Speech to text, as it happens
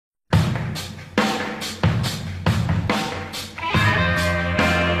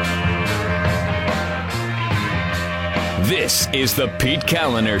This is the Pete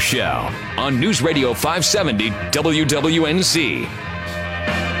Kaliner Show on News Radio 570 WWNZ.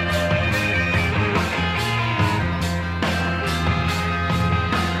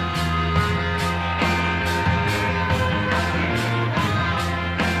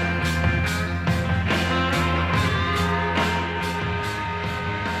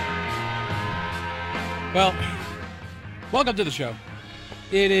 Well, welcome to the show.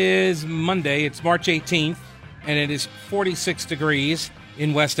 It is Monday. It's March 18th, and it is 46 degrees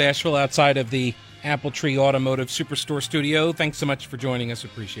in West Asheville outside of the Apple Tree Automotive Superstore studio. Thanks so much for joining us.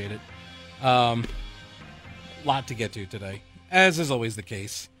 Appreciate it. Lot to get to today, as is always the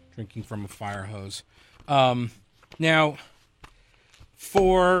case, drinking from a fire hose. Now,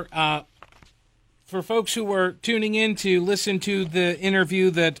 for folks who were tuning in to listen to the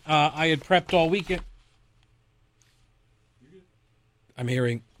interview that I had prepped all weekend, I'm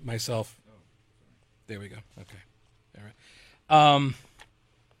hearing myself. There we go. Okay. All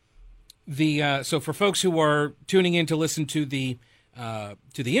right. So for folks who are tuning in to listen to the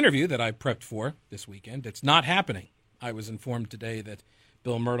interview that I prepped for this weekend, it's not happening. I was informed today that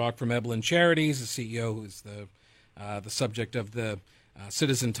Bill Murdoch from Ebelin Charities, the CEO, who's the subject of the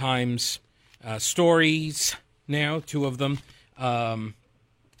Citizen Times stories now, two of them,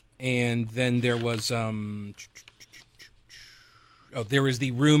 and then there was there is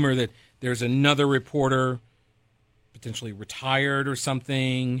the rumor that there's another reporter, potentially retired or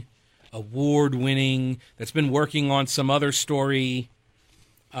something, award-winning, that's been working on some other story.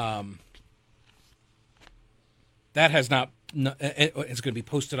 That has not, it's going to be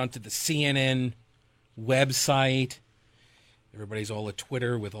posted onto the CNN website. Everybody's all at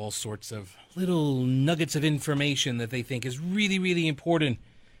Twitter with all sorts of little nuggets of information that they think is really, really important.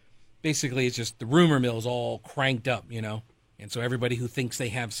 Basically, it's just the rumor mill's all cranked up, you know. And so everybody who thinks they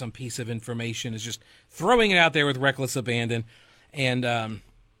have some piece of information is just throwing it out there with reckless abandon. And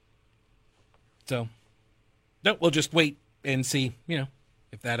so we'll just wait and see, you know,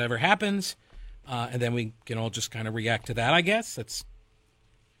 if that ever happens. And then we can all just kind of react to that, I guess. I'm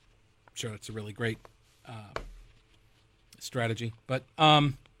sure it's a really great strategy. But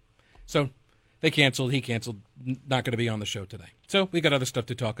so they canceled. He canceled. Not going to be on the show today. So we got other stuff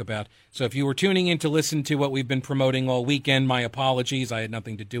to talk about. So if you were tuning in to listen to what we've been promoting all weekend, my apologies. I had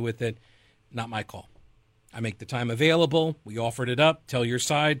nothing to do with it. Not my call. I make the time available. We offered it up. Tell your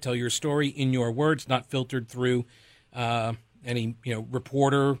side. Tell your story in your words, not filtered through any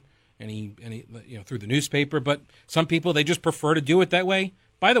reporter, any through the newspaper. But some people, they just prefer to do it that way.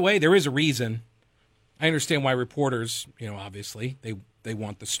 By the way, there is a reason. I understand why reporters, obviously they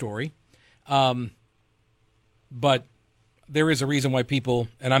want the story. But there is a reason why people,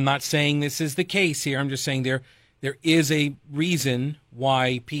 and I'm not saying this is the case here, I'm just saying there is a reason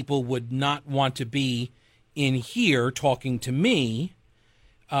why people would not want to be in here talking to me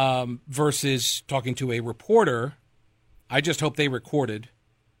versus talking to a reporter. I just hope they recorded.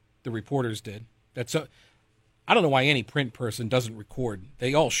 The reporters did. I don't know why any print person doesn't record.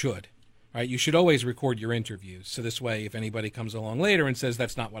 They all should. Right? You should always record your interviews. So this way, if anybody comes along later and says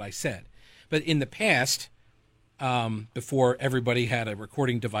that's not what I said. But in the past, before everybody had a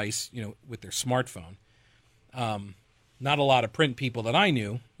recording device, with their smartphone, not a lot of print people that I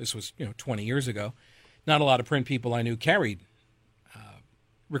knew, this was, 20 years ago, not a lot of print people I knew carried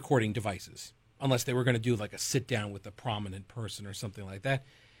recording devices, unless they were going to do like a sit down with a prominent person or something like that.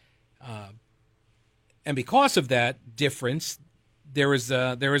 And because of that difference, there is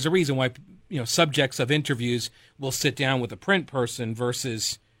a reason why, subjects of interviews will sit down with a print person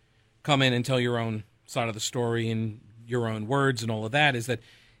versus come in and tell your own side of the story in your own words and all of that, is that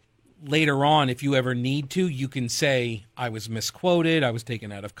later on, if you ever need to, you can say, I was misquoted, I was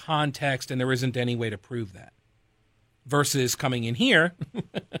taken out of context, and there isn't any way to prove that. Versus coming in here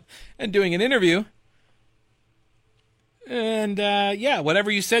and doing an interview, and whatever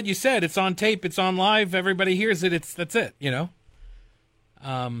you said, it's on tape, it's on live, everybody hears it, that's it,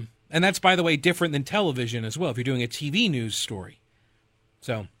 And that's, by the way, different than television as well, if you're doing a TV news story.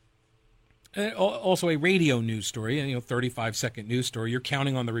 So, also a radio news story, 35-second news story. You're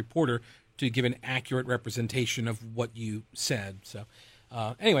counting on the reporter to give an accurate representation of what you said. So,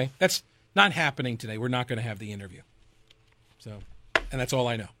 anyway, that's not happening today. We're not going to have the interview. So, and that's all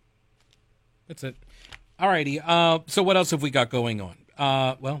I know. That's it. All righty. So what else have we got going on?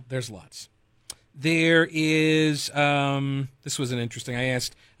 Well, there's lots. There is, this was an interesting, I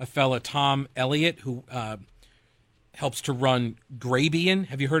asked a fella, Tom Elliott, who helps to run Grabien.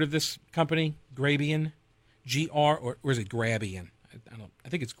 Have you heard of this company, Grabien? or is it Grabien? I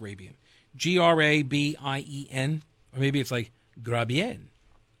think it's Grabien. Grabien, or maybe it's like Grabien.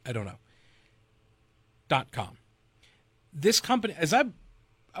 I don't know. .com. this company,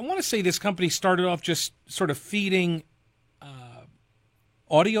 I want to say this company started off just sort of feeding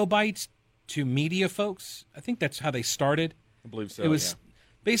audio bites to media folks. I think that's how they started. I believe so. It was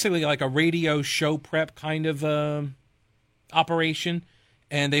basically like a radio show prep kind of operation,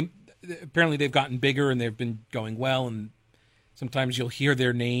 and they've gotten bigger and they've been going well. And sometimes you'll hear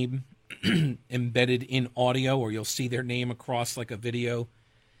their name embedded in audio, or you'll see their name across like a video,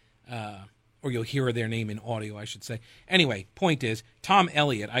 or you'll hear their name in audio, I should say. Anyway, point is, Tom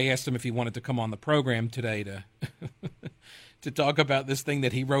Elliott, I asked him if he wanted to come on the program today to to talk about this thing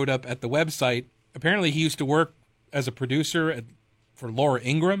that he wrote up at the website. Apparently he used to work as a producer for Laura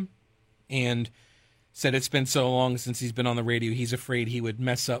Ingraham, and said it's been so long since he's been on the radio, he's afraid he would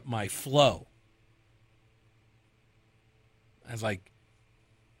mess up my flow. I was like,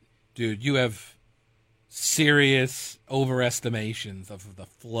 dude, you have serious overestimations of the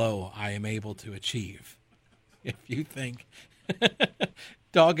flow I am able to achieve. If you think,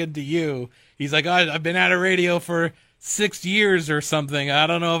 talking to you, he's like, I've been out of radio for 6 years or something. I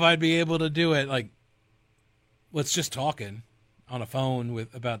don't know if I'd be able to do it. Like, let's just talking on a phone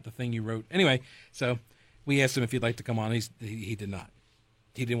about the thing you wrote. Anyway, so we asked him if he'd like to come on. He did not.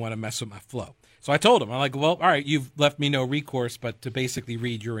 He didn't want to mess with my flow. So I told him, I'm like, well, all right, you've left me no recourse but to basically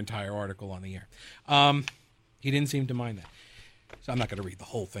read your entire article on the air. He didn't seem to mind that. So I'm not going to read the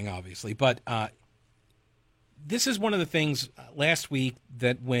whole thing, obviously. But this is one of the things last week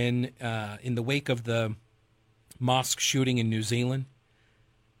that when, in the wake of the mosque shooting in New Zealand,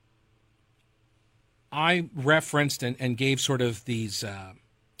 I referenced and gave sort of these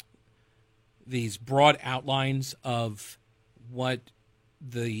broad outlines of what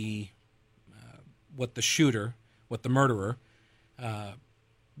the shooter, what the murderer,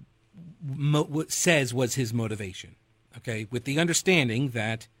 says was his motivation. Okay, with the understanding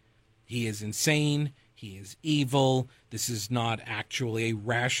that he is insane, he is evil. This is not actually a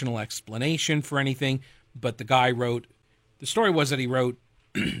rational explanation for anything. But the guy wrote. The story was that he wrote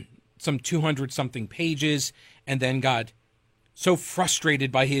some 200-something pages, and then got so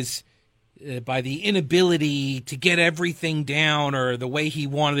frustrated by the inability to get everything down or the way he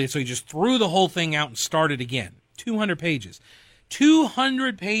wanted it, so he just threw the whole thing out and started again. 200 pages.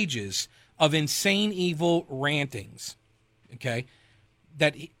 200 pages of insane, evil rantings. Okay?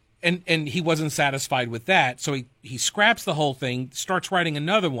 And he wasn't satisfied with that, so he scraps the whole thing, starts writing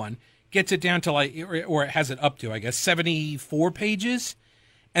another one, gets it down to or it has it up to, I guess, 74 pages,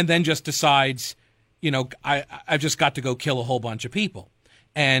 and then just decides, I've just got to go kill a whole bunch of people.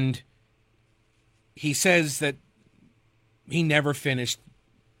 And he says that he never finished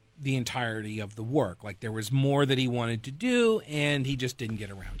the entirety of the work. Like, there was more that he wanted to do, and he just didn't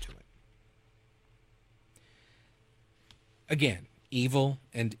get around to it. Again, evil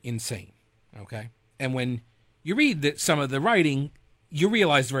and insane, okay? And when you read some of the writing, you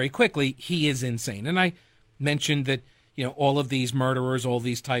realize very quickly he is insane. And I mentioned that, all of these murderers, all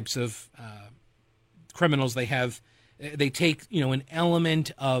these types of criminals, they take, an element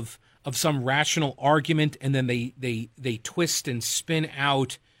of some rational argument, and then they twist and spin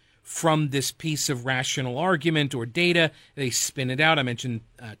out from this piece of rational argument or data. They spin it out. I mentioned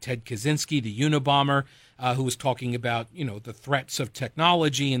Ted Kaczynski, the Unabomber, who was talking about, the threats of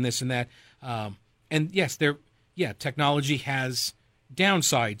technology and this and that. And yes, technology has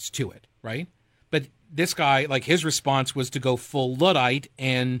downsides to it, right? But this guy, like, his response was to go full Luddite,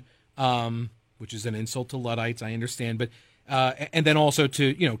 and which is an insult to Luddites, I understand, but and then also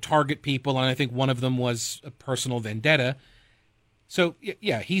to target people, and I think one of them was a personal vendetta. So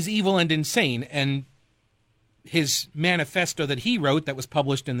yeah, he's evil and insane, and his manifesto that he wrote that was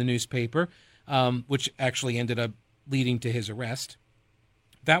published in the newspaper, which actually ended up leading to his arrest.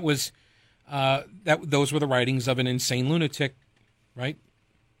 Those were the writings of an insane lunatic, right?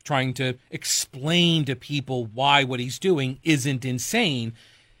 Trying to explain to people why what he's doing isn't insane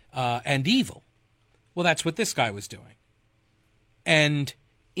and evil. Well, that's what this guy was doing. And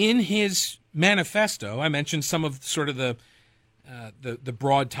in his manifesto, I mentioned some of sort of the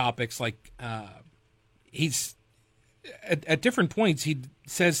broad topics, like he's at different points he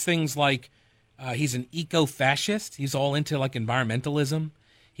says things like he's an eco-fascist. He's all into like environmentalism.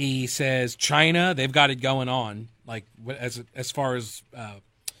 He says China, they've got it going on, like as far as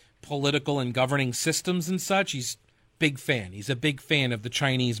political and governing systems and such. He's big fan. He's a big fan of the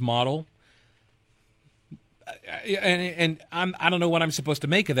Chinese model. And I don't know what I'm supposed to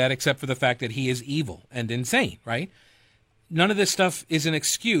make of that, except for the fact that he is evil and insane, right? None of this stuff is an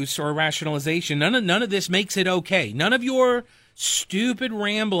excuse or a rationalization. None of this makes it okay. None of your stupid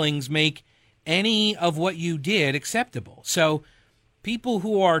ramblings make any of what you did acceptable. So people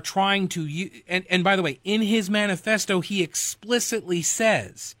who are trying to and by the way, in his manifesto, he explicitly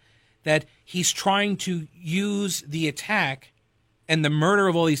says that he's trying to use the attack and the murder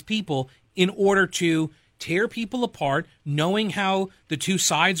of all these people in order to tear people apart, knowing how the two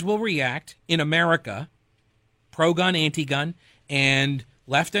sides will react in America, pro-gun, anti-gun, and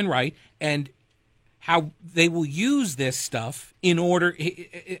left and right, and how they will use this stuff in order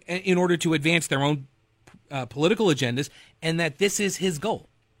to advance their own political agendas, and that this is his goal.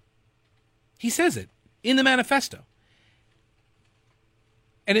 He says it in the manifesto.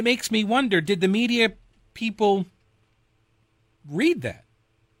 And it makes me wonder, did the media people read that?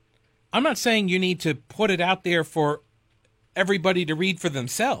 I'm not saying you need to put it out there for everybody to read for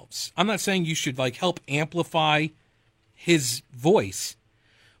themselves. I'm not saying you should help amplify his voice,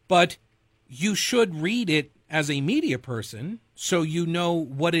 but you should read it as a media person so you know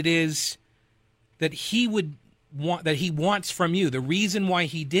what it is that he would want, that he wants from you. The reason why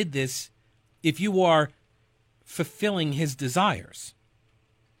he did this, if you are fulfilling his desires.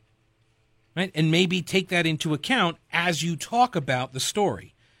 Right? And maybe take that into account as you talk about the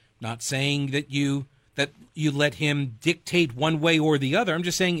story. Not saying that you let him dictate one way or the other. I'm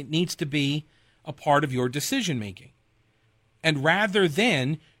just saying it needs to be a part of your decision making. And rather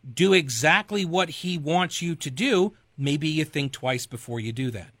than do exactly what he wants you to do, maybe you think twice before you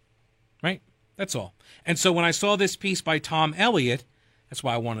do that. Right? That's all. And so when I saw this piece by Tom Elliott, that's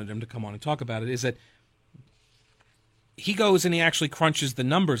why I wanted him to come on and talk about it, is that he goes and he actually crunches the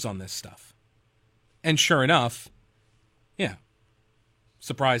numbers on this stuff. And sure enough, yeah,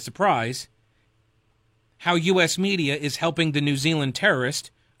 surprise, surprise, how U.S. media is helping the New Zealand terrorist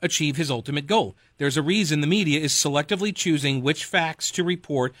achieve his ultimate goal. There's a reason the media is selectively choosing which facts to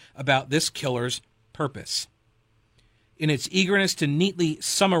report about this killer's purpose. In its eagerness to neatly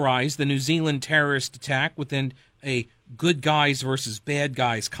summarize the New Zealand terrorist attack within a good guys versus bad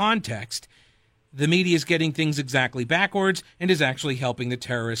guys context, the media is getting things exactly backwards and is actually helping the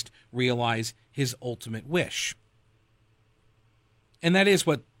terrorist realize his ultimate wish. And that is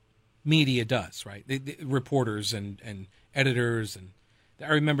what media does, right? The reporters and editors. And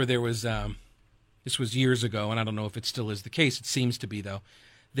I remember there was, this was years ago, and I don't know if it still is the case. It seems to be, though.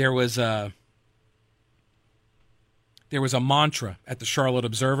 There was a mantra at the Charlotte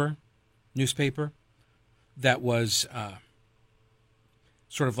Observer newspaper that was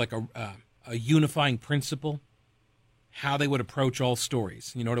sort of like a unifying principle, how they would approach all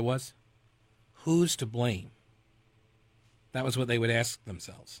stories. You know what it was? Who's to blame? That was what they would ask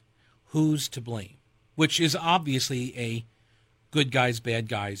themselves. Who's to blame? Which is obviously a good guys, bad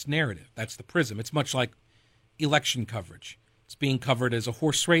guys narrative. That's the prism. It's much like election coverage. It's being covered as a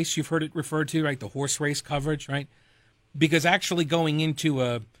horse race. You've heard it referred to, right? The horse race coverage, right? Because actually going into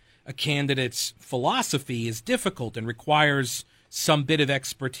a candidate's philosophy is difficult and requires some bit of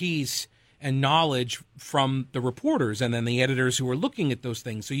expertise and knowledge from the reporters and then the editors who are looking at those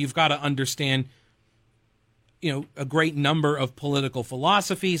things. So you've got to understand, a great number of political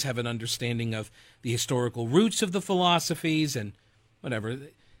philosophies, have an understanding of the historical roots of the philosophies and whatever.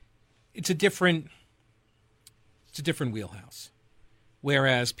 It's a different wheelhouse.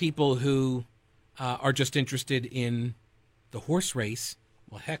 Whereas people who are just interested in the horse race,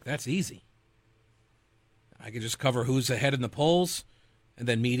 well, heck, that's easy. I could just cover who's ahead in the polls. And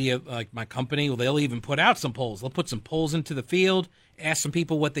then media, like my company, well, they'll even put out some polls. They'll put some polls into the field, ask some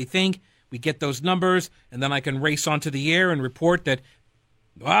people what they think. We get those numbers, and then I can race onto the air and report that,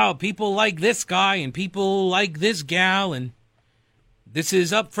 wow, people like this guy and people like this gal, and this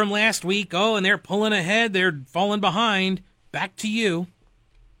is up from last week. Oh, and they're pulling ahead. They're falling behind. Back to you.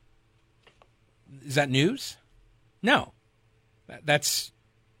 Is that news? No. That's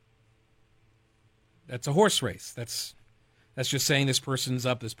a horse race. That's just saying this person's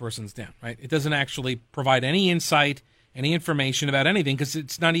up, this person's down, right? It doesn't actually provide any insight, any information about anything because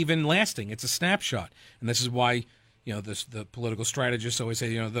it's not even lasting. It's a snapshot. And this is why, the political strategists always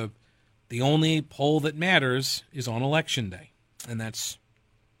say, the only poll that matters is on election day. And that's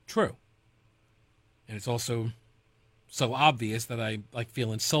true. And it's also so obvious that I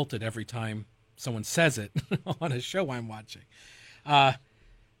feel insulted every time someone says it on a show I'm watching.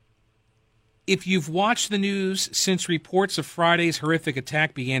 If you've watched the news since reports of Friday's horrific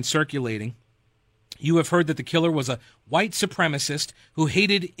attack began circulating, you have heard that the killer was a white supremacist who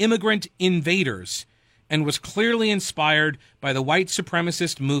hated immigrant invaders and was clearly inspired by the white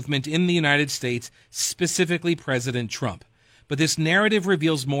supremacist movement in the United States, specifically President Trump. But this narrative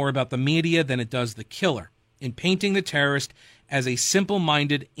reveals more about the media than it does the killer. In painting the terrorist as a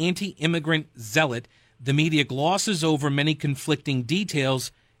simple-minded anti-immigrant zealot, the media glosses over many conflicting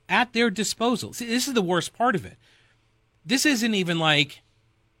details at their disposal. See, this is the worst part of it. this isn't even like,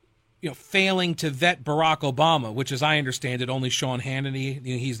 failing to vet Barack Obama, which, as I understand it, only Sean Hannity,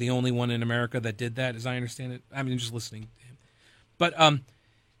 he's the only one in America that did that, as I understand it. I mean, just listening to him. But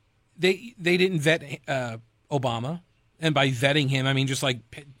they didn't vet Obama, and by vetting him, I mean just like,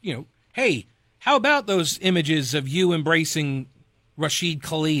 hey, how about those images of you embracing Rashid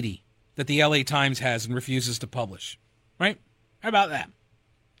Khalidi that the LA Times has and refuses to publish, right? How about that?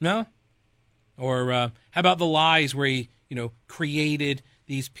 No? Or how about the lies where he, created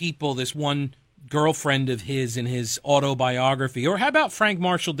these people, this one girlfriend of his in his autobiography? Or how about Frank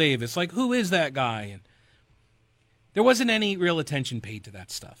Marshall Davis? Like, who is that guy? And there wasn't any real attention paid to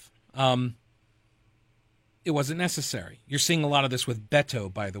that stuff. It wasn't necessary. You're seeing a lot of this with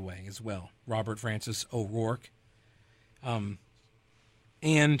Beto, by the way, as well. Robert Francis O'Rourke.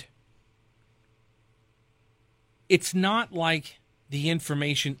 And it's not like the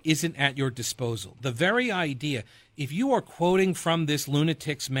information isn't at your disposal. The very idea, if you are quoting from this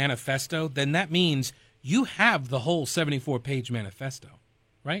lunatic's manifesto, then that means you have the whole 74-page manifesto,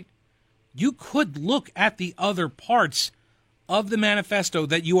 right? You could look at the other parts of the manifesto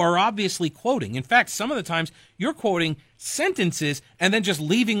that you are obviously quoting. In fact, some of the times you're quoting sentences and then just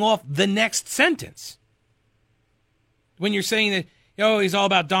leaving off the next sentence. When you're saying that, he's all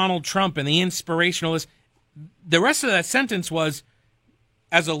about Donald Trump and the inspirationalist, the rest of that sentence was,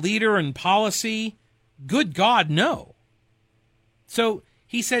 as a leader in policy, good God, no. So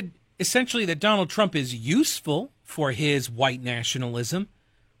he said essentially that Donald Trump is useful for his white nationalism,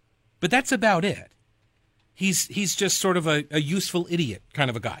 but that's about it. He's just sort of a useful idiot kind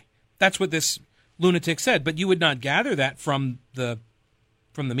of a guy. That's what this lunatic said, but you would not gather that from the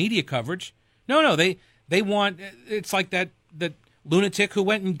media coverage. No, they want, it's like that lunatic who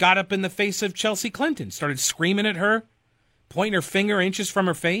went and got up in the face of Chelsea Clinton, started screaming at her, pointing her finger inches from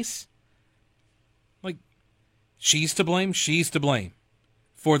her face. Like, she's to blame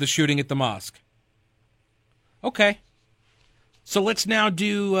for the shooting at the mosque. Okay. So let's now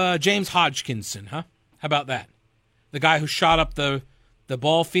do James Hodgkinson, huh? How about that? The guy who shot up the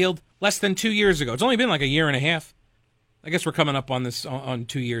ball field less than 2 years ago. It's only been like a year and a half. I guess we're coming up on this on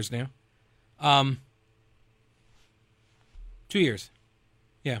 2 years now. 2 years.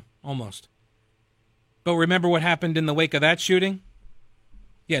 Yeah, almost. But remember what happened in the wake of that shooting?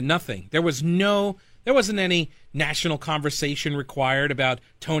 Yeah, nothing. There wasn't any national conversation required about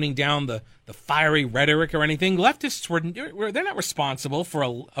toning down the fiery rhetoric or anything. Leftists they're not responsible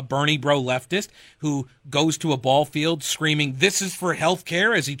for a Bernie bro leftist who goes to a ball field screaming, "This is for health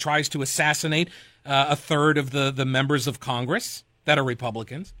care," as he tries to assassinate a third of the members of Congress that are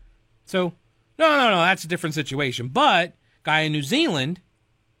Republicans. So, no, that's a different situation. But guy in New Zealand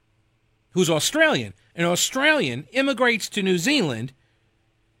who's Australian, an Australian immigrates to New Zealand,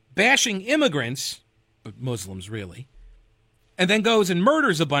 bashing immigrants, but Muslims really, and then goes and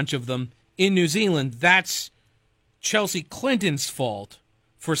murders a bunch of them in New Zealand. That's Chelsea Clinton's fault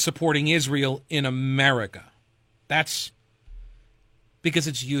for supporting Israel in America. That's because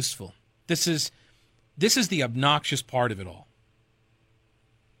it's useful. This is the obnoxious part of it all.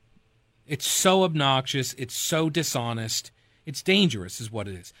 It's so obnoxious. It's so dishonest. It's dangerous is what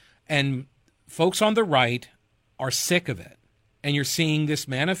it is. And folks on the right are sick of it. And you're seeing this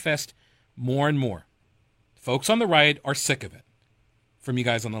manifest more and more. Folks on the right are sick of it from you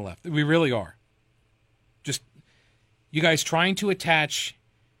guys on the left. We really are. Just you guys trying to attach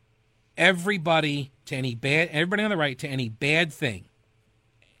everybody on the right to any bad thing,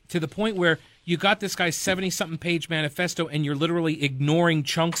 to the point where you got this guy's 70-something page manifesto and you're literally ignoring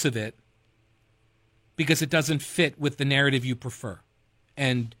chunks of it because it doesn't fit with the narrative you prefer.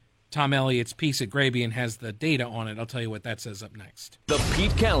 And Tom Elliott's piece at Grabien has the data on it. I'll tell you what that says up next. The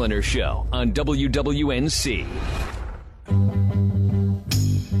Pete Kaliner Show on WWNC.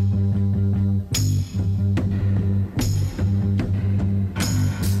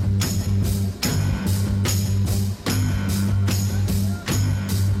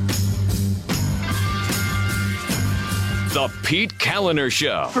 The Pete Kaliner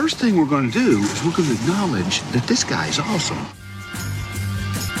Show. First thing we're going to do is we're going to acknowledge that this guy's awesome.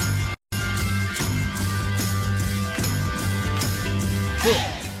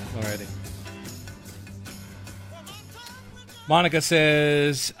 Alrighty. Monica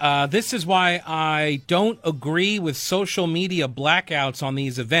says, this is why I don't agree with social media blackouts on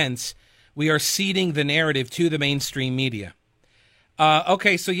these events. We are ceding the narrative to the mainstream media.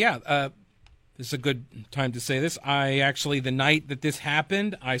 Okay, so yeah, this is a good time to say this. I actually, the night that this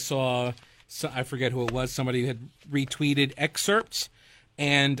happened, I saw, I forget who it was, somebody had retweeted excerpts,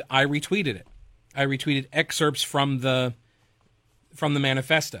 and I retweeted it. I retweeted excerpts from the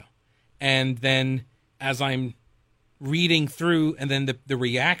manifesto. And then as I'm reading through and then the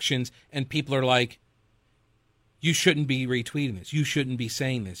reactions, and people are like, you shouldn't be retweeting this. You shouldn't be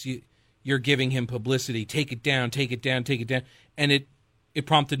saying this. You're giving him publicity. Take it down, take it down, take it down. And it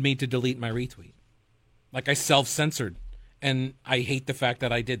prompted me to delete my retweet. Like, I self-censored, and I hate the fact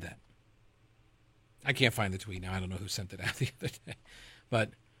that I did that. I can't find the tweet now. I don't know who sent it out the other day.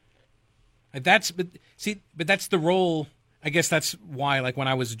 But that's the role. I guess that's why, like, when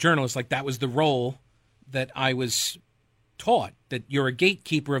I was a journalist, like, that was the role that I was taught, that you're a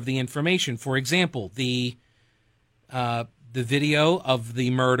gatekeeper of the information. For example, the video of the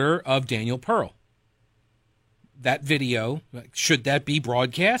murder of Daniel Pearl. That video, should that be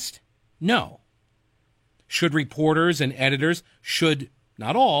broadcast? No. Should reporters and editors,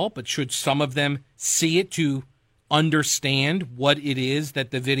 not all, but should some of them see it to understand what it is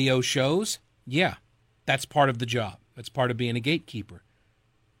that the video shows? Yeah, that's part of the job. That's part of being a gatekeeper.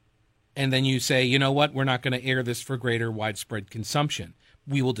 And then you say, you know what, we're not going to air this for greater widespread consumption.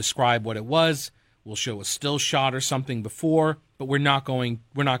 We will describe what it was. We'll show a still shot or something before, but we're not going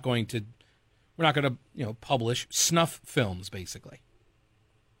to publish snuff films, basically.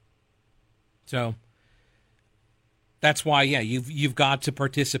 So that's why, yeah, you've got to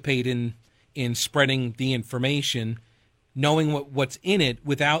participate in spreading the information, knowing what's in it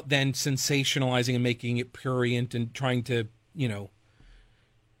without then sensationalizing and making it prurient and trying to, to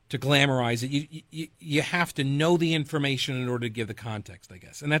glamorize it. You have to know the information in order to give the context, I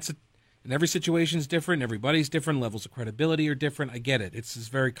guess. And and every situation is different. Everybody's different. Levels of credibility are different. I get it. It's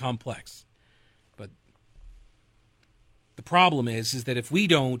very complex. But the problem is that if we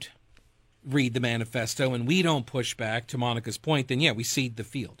don't read the manifesto and we don't push back, to Monica's point, then yeah, we seed the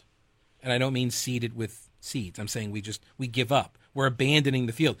field. And I don't mean seed it with seeds. I'm saying we give up. We're abandoning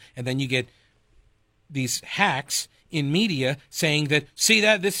the field. And then you get these hacks in media saying that, see,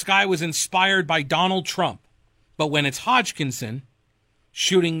 that this guy was inspired by Donald Trump. But when it's Hodgkinson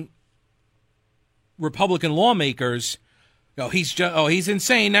shooting Republican lawmakers, he's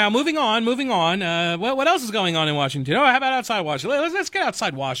insane. Now, moving on. What else is going on in Washington? Oh, how about outside Washington? Let's get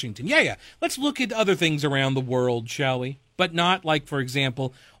outside Washington. Yeah. Let's look at other things around the world, shall we? But not like, for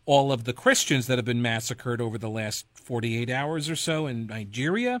example, all of the Christians that have been massacred over the last 48 hours or so in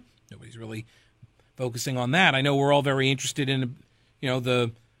Nigeria. Nobody's really focusing on that. I know we're all very interested in,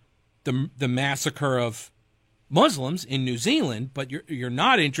 the massacre of Muslims in New Zealand, but you're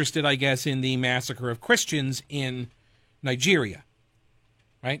not interested, I guess, in the massacre of Christians in Nigeria,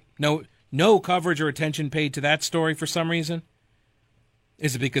 right? No coverage or attention paid to that story for some reason.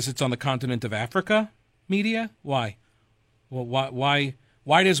 Is it because it's on the continent of Africa? Media? Why? Well,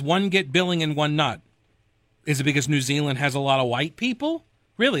 why does one get billing and one not? Is it because New Zealand has a lot of white people?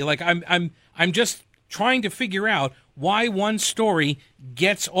 Really? Like, I'm just trying to figure out why one story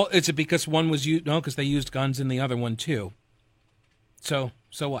gets all. Is it because one was used? No, because they used guns in the other one too. So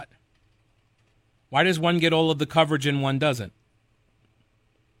what? Why does one get all of the coverage and one doesn't?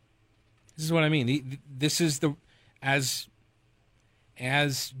 This is what I mean. This is as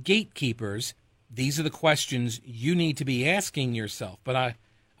gatekeepers, these are the questions you need to be asking yourself. But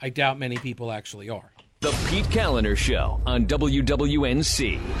I doubt many people actually are. The Pete Kaliner Show on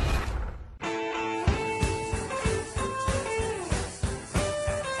WWNC.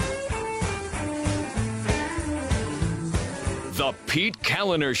 The Pete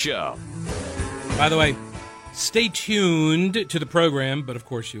Kaliner Show. By the way, stay tuned to the program, but of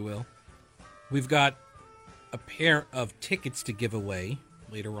course you will. We've got a pair of tickets to give away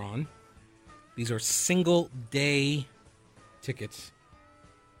later on. These are single-day tickets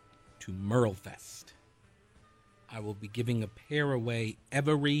to Merlefest. I will be giving a pair away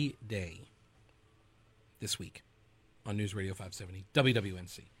every day this week on News Radio 570,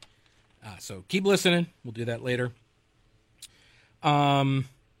 WWNC. So keep listening. We'll do that later.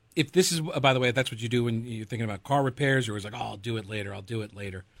 If this is, by the way, if that's what you do when you're thinking about car repairs, you're always like, I'll do it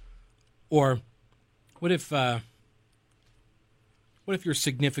later. Or what if your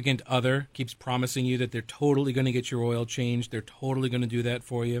significant other keeps promising you that they're totally going to get your oil changed, they're totally going to do that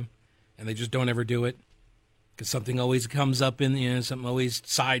for you, and they just don't ever do it? Because something always comes up something always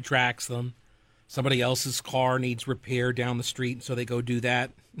sidetracks them. Somebody else's car needs repair down the street, so they go do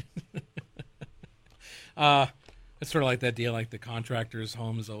that. It's sort of like that deal, like the contractor's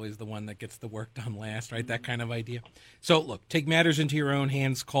home is always the one that gets the work done last, right? That kind of idea. So, look, take matters into your own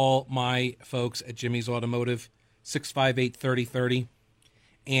hands. Call my folks at Jimmy's Automotive, 658-3030.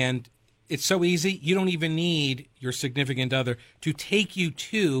 And it's so easy, you don't even need your significant other to take you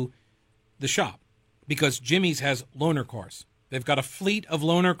to the shop, because Jimmy's has loaner cars. They've got a fleet of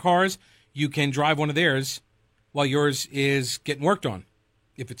loaner cars. You can drive one of theirs while yours is getting worked on.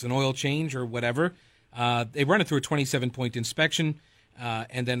 If it's an oil change or whatever, They run it through a 27-point inspection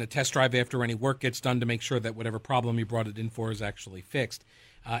and then a test drive after any work gets done to make sure that whatever problem you brought it in for is actually fixed.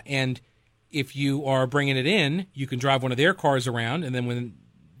 And if you are bringing it in, you can drive one of their cars around, and then when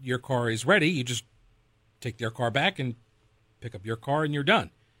your car is ready, you just take their car back and pick up your car, and you're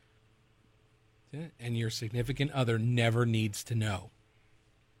done. And your significant other never needs to know.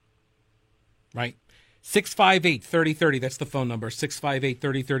 Right? 658-3030, that's the phone number,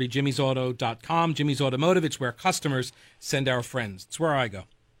 658-3030, jimmysauto.com, Jimmy's Automotive. It's where customers send our friends. It's where I go.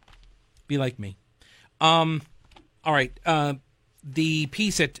 Be like me. All right, the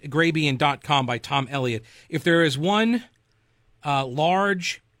piece at Grabien.com by Tom Elliott. If there is one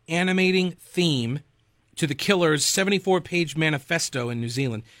large animating theme to the killer's 74-page manifesto in New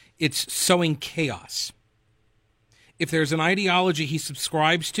Zealand, it's sowing chaos. If there's an ideology he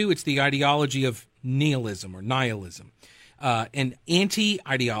subscribes to, it's the ideology of nihilism or nihilism, an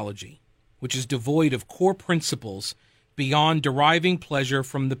anti-ideology, which is devoid of core principles beyond deriving pleasure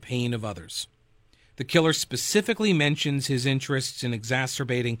from the pain of others. The killer specifically mentions his interests in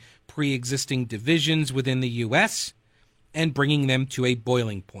exacerbating pre-existing divisions within the U.S. and bringing them to a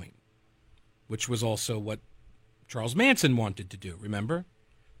boiling point, which was also what Charles Manson wanted to do, remember?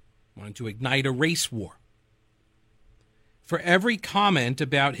 Wanted to ignite a race war. For every comment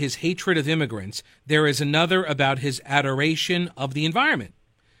about his hatred of immigrants, there is another about his adoration of the environment.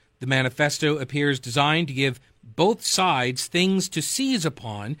 The manifesto appears designed to give both sides things to seize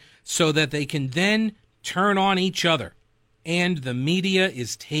upon so that they can then turn on each other. And the media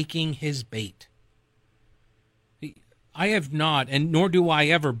is taking his bait. I have not, and nor do I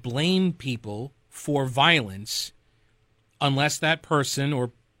ever blame people for violence unless that person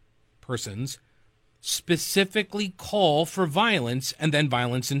or persons specifically call for violence and then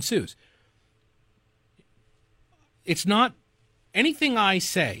violence ensues. It's not anything I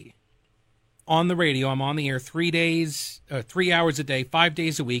say on the radio. I'm on the air 3 hours a day, 5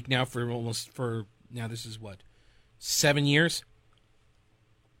 days a week now now this is what, 7 years?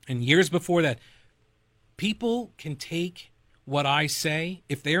 And years before that, people can take what I say,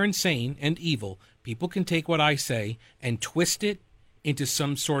 if they're insane and evil, people can take what I say and twist it into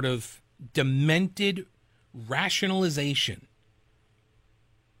some sort of demented rationalization.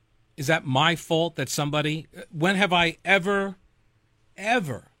 Is that my fault that somebody... When have I ever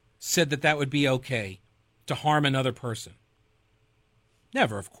said that that would be okay to harm another person?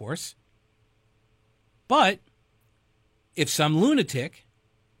 Never, of course. But if some lunatic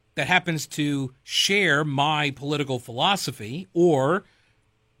that happens to share my political philosophy or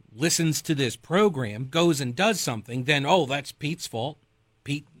listens to this program goes and does something, then, oh, that's Pete's fault.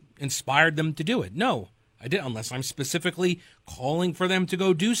 Pete inspired them to do it. No, I didn't, unless I'm specifically calling for them to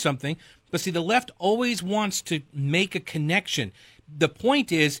go do something. But see, the left always wants to make a connection. The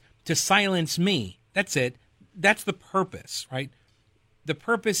point is to silence me. That's it. That's the purpose, right? The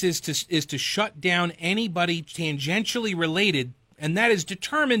purpose is to shut down anybody tangentially related, and that is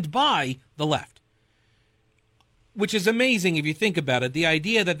determined by the left. Which is amazing if you think about it. The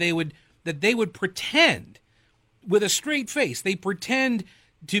idea that they would pretend with a straight face, they pretend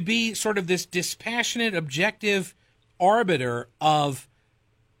to be sort of this dispassionate, objective arbiter of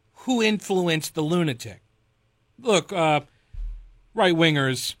who influenced the lunatic. Look,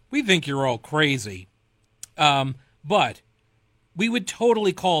 right-wingers, we think you're all crazy. But we would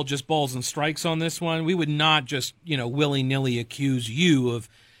totally call just balls and strikes on this one. We would not just, willy-nilly accuse you of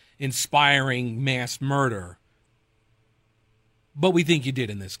inspiring mass murder. But we think you did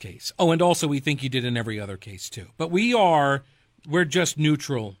in this case. Oh, and also we think you did in every other case, too. But we're just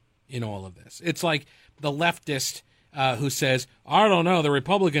neutral in all of this. It's like the leftist who says, I don't know, the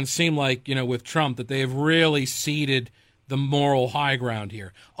Republicans seem like, with Trump, that they have really ceded the moral high ground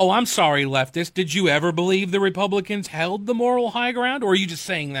here. Oh, I'm sorry, leftist. Did you ever believe the Republicans held the moral high ground? Or are you just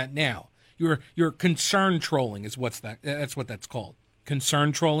saying that now? You're concern trolling is that's what that's called.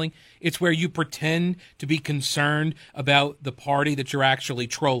 Concern trolling. It's where you pretend to be concerned about the party that you're actually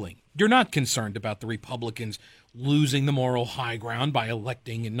trolling. You're not concerned about the Republicans losing the moral high ground by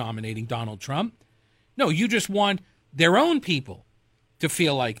electing and nominating Donald Trump. No, you just want their own people to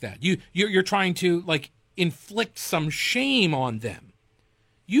feel like that. You're trying to inflict some shame on them.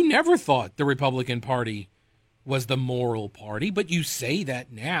 You never thought the Republican Party was the moral party, but you say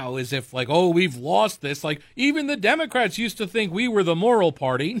that now as if we've lost this. Even the Democrats used to think we were the moral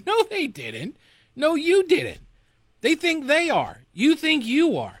party. No, they didn't. No, you didn't. They think they are. You think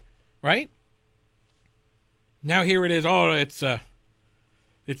you are, right? Now here it is. Oh, it's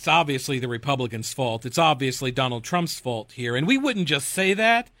obviously the Republicans' fault. It's obviously Donald Trump's fault here. And we wouldn't just say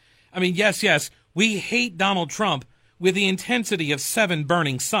that. I mean, yes, we hate Donald Trump with the intensity of 7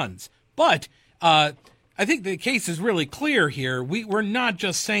 burning suns. But I think the case is really clear here. We're not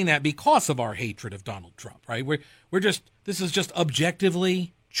just saying that because of our hatred of Donald Trump, right? This is just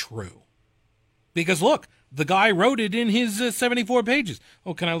objectively true. Because look, the guy wrote it in his 74 pages.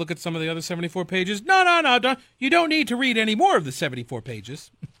 Oh, can I look at some of the other 74 pages? No. You don't need to read any more of the 74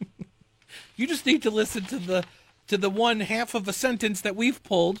 pages. You just need to listen to the one half of a sentence that we've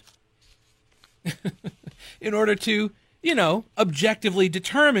pulled in order to, objectively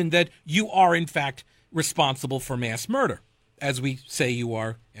determine that you are, in fact, responsible for mass murder, as we say you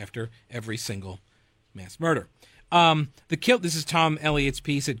are after every single mass murder. This is Tom Elliott's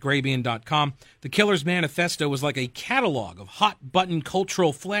piece at Grabien.com. The Killer's Manifesto was like a catalog of hot-button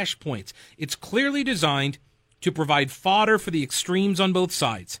cultural flashpoints. It's clearly designed to provide fodder for the extremes on both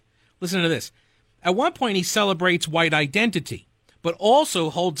sides. Listen to this. At one point, he celebrates white identity, but also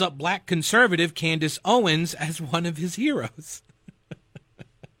holds up black conservative Candace Owens as one of his heroes.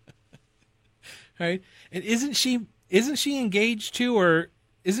 Right? And isn't she engaged to, or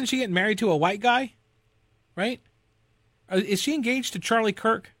isn't she getting married to a white guy? Right? Is she engaged to Charlie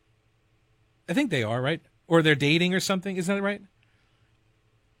Kirk? I think they are, right? Or they're dating or something. Isn't that right?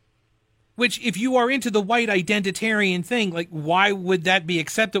 Which, if you are into the white identitarian thing, like, why would that be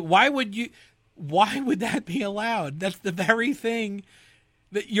accepted? Why would that be allowed? That's the very thing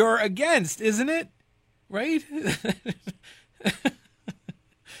that you're against, isn't it? Right?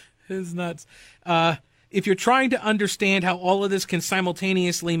 It's nuts. If you're trying to understand how all of this can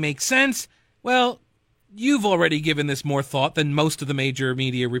simultaneously make sense, well, you've already given this more thought than most of the major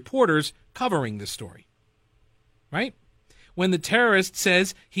media reporters covering this story. Right? When the terrorist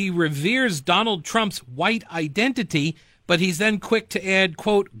says he reveres Donald Trump's white identity, but he's then quick to add,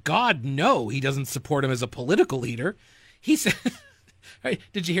 quote, God, no, he doesn't support him as a political leader. He said, right,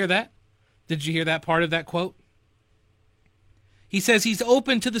 did you hear that? Did you hear that part of that quote? He says he's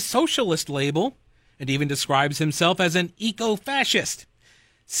open to the socialist label and even describes himself as an eco-fascist.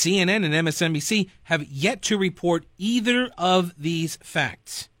 CNN and MSNBC have yet to report either of these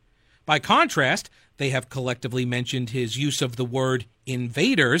facts. By contrast, they have collectively mentioned his use of the word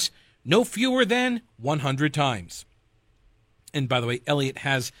invaders no fewer than 100 times. And by the way, Elliott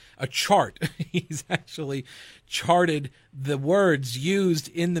has a chart. He's actually charted the words used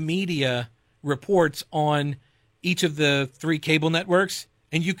in the media reports on each of the 3 cable networks.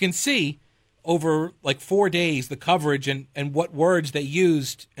 And you can see over like 4 days the coverage and what words they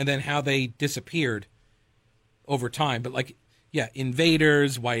used and then how they disappeared over time. But like, yeah,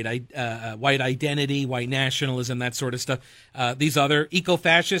 invaders, white identity, white nationalism, that sort of stuff. These other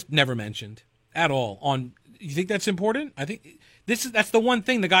eco-fascists never mentioned at all. You think that's important? I think that's the one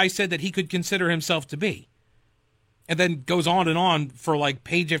thing the guy said that he could consider himself to be. And then goes on and on for like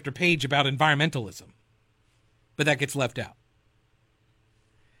page after page about environmentalism. But that gets left out.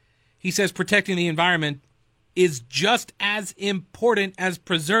 He says protecting the environment is just as important as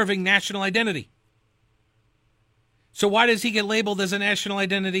preserving national identity. So why does he get labeled as a national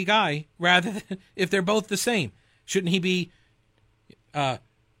identity guy rather than, if they're both the same? Shouldn't he be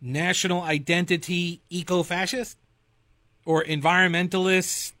national identity eco-fascist? Or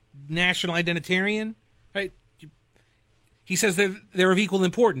environmentalist, national identitarian? Right? He says they're of equal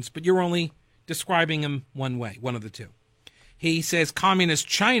importance, but you're only describing them one way, one of the two. He says communist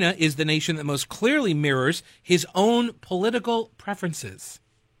China is the nation that most clearly mirrors his own political preferences.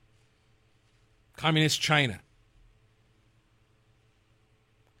 Communist China.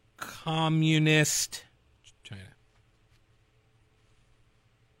 Communist China.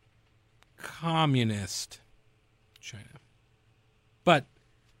 Communist China. But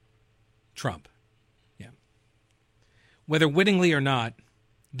Trump. Yeah. Whether wittingly or not,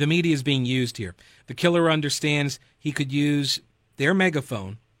 the media is being used here. The killer understands he could use their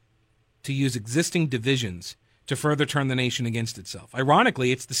megaphone to use existing divisions to further turn the nation against itself.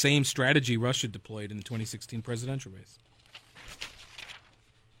 Ironically, it's the same strategy Russia deployed in the 2016 presidential race.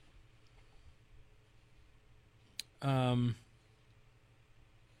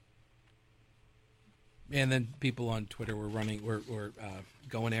 And then people on Twitter were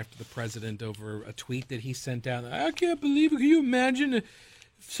going after the president over a tweet that he sent out. I can't believe it. Can you imagine if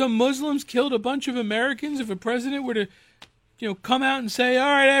some Muslims killed a bunch of Americans? If a president were to, come out and say, "All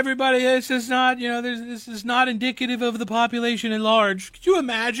right, everybody, this is not, this is not indicative of the population at large." Could you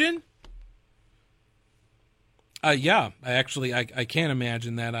imagine? Yeah, I can't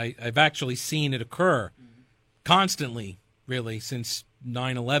imagine that. I've actually seen it occur constantly, really, since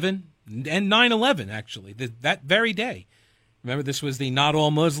 9/11. And 9/11, actually, that very day. Remember, this was the not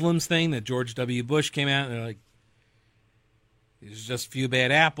all Muslims thing that George W. Bush came out and they're like, There's just a few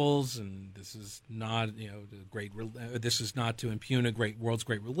bad apples, and this is not, this is not to impugn a world's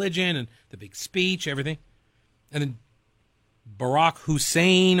great religion, and the big speech, everything. And then Barack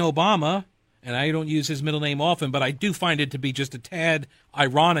Hussein Obama, and I don't use his middle name often, but I do find it to be just a tad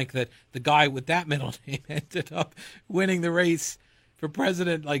ironic that the guy with that middle name ended up winning the race for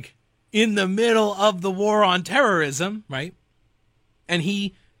president, like, in the middle of the war on terrorism, right? And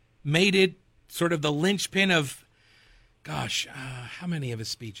he made it sort of the linchpin of, how many of his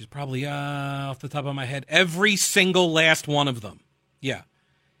speeches? Probably off the top of my head, every single last one of them. Yeah.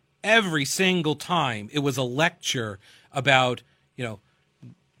 Every single time it was a lecture about,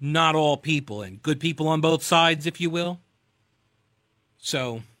 not all people and good people on both sides, if you will.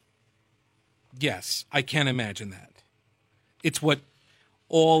 So, yes, I can imagine that. It's what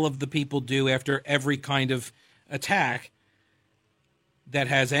all of the people do after every kind of attack that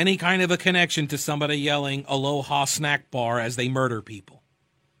has any kind of a connection to somebody yelling Aloha Snack Bar as they murder people.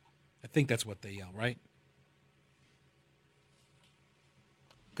 I think that's what they yell, right?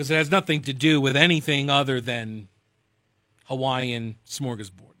 Because it has nothing to do with anything other than Hawaiian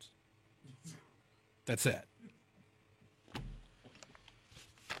smorgasbords. That's it.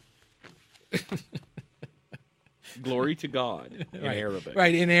 Glory to God in Arabic.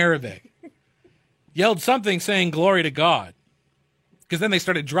 Right, in Arabic. Yelled something saying glory to God. Because then they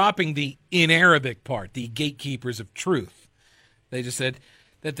started dropping the in Arabic part, the gatekeepers of truth. They just said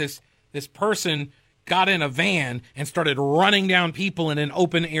that this person got in a van and started running down people in an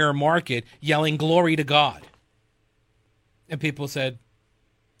open air market yelling glory to God. And people said,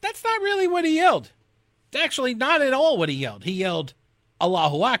 that's not really what he yelled. It's actually not at all what he yelled. He yelled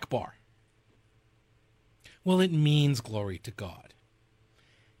Allahu Akbar. Well, it means glory to God.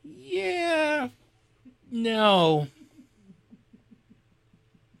 Yeah. No.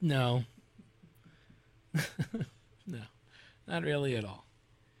 No. No. Not really at all.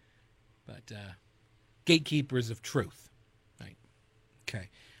 But gatekeepers of truth. Right. Okay.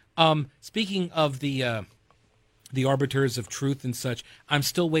 Speaking of the arbiters of truth and such, I'm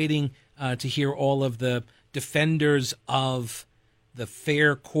still waiting to hear all of the defenders of the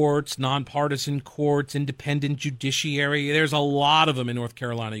fair courts, nonpartisan courts, independent judiciary. There's a lot of them in North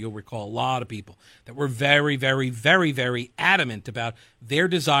Carolina, you'll recall, a lot of people that were very, very, very, very adamant about their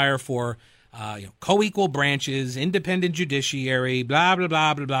desire for co-equal branches, independent judiciary, blah, blah,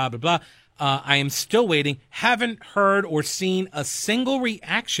 blah, blah, blah, blah, blah. I am still waiting. Haven't heard or seen a single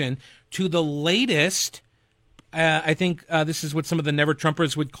reaction to the latest. I think this is what some of the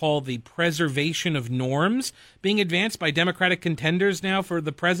Never-Trumpers would call the preservation of norms being advanced by Democratic contenders now for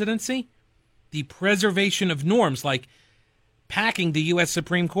the presidency. The preservation of norms, like packing the U.S.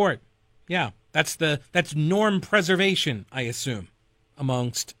 Supreme Court. Yeah, that's norm preservation, I assume,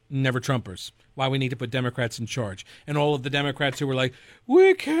 amongst Never-Trumpers. Why we need to put Democrats in charge. And all of the Democrats who were like,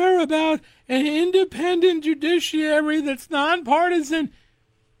 we care about an independent judiciary that's nonpartisan.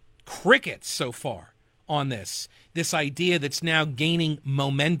 Crickets so far on this idea that's now gaining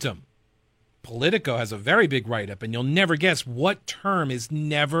momentum. Politico has a very big write-up, and you'll never guess what term is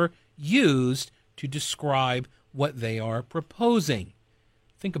never used to describe what they are proposing.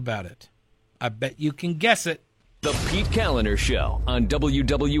 Think about it. I bet you can guess it. The Pete Kaliner Show on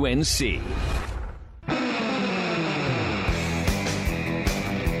WWNC.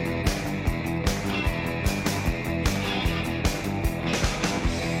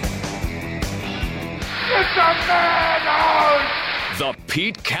 It's a madhouse! The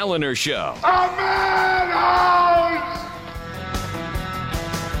Pete Kaliner Show. A madhouse!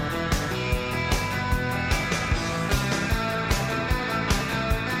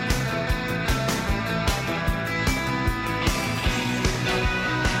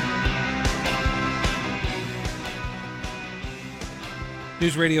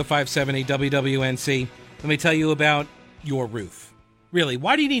 News Radio 570 WWNC. Let me tell you about your roof. Really,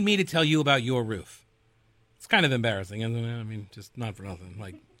 why do you need me to tell you about your roof? It's kind of embarrassing, isn't it? I mean, just not for nothing.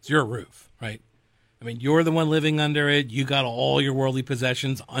 Like, it's your roof, right? I mean, you're the one living under it. You got all your worldly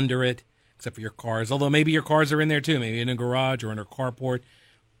possessions under it, except for your cars. Although maybe your cars are in there too, maybe in a garage or in a carport.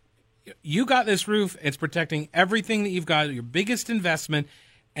 You got this roof. It's protecting everything that you've got, your biggest investment,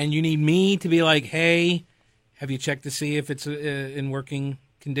 and you need me to be like, hey, have you checked to see if it's in working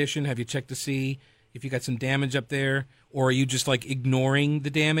condition? Have you checked to see if you got some damage up there? Or are you just like ignoring the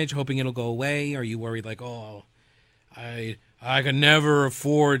damage, hoping it'll go away? Are you worried like, oh, I can never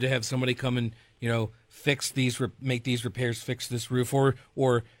afford to have somebody come and, fix these, make these repairs, fix this roof,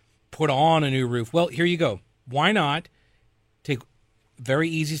 or put on a new roof? Well, here you go. Why not take a very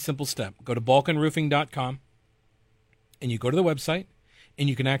easy, simple step. Go to balkanroofing.com and you go to the website and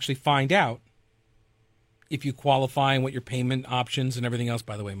you can actually find out if you qualify and what your payment options and everything else.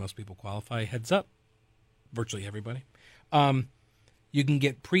 By the way, most people qualify. Heads up, virtually everybody. You can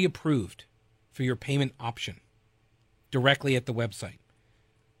get pre-approved for your payment option directly at the website.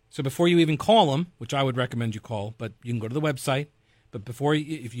 So before you even call them, which I would recommend you call, but you can go to the website. But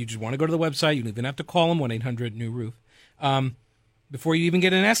if you just want to go to the website, you don't even have to call them, 1-800-NEW-ROOF. Before you even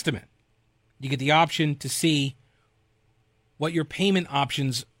get an estimate, you get the option to see what your payment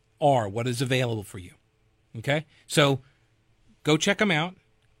options are, what is available for you. Okay? So go check them out,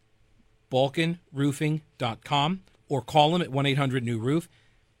 balkanroofing.com, or call them at 1-800-NEW-ROOF.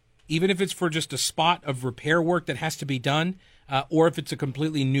 Even if it's for just a spot of repair work that has to be done, or if it's a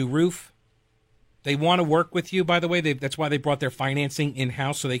completely new roof, they want to work with you, by the way. That's why they brought their financing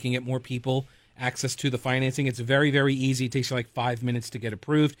in-house, so they can get more people access to the financing. It's very, very easy. It takes you like 5 minutes to get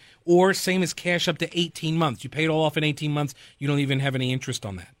approved. Or same as cash up to 18 months. You pay it all off in 18 months. You don't even have any interest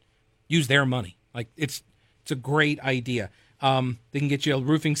on that. Use their money. Like it's a great idea. They can get you a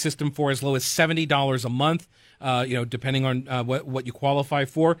roofing system for as low as $70 a month, depending on what you qualify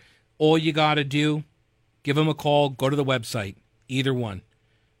for. All you got to do, give them a call, go to the website, either one.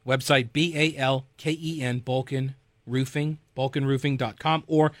 Website, BALKEN, Balkan Roofing, balkanroofing.com,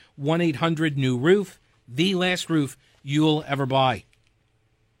 or 1-800-NEW-ROOF, the last roof you'll ever buy.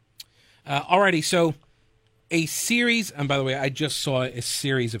 Alrighty, so a series, and by the way, I just saw a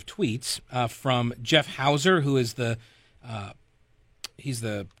series of tweets from Jeff Hauser, who is he's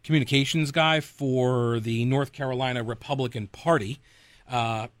the communications guy for the North Carolina Republican Party.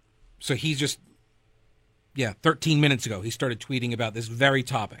 So he's just, 13 minutes ago, he started tweeting about this very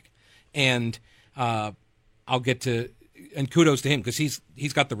topic. And I'll get to, and kudos to him, because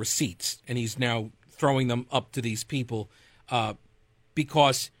he's got the receipts, and he's now throwing them up to these people.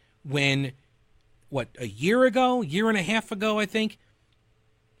 Because when, a year and a half ago, I think,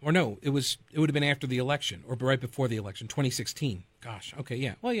 or no, it would have been after the election, or right before the election, 2016. Gosh, okay,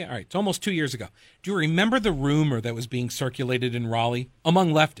 yeah. Well, yeah, all right. It's almost 2 years ago. Do you remember the rumor that was being circulated in Raleigh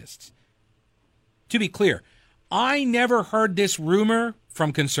among leftists? To be clear, I never heard this rumor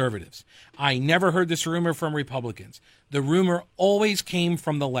from conservatives. I never heard this rumor from Republicans. The rumor always came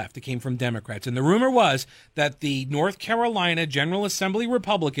from the left. It came from Democrats. And the rumor was that the North Carolina General Assembly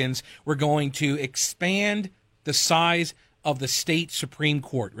Republicans were going to expand the size of the state Supreme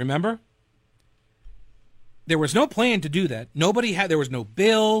Court. Remember? There was no plan to do that. There was no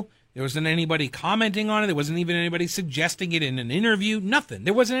bill. There wasn't anybody commenting on it. There wasn't even anybody suggesting it in an interview. Nothing.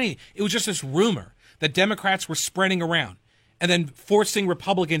 There wasn't any. It was just this rumor that Democrats were spreading around and then forcing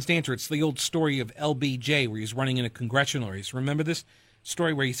Republicans to answer. It's the old story of LBJ where he's running in a congressional race. Remember this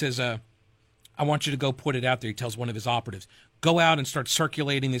story where he says, I want you to go put it out there. He tells one of his operatives, go out and start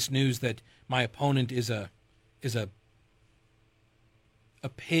circulating this news that my opponent is a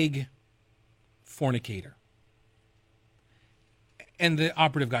pig fornicator. And the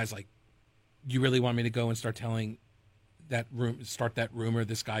operative guy's like, you really want me to go and start telling that rumor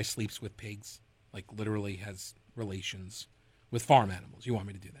this guy sleeps with pigs? Like literally has relations with farm animals. You want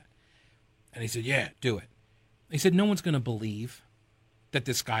me to do that? And he said, yeah, do it. He said, no one's going to believe that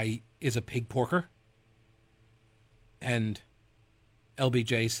this guy is a pig porker. And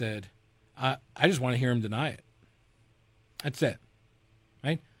LBJ said, I just want to hear him deny it. That's it.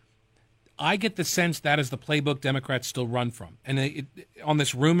 Right? I get the sense that is the playbook Democrats still run from. And on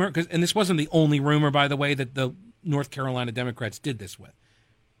this rumor, and this wasn't the only rumor, by the way, that the North Carolina Democrats did this with.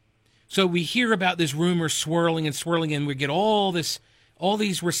 So we hear about this rumor swirling, and we get all these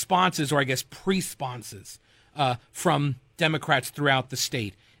responses, or I guess pre-sponses, from Democrats throughout the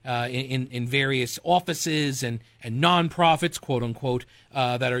state in various offices and nonprofits, quote unquote,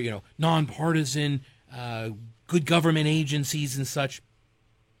 that are nonpartisan, good government agencies and such.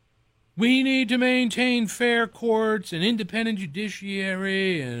 We need to maintain fair courts and independent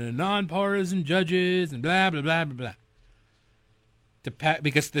judiciary and nonpartisan judges and blah, blah, blah, blah, blah.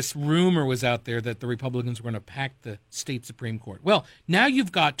 Because this rumor was out there that the Republicans were going to pack the state Supreme Court. Well, now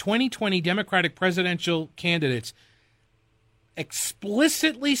you've got 2020 Democratic presidential candidates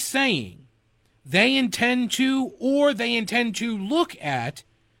explicitly saying they intend to look at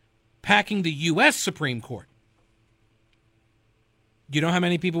packing the U.S. Supreme Court. You know how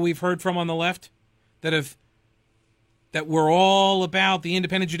many people we've heard from on the left that were all about the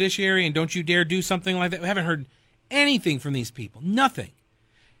independent judiciary and don't you dare do something like that? We haven't heard anything from these people. Nothing.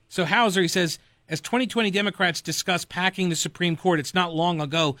 So Hauser, he says, as 2020 Democrats discuss packing the Supreme Court, it's not long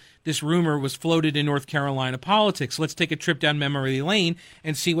ago this rumor was floated in North Carolina politics. Let's take a trip down memory lane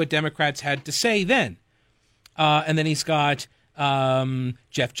and see what Democrats had to say then. And then he's got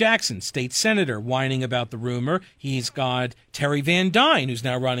Jeff Jackson, state senator, whining about the rumor. He's got Terry Van Dyne, who's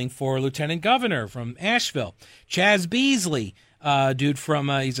now running for lieutenant governor from Asheville. Chaz Beasley, dude from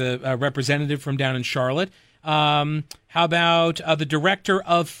he's a representative from down in Charlotte. How about the director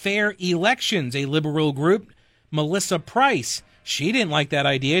of Fair Elections, a liberal group, Melissa Price? She didn't like that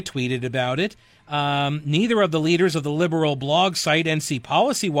idea, tweeted about it. Neither of the leaders of the liberal blog site NC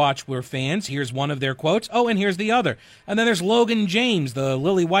Policy Watch were fans. Here's one of their quotes. Oh, and here's the other. And then there's Logan James, the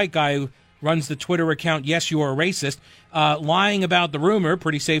lily white guy who runs the Twitter account Yes, You Are a Racist, lying about the rumor.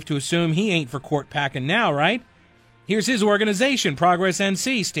 Pretty safe to assume he ain't for court packing now, right? Here's his organization, Progress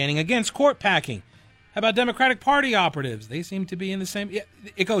NC, standing against court packing. How about Democratic Party operatives? They seem to be in the same... Yeah,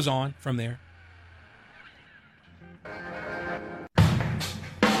 it goes on from there.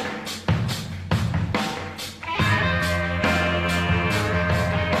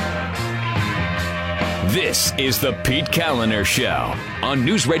 This is the Pete Kaliner Show on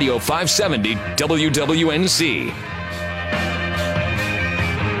News Radio 570 WWNC.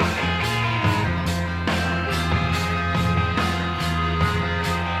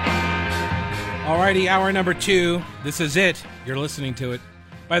 Alrighty, hour number 2. This is it. You're listening to it.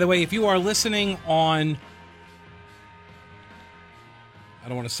 By the way, if you are listening on... I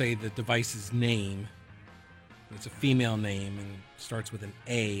don't want to say the device's name. It's a female name and starts with an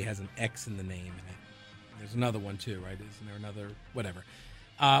A, has an X in the name in it. There's another one too, right? Isn't there another? Whatever.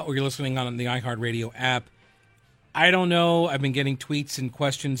 Or you're listening on the iHeartRadio app. I don't know. I've been getting tweets and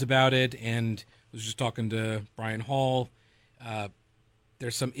questions about it, and was just talking to Brian Hall.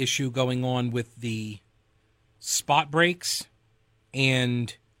 There's some issue going on with the spot breaks,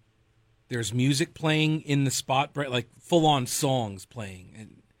 and there's music playing in the spot break, like full-on songs playing.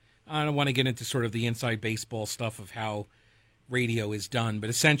 And I don't want to get into sort of the inside baseball stuff of how radio is done, but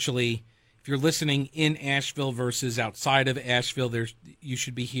essentially, if you're listening in Asheville versus outside of Asheville, you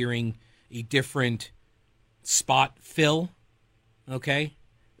should be hearing a different spot fill, okay?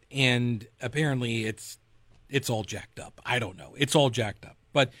 And apparently it's all jacked up. I don't know. It's all jacked up.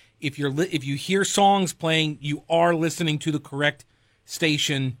 But if you hear songs playing, you are listening to the correct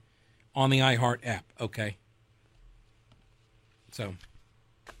station on the iHeart app, okay? So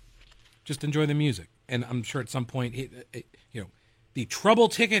just enjoy the music. And I'm sure at some point, the trouble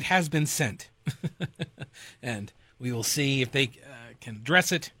ticket has been sent. And we will see if they can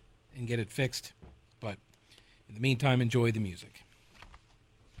address it and get it fixed. But in the meantime, enjoy the music.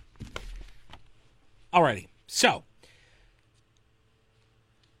 Alrighty, so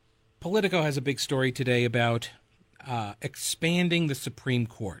Politico has a big story today about expanding the Supreme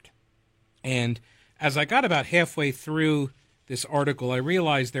Court. And as I got about halfway through this article, I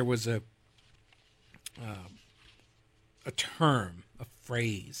realized there was a term, a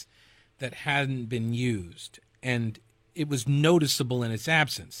phrase that hadn't been used, and it was noticeable in its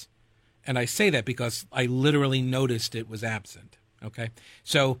absence. And I say that because I literally noticed it was absent. Okay,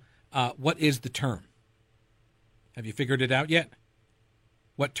 so what is the term? Have you figured it out yet?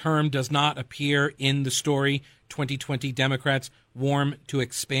 What term does not appear in the story? 2020 Democrats warm to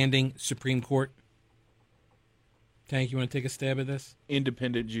expanding Supreme Court. Tank, you want to take a stab at this?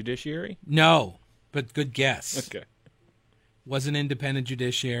 Independent judiciary? No, but good guess. Okay. Was an independent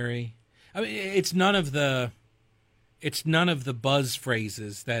judiciary. I mean, it's none of the buzz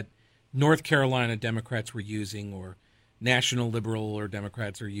phrases that North Carolina Democrats were using or national liberal or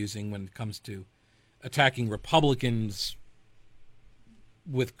Democrats are using when it comes to attacking Republicans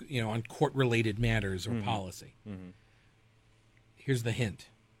with, on court-related matters or policy. Mm-hmm. Here's the hint.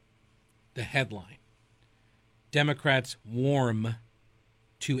 The headline. Democrats warm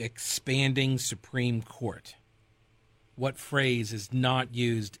to expanding Supreme Court. What phrase is not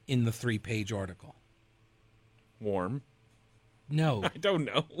used in the 3-page article? Warm. No. I don't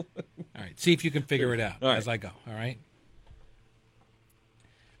know. All right. See if you can figure it out as I go. All right.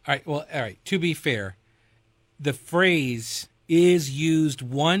 All right. Well, all right. To be fair, the phrase is used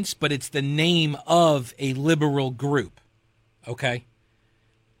once, but it's the name of a liberal group. Okay?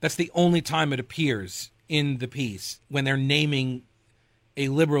 That's the only time it appears in the piece, when they're naming a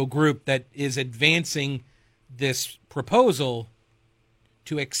liberal group that is advancing this proposal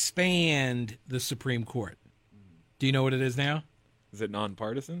to expand the Supreme Court. Do you know what it is now? Is it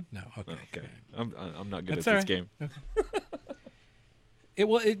nonpartisan? No. Okay. Okay. I'm not good That's at this right. game.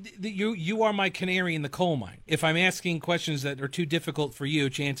 Okay. You are my canary in the coal mine. If I'm asking questions that are too difficult for you,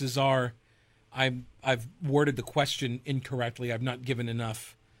 chances are I've worded the question incorrectly. I've not given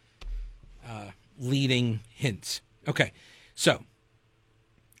enough leading hints. Okay. So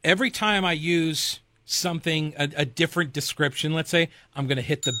every time I use something, a different description, let's say, I'm going to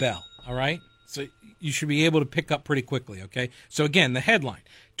hit the bell. All right? So you should be able to pick up pretty quickly, okay? So again, the headline,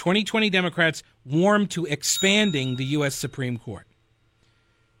 2020 Democrats warm to expanding the U.S. Supreme Court.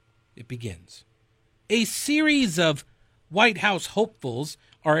 It begins. A series of White House hopefuls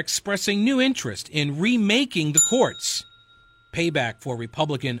are expressing new interest in remaking the courts. Payback for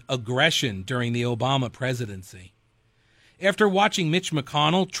Republican aggression during the Obama presidency. After watching Mitch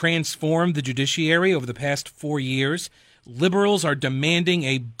McConnell transform the judiciary over the past 4 years, liberals are demanding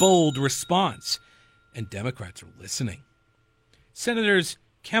a bold response, and Democrats are listening. Senators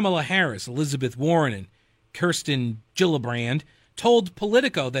Kamala Harris, Elizabeth Warren, and Kirsten Gillibrand told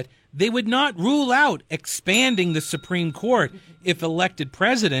Politico that they would not rule out expanding the Supreme Court if elected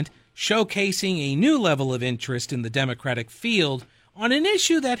president, showcasing a new level of interest in the Democratic field on an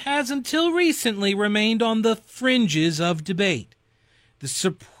issue that has until recently remained on the fringes of debate. The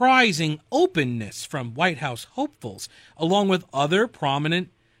surprising openness from White House hopefuls, along with other prominent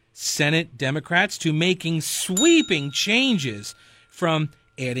Senate Democrats, to making sweeping changes from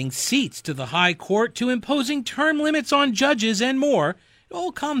adding seats to the high court to imposing term limits on judges and more, it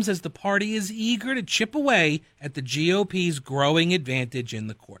all comes as the party is eager to chip away at the GOP's growing advantage in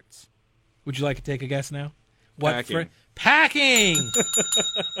the courts. Would you like to take a guess now? Packing. Packing!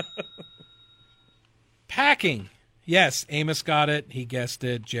 Packing. Yes, Amos got it. He guessed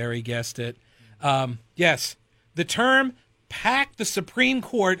it. Jerry guessed it. Yes, the term pack the Supreme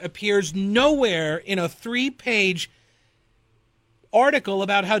Court appears nowhere in a 3-page article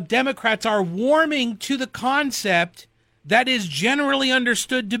about how Democrats are warming to the concept that is generally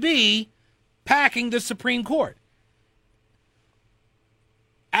understood to be packing the Supreme Court.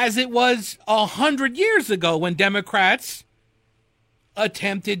 As it was 100 years ago when Democrats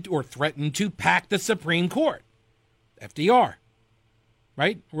attempted or threatened to pack the Supreme Court. FDR,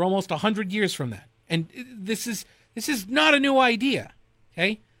 right? We're almost 100 years from that. And this is not a new idea,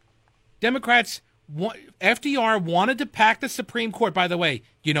 okay? Democrats, FDR wanted to pack the Supreme Court. By the way,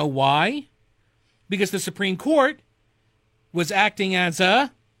 you know why? Because the Supreme Court was acting as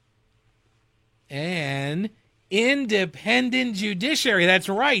an independent judiciary. That's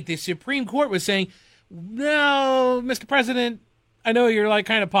right. The Supreme Court was saying, no, Mr. President, I know you're like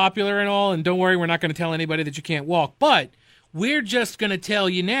kind of popular and all, and don't worry, we're not going to tell anybody that you can't walk, but we're just going to tell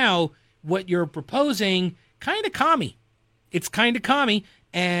you now what you're proposing, kind of commie. It's kind of commie,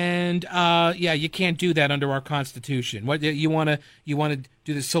 and yeah, you can't do that under our Constitution. What you want to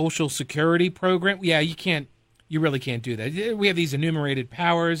do the Social Security program? Yeah, you can't. You really can't do that. We have these enumerated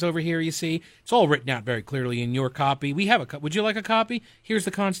powers over here, you see. It's all written out very clearly in your copy. We have a copy. Would you like a copy? Here's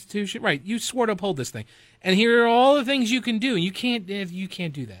the Constitution. Right, you swore to uphold this thing. And here are all the things you can do. You can't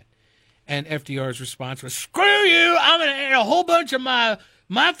do that. And FDR's response was, screw you! I'm going to add a whole bunch of my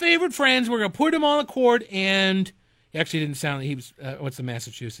favorite friends. We're going to put them on the court. And he actually didn't sound like he was, what's the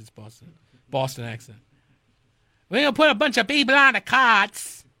Massachusetts, Boston accent? We're going to put a bunch of people on the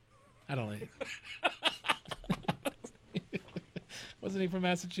courts. I don't know. Wasn't he from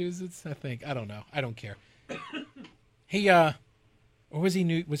Massachusetts? I think. I don't know. I don't care. He, or was he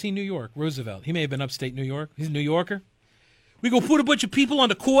New York? Roosevelt. He may have been upstate New York. He's a New Yorker. We gonna put a bunch of people on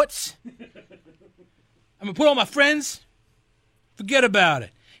the courts. I'm gonna put all my friends. Forget about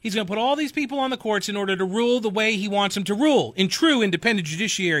it. He's gonna put all these people on the courts in order to rule the way he wants them to rule, in true independent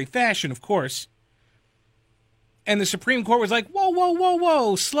judiciary fashion, of course. And the Supreme Court was like,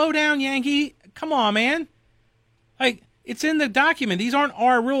 whoa, slow down, Yankee. Come on, man. Like, it's in the document. These aren't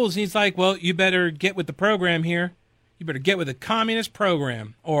our rules. And he's like, well, you better get with the program here. You better get with the communist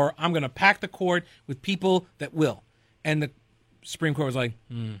program, or I'm going to pack the court with people that will. And the Supreme Court was like,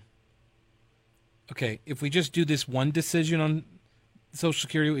 okay, if we just do this one decision on Social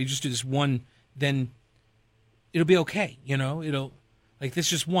Security, we just do this one, then it'll be okay. You know, it'll, like, this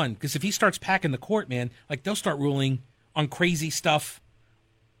just one. Because if he starts packing the court, man, like, they'll start ruling on crazy stuff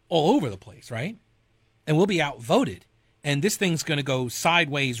all over the place, right? And we'll be outvoted. And this thing's going to go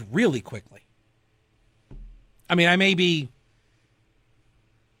sideways really quickly. I mean,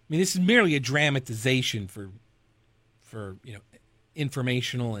 this is merely a dramatization for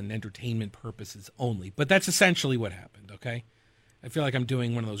informational and entertainment purposes only. But that's essentially what happened, okay? I feel like I'm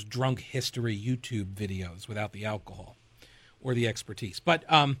doing one of those drunk history YouTube videos without the alcohol or the expertise. But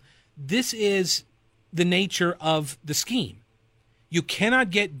this is the nature of the scheme. You cannot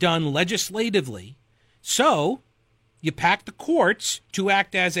get done legislatively, so you pack the courts to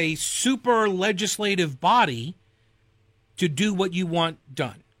act as a super legislative body to do what you want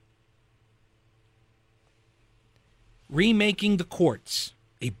done. Remaking the courts,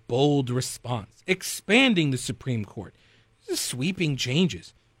 a bold response. Expanding the Supreme Court, sweeping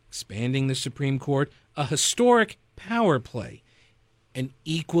changes. Expanding the Supreme Court, a historic power play. an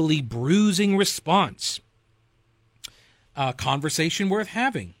equally bruising response. Conversation worth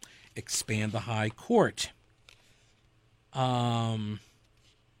having. Expand the high court. Oh,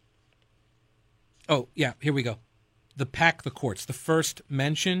 yeah, here we go. Pack the courts. The first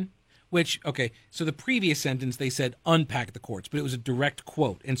mention, which, okay, so the previous sentence they said unpack the courts, but it was a direct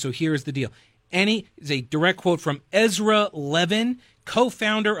quote. And so here's the deal. Is a direct quote from Ezra Levin,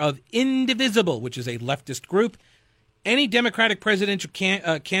 co-founder of Indivisible, which is a leftist group. Any Democratic presidential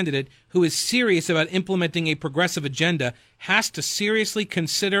candidate who is serious about implementing a progressive agenda has to seriously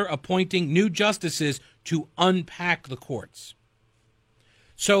consider appointing new justices to unpack the courts.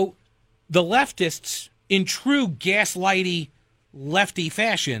 So the leftists, in true gaslighty lefty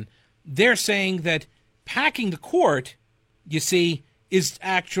fashion, they're saying that packing the court, you see, is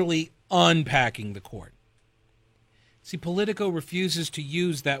actually unpacking the court. See, Politico refuses to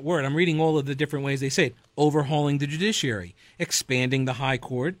use that word. I'm reading all of the different ways they say it. Overhauling the judiciary, expanding the high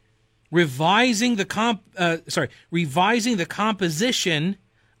court, revising the composition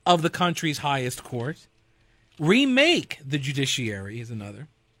of the country's highest court, remake the judiciary is another.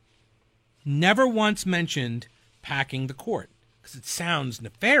 Never once mentioned packing the court because it sounds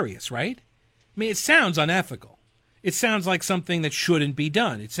nefarious, right? I mean, it sounds unethical. It sounds like something that shouldn't be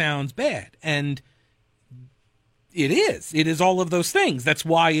done. It sounds bad. And it is. It is all of those things. That's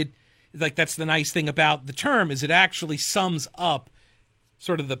why that's the nice thing about the term is it actually sums up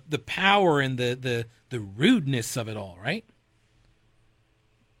sort of the power and the rudeness of it all, right?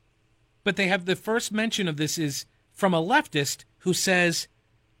 But they have the first mention of this is from a leftist who says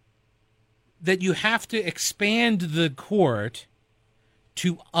that you have to expand the court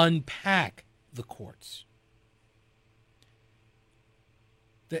to unpack the courts.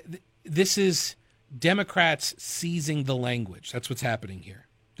 This is Democrats seizing the language. That's what's happening here.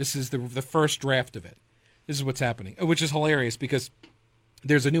 This is the first draft of it. This is what's happening, which is hilarious because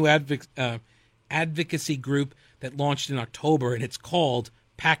there's a new advocacy group that launched in October, and it's called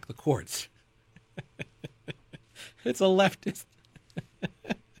Pack the Courts. It's a leftist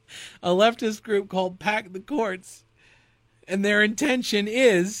group called Pack the Courts, and their intention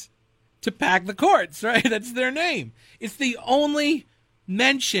is to pack the courts, right? That's their name. It's the only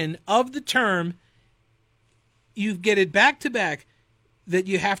mention of the term. You get it back to back that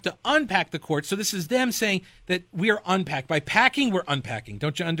you have to unpack the court. So this is them saying that we are unpacked. By packing, we're unpacking.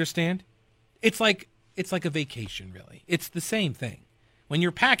 Don't you understand? It's like a vacation, really. It's the same thing. When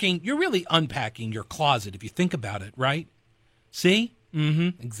you're packing, you're really unpacking your closet if you think about it, right? See?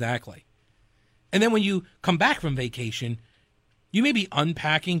 Mm-hmm. Exactly. And then when you come back from vacation, you may be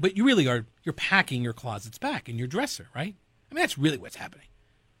unpacking, but you're packing your closets back in your dresser, right? I mean, that's really what's happening.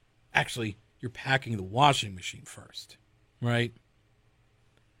 Actually, you're packing the washing machine first, right?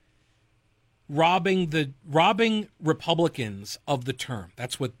 Robbing Republicans of the term.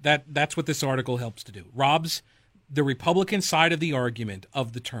 That's what this article helps to do. Robs the Republican side of the argument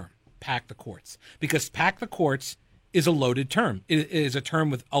of the term, pack the courts. Because pack the courts is a loaded term. It is a term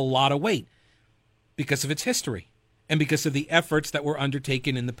with a lot of weight because of its history and because of the efforts that were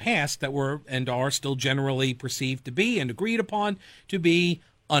undertaken in the past that were and are still generally perceived to be and agreed upon to be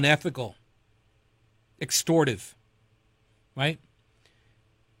unethical, extortive, right?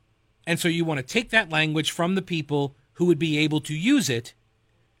 And so you want to take that language from the people who would be able to use it,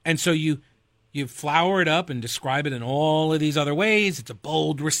 and so you flower it up and describe it in all of these other ways. It's a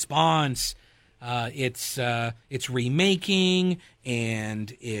bold response. It's remaking,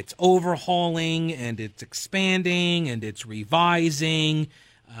 and it's overhauling, and it's expanding, and it's revising.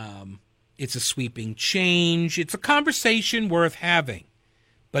 It's a sweeping change. It's a conversation worth having,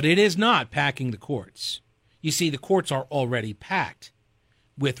 but it is not packing the courts. You see, the courts are already packed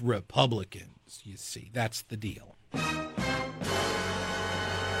with Republicans. You see, that's the deal.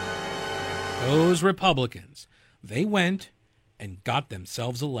 Those Republicans, they went and got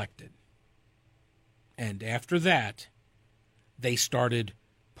themselves elected. And after that, they started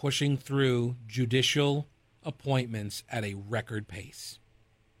pushing through judicial appointments at a record pace.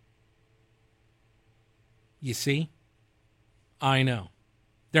 You see? I know.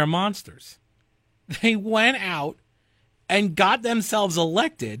 They're monsters. They went out and got themselves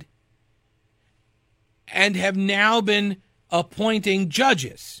elected and have now been appointing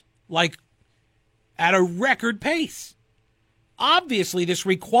judges, like at a record pace. Obviously, this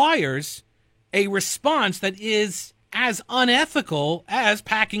requires a response that is as unethical as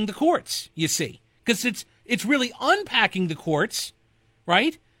packing the courts, you see, because it's really unpacking the courts,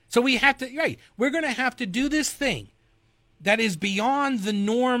 right? So we're going to have to do this thing that is beyond the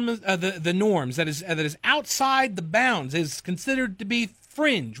norm, the norms, that is outside the bounds, is considered to be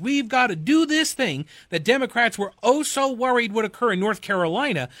fringe. We've got to do this thing that Democrats were oh so worried would occur in North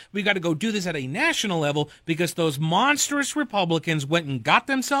Carolina. We've got to go do this at a national level because those monstrous Republicans went and got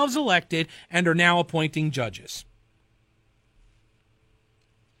themselves elected and are now appointing judges.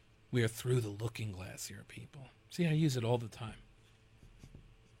 We are through the looking glass here, people. See, I use it all the time.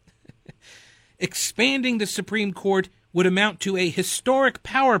 Expanding the Supreme Court would amount to a historic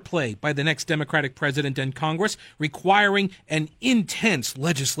power play by the next Democratic president and Congress, requiring an intense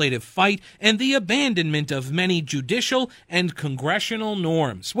legislative fight and the abandonment of many judicial and congressional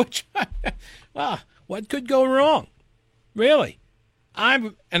norms. Which, well, what could go wrong? Really?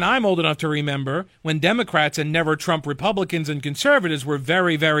 I'm old enough to remember when Democrats and never Trump Republicans and conservatives were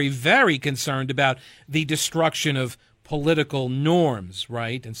very, very, very concerned about the destruction of political norms,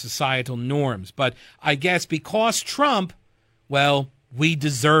 right, and societal norms. But I guess because Trump, well, we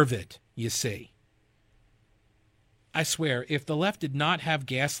deserve it, you see. I swear, if the left did not have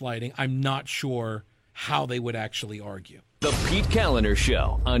gaslighting, I'm not sure how they would actually argue. The Pete Kaliner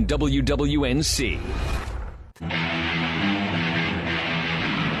Show on WWNC.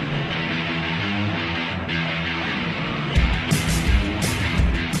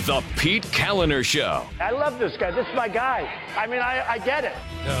 The Pete Kaliner Show. I love this guy. This is my guy. I mean, I get it.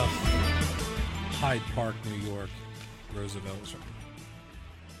 Hyde Park, New York, Roosevelt.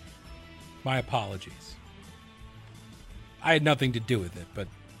 My apologies. I had nothing to do with it, but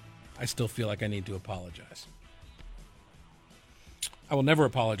I still feel like I need to apologize. I will never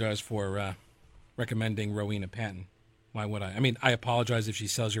apologize for recommending Rowena Patton. Why would I? I mean, I apologize if she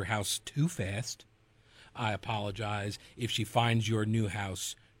sells your house too fast. I apologize if she finds your new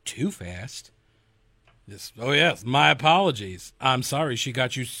house too fast. Oh yes, my apologies. I'm sorry she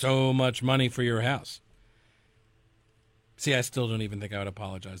got you so much money for your house. See, I still don't even think I would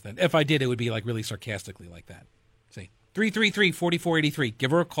apologize then. If I did, it would be like really sarcastically like that. See, 333-4483.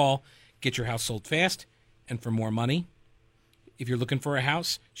 Give her a call. Get your house sold fast and for more money. If you're looking for a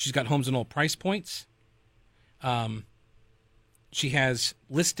house, she's got homes in all price points. She has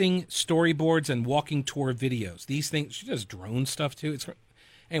listing storyboards and walking tour videos. These things, she does drone stuff too.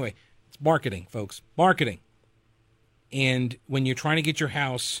 Anyway, it's marketing, folks. Marketing. And when you're trying to get your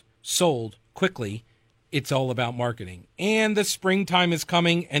house sold quickly, it's all about marketing. And the springtime is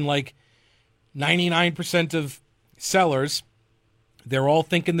coming, and like 99% of sellers, they're all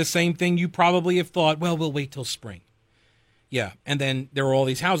thinking the same thing you probably have thought. Well, we'll wait till spring. Yeah, and then there are all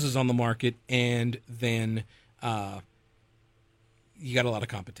these houses on the market, and then you got a lot of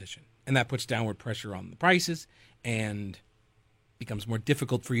competition. And that puts downward pressure on the prices, and becomes more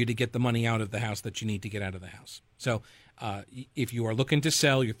difficult for you to get the money out of the house that you need to get out of the house. So if you are looking to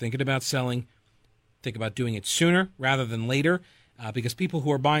sell, you're thinking about selling, think about doing it sooner rather than later, because people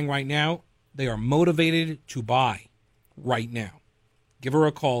who are buying right now, they are motivated to buy right now. Give her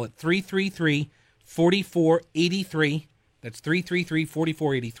a call at 333-4483. That's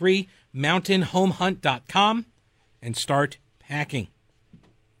 333-4483, mountainhomehunt.com, and start packing.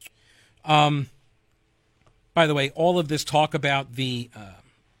 By the way, all of this talk about the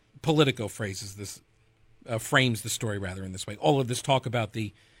Politico phrases, this frames the story rather in this way. All of this talk about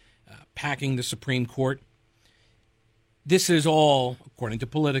the packing the Supreme Court. This is all, according to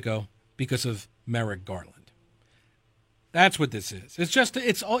Politico, because of Merrick Garland. That's what this is. It's just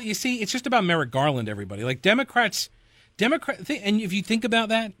about Merrick Garland, everybody. Like Democrats, and if you think about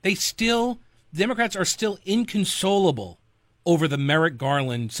that, Democrats are still inconsolable over the Merrick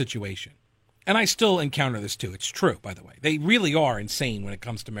Garland situation. And I still encounter this too. It's true, by the way. They really are insane when it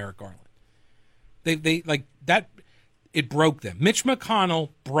comes to Merrick Garland. They like that. It broke them. Mitch McConnell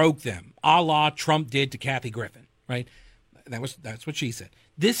broke them, a la Trump did to Kathy Griffin, right? That's what she said.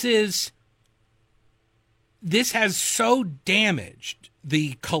 This has so damaged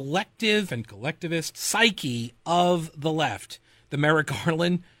the collective and collectivist psyche of the left. The Merrick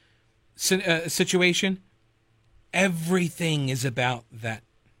Garland situation. Everything is about that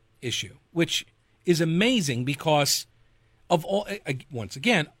issue, which is amazing because of all. Once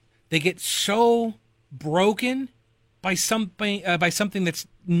again, they get so broken by something that's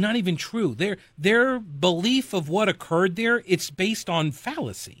not even true. Their belief of what occurred there, it's based on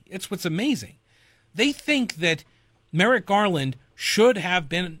fallacy. It's what's amazing. They think that Merrick Garland should have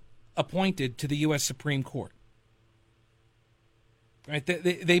been appointed to the U.S. Supreme Court. Right?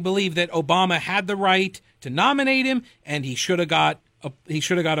 They believe that Obama had the right to nominate him, and he should have got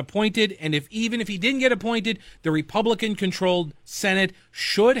appointed. And even if he didn't get appointed, the Republican-controlled Senate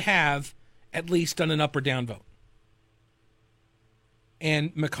should have at least done an up or down vote.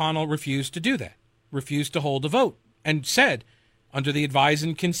 And McConnell refused to do that, refused to hold a vote, and said, under the advise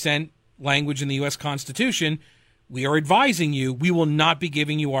and consent language in the U.S. Constitution, we are advising you, we will not be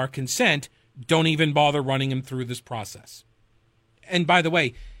giving you our consent. Don't even bother running him through this process. And by the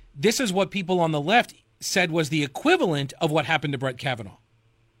way, this is what people on the left said was the equivalent of what happened to Brett Kavanaugh.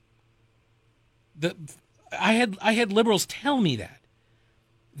 I had liberals tell me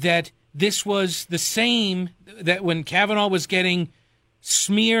that this was the same, that when Kavanaugh was getting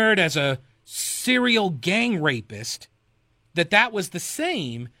smeared as a serial gang rapist, that was the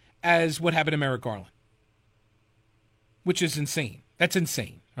same as what happened to Merrick Garland. Which is insane. That's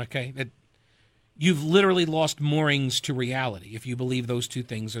insane, okay? That you've literally lost moorings to reality if you believe those two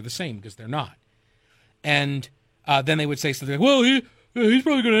things are the same, because they're not. And then they would say something like, well, he's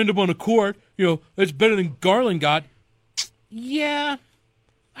probably going to end up on a court. You know, that's better than Garland got. Yeah,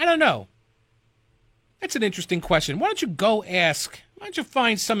 I don't know. That's an interesting question. Why don't you go ask, why don't you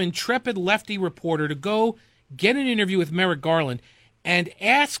find some intrepid lefty reporter to go get an interview with Merrick Garland and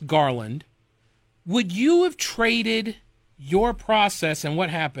ask Garland, would you have traded your process and what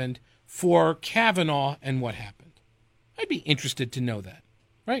happened for Kavanaugh and what happened? I'd be interested to know that,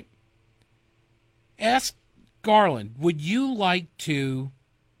 right? Ask Garland, would you like to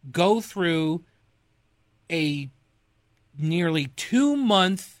go through a nearly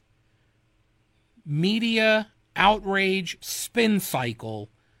 2-month media outrage spin cycle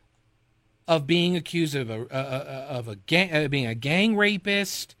of being accused of being a gang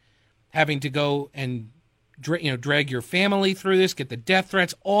rapist, having to go and drag your family through this, get the death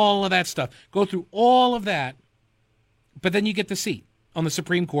threats, all of that stuff. Go through all of that, but then you get the seat on the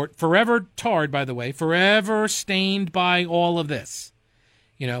Supreme Court, forever tarred, by the way, forever stained by all of this.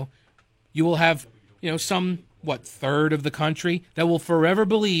 You know, you will have, some, third of the country that will forever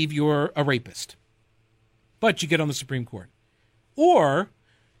believe you're a rapist. But you get on the Supreme Court. Or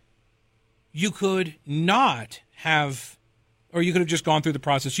you could not have, or you could have just gone through the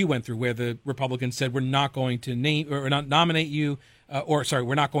process you went through, where the Republicans said, we're not going to name or not nominate you,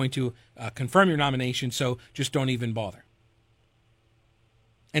 we're not going to confirm your nomination, so just don't even bother.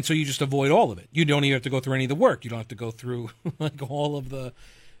 And so you just avoid all of it. You don't even have to go through any of the work. You don't have to go through all of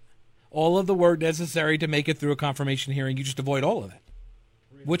the work necessary to make it through a confirmation hearing. You just avoid all of that.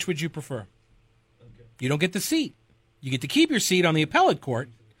 Which would you prefer? You don't get the seat. You get to keep your seat on the appellate court,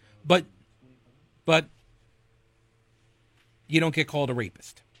 but you don't get called a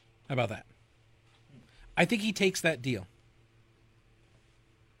rapist. How about that? I think he takes that deal.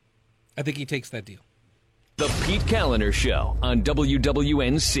 The Pete Kaliner Show on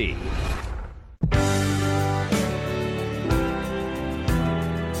WWNC.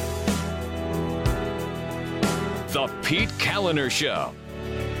 The Pete Kaliner Show.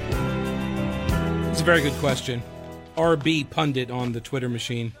 It's a very good question. RB Pundit on the Twitter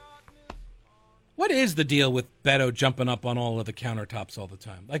machine. What is the deal with Beto jumping up on all of the countertops all the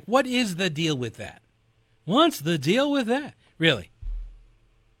time? Like, what is the deal with that? What's the deal with that? Really?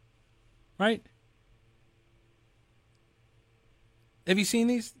 Right? Have you seen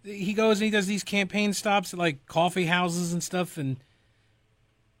these? He goes and he does these campaign stops at, like, coffee houses and stuff, and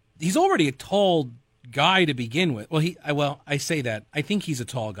he's already a tall guy to begin with. Well, I say that. I think he's a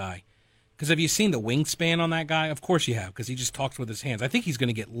tall guy. Because have you seen the wingspan on that guy? Of course you have, because he just talks with his hands. I think he's going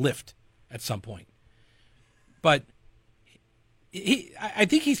to get lift at some point. But I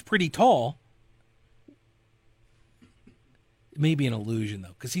think he's pretty tall. It may be an illusion,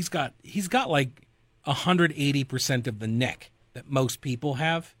 though, because he's got like 180% of the neck that most people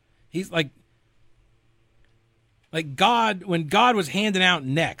have. He's like God, when God was handing out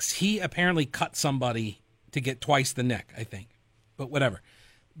necks, he apparently cut somebody to get twice the neck, I think. But whatever.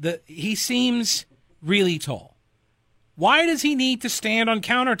 He seems really tall. Why does he need to stand on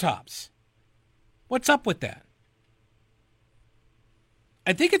countertops? What's up with that?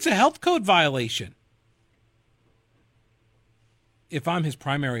 I think it's a health code violation. If I'm his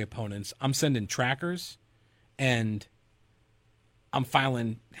primary opponents, I'm sending trackers and I'm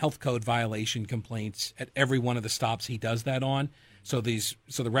filing health code violation complaints at every one of the stops he does that on. So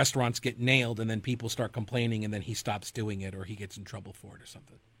the restaurants get nailed and then people start complaining and then he stops doing it or he gets in trouble for it or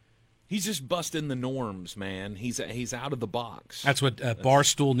something. He's just busting the norms, man. He's out of the box. That's what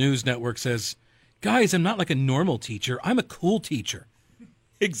Barstool News Network says. Guys, I'm not like a normal teacher. I'm a cool teacher.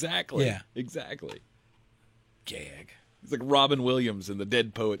 Exactly. Yeah. Exactly. Gag. He's like Robin Williams in the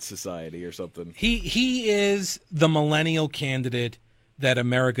Dead Poets Society or something. He is the millennial candidate that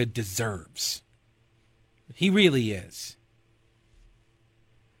America deserves. He really is.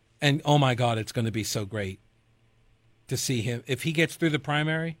 And, oh, my God, it's going to be so great to see him. If he gets through the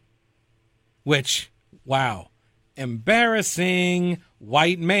primary, which, wow, embarrassing,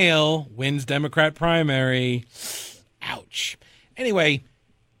 white male wins Democrat primary. Ouch. Anyway,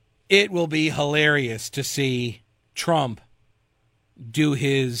 it will be hilarious to see Trump do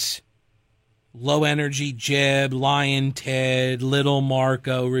his low-energy Jeb, Lion Ted, Little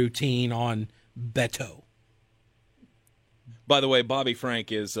Marco routine on Beto. By the way, Bobby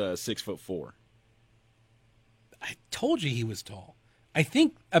Frank is 6'4". I told you he was tall. I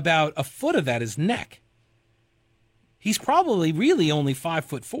think about a foot of that is neck. He's probably really only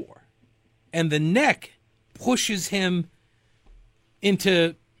 5'4", and the neck pushes him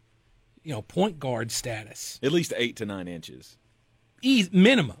into, point guard status. At least 8 to 9 inches.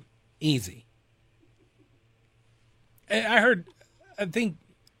 Minimum. Easy. I think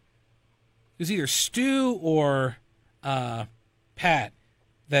it was either Stu or Pat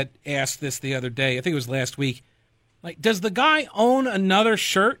that asked this the other day. I think it was last week. Like, does the guy own another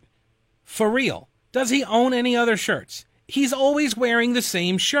shirt? For real. Does he own any other shirts? He's always wearing the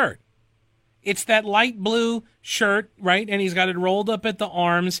same shirt. It's that light blue shirt, right? And he's got it rolled up at the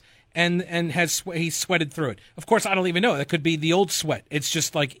arms and he's sweated through it. Of course, I don't even know. That could be the old sweat. It's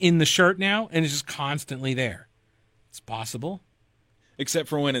just like in the shirt now, and it's just constantly there. It's possible. Except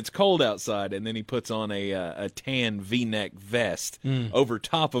for when it's cold outside, and then he puts on a tan V-neck vest over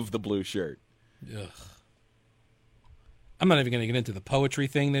top of the blue shirt. Ugh. I'm not even going to get into the poetry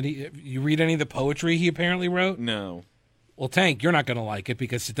thing that you read any of the poetry he apparently wrote? No. Well, Tank, you're not going to like it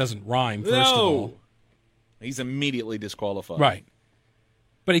because it doesn't rhyme, first of all. He's immediately disqualified. Right.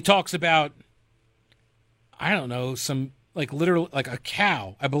 But he talks about, I don't know, some, literal, a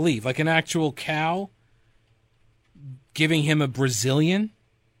cow, I believe, an actual cow giving him a Brazilian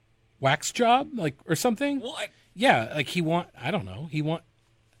wax job, or something. What? Yeah, I don't know.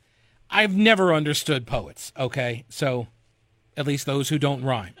 I've never understood poets, okay? So, at least those who don't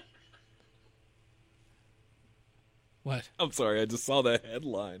rhyme. What? I'm sorry, I just saw that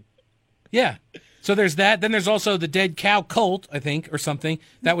headline. Yeah. So there's that. Then there's also the Dead Cow Cult, I think, or something.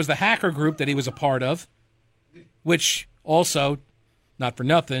 That was the hacker group that he was a part of, which also, not for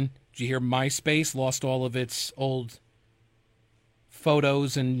nothing, did you hear MySpace lost all of its old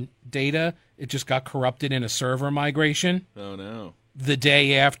photos and data? It just got corrupted in a server migration. Oh, no. The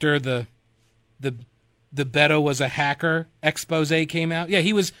day after the Beto was a hacker expose came out. Yeah,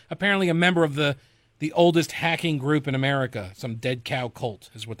 he was apparently a member of the oldest hacking group in America. Some Dead Cow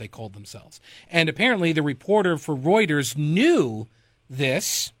Cult is what they called themselves. And apparently the reporter for Reuters knew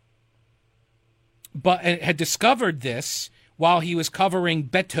this, but had discovered this while he was covering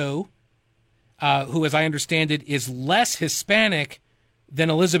Beto, who, as I understand it, is less Hispanic than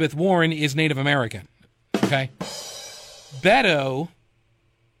Elizabeth Warren is Native American. Okay? Beto,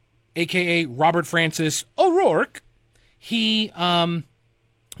 a.k.a. Robert Francis O'Rourke, he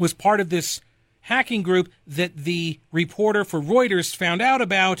was part of this hacking group that the reporter for Reuters found out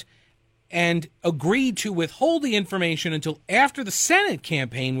about and agreed to withhold the information until after the Senate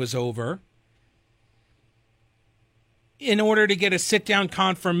campaign was over in order to get a sit-down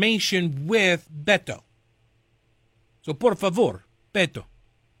confirmation with Beto. So, por favor, Beto,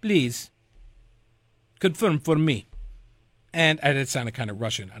 please, confirm for me. And it sounded kind of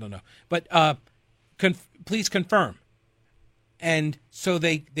Russian, I don't know. But please confirm. And so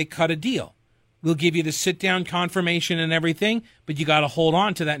they cut a deal. We'll give you the sit-down confirmation and everything, but you got to hold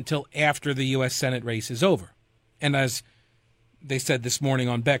on to that until after the U.S. Senate race is over. And as they said this morning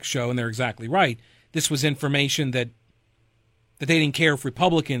on Beck's show, and they're exactly right, this was information that they didn't care if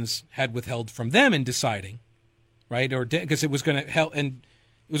Republicans had withheld from them in deciding, right? Or because it was going to help, and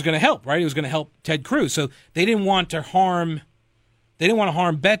it was going to help, right? It was going to help Ted Cruz. So they didn't want to harm. They didn't want to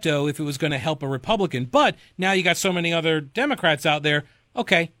harm Beto if it was going to help a Republican. But now you got so many other Democrats out there.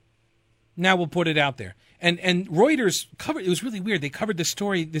 Okay. Now we'll put it out there. And Reuters covered, it was really weird. They covered the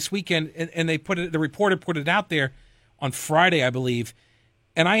story this weekend, and they the reporter put it out there on Friday, I believe.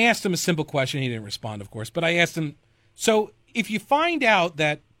 And I asked him a simple question. He didn't respond, of course. But I asked him, so if you find out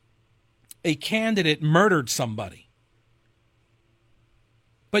that a candidate murdered somebody,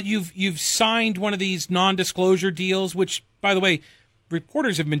 but you've signed one of these non-disclosure deals, which, by the way,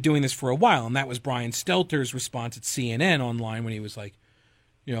 reporters have been doing this for a while, and that was Brian Stelter's response at CNN online when he was like,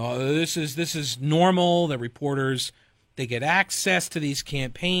 this is normal. The reporters, they get access to these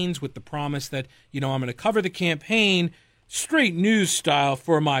campaigns with the promise that, I'm going to cover the campaign straight news style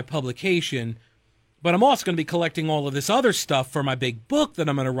for my publication, but I'm also going to be collecting all of this other stuff for my big book that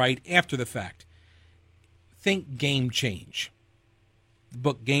I'm going to write after the fact. Think Game Change. The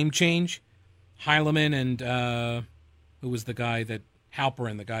book Game Change. Heilemann and who was the guy that,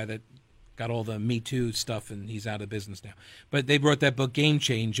 Halperin, the guy that got all the Me Too stuff, and he's out of business now. But they wrote that book, Game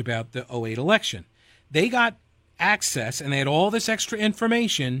Change, about the 2008 election. They got access, and they had all this extra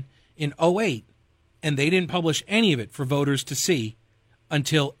information in 2008, and they didn't publish any of it for voters to see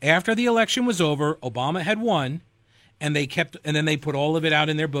until after the election was over, Obama had won, And then they put all of it out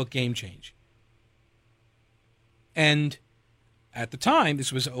in their book, Game Change. And at the time,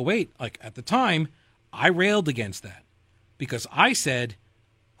 this was 2008, at the time, I railed against that because I said,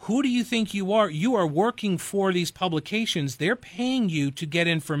 who do you think you are? You are working for these publications. They're paying you to get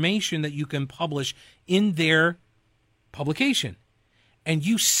information that you can publish in their publication. And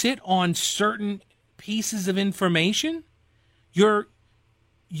you sit on certain pieces of information, you're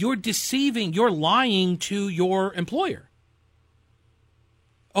deceiving, you're lying to your employer.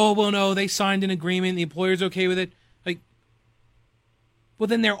 Oh, well, no, they signed an agreement, the employer's okay with it. Well,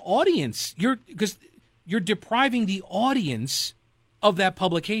 then their audience, because you're depriving the audience of that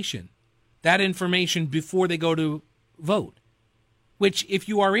publication, that information before they go to vote. Which, if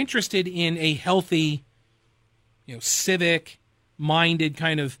you are interested in a healthy, civic-minded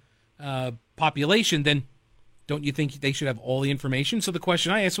kind of population, then don't you think they should have all the information? So the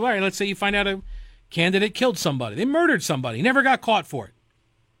question I asked, well, all right, let's say you find out a candidate killed somebody. They murdered somebody, never got caught for it.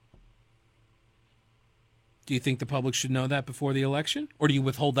 Do you think the public should know that before the election? Or do you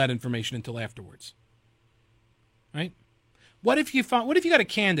withhold that information until afterwards? Right? What if you got a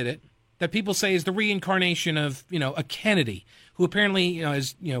candidate that people say is the reincarnation of, a Kennedy, who apparently,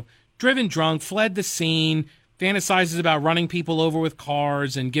 is, driven drunk, fled the scene, fantasizes about running people over with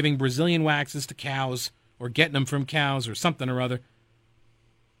cars and giving Brazilian waxes to cows or getting them from cows or something or other?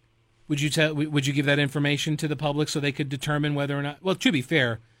 Would you give that information to the public so they could determine whether or not? Well, to be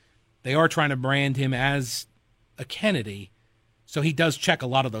fair, they are trying to brand him as a Kennedy, so he does check a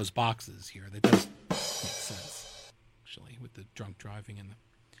lot of those boxes here. That does make sense, actually, with the drunk driving and the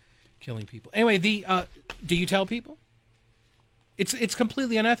killing people. Anyway, do you tell people? It's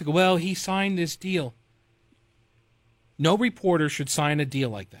completely unethical. Well, he signed this deal. No reporter should sign a deal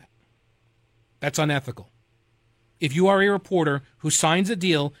like that. That's unethical. If you are a reporter who signs a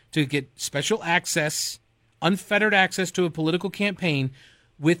deal to get special access, unfettered access to a political campaign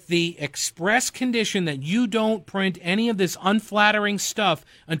with the express condition that you don't print any of this unflattering stuff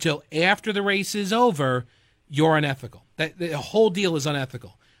until after the race is over, you're unethical. The whole deal is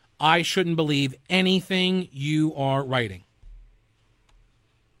unethical. I shouldn't believe anything you are writing.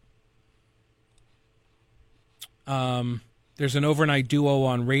 There's an overnight duo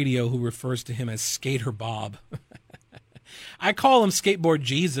on radio who refers to him as Skater Bob. I call him Skateboard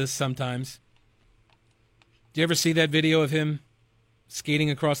Jesus sometimes. Do you ever see that video of him skating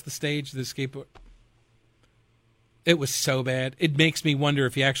across the stage, the skateboard? It was so bad. It makes me wonder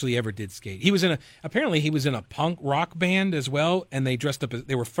if he actually ever did skate. Apparently he was in a punk rock band as well, and they dressed up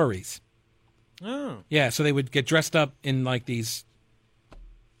they were furries. Oh. Yeah, so they would get dressed up in these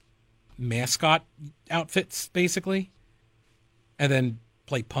mascot outfits, basically, and then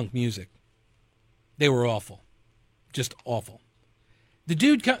play punk music. They were awful. Just awful. The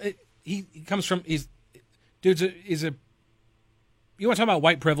dude, he comes from, you want to talk about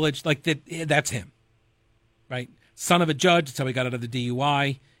white privilege? That's him, right? Son of a judge. That's how he got out of the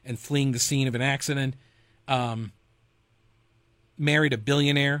DUI and fleeing the scene of an accident. Married a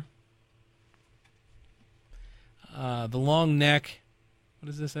billionaire. The long neck. What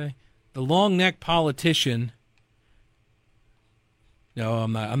does this say? The long neck politician. No,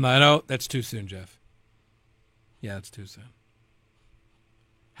 I'm not. Oh, that's too soon, Jeff. Yeah, that's too soon.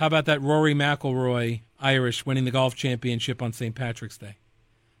 How about that Rory McIlroy, Irish, winning the golf championship on St. Patrick's Day?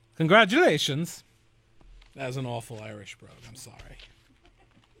 Congratulations. That was an awful Irish brogue. I'm sorry.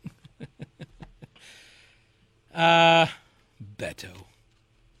 Beto.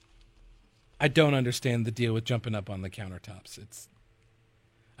 I don't understand the deal with jumping up on the countertops.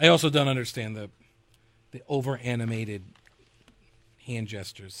 I also don't understand the over-animated hand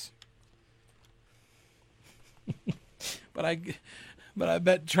gestures. But I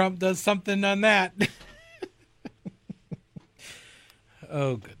bet Trump does something on that.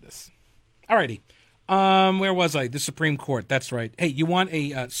 Oh, goodness. Alrighty. Where was I? The Supreme Court. That's right. Hey, you want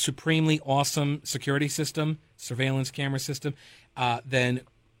a supremely awesome security system, surveillance camera system? Then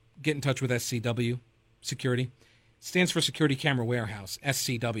get in touch with SCW Security. It stands for Security Camera Warehouse,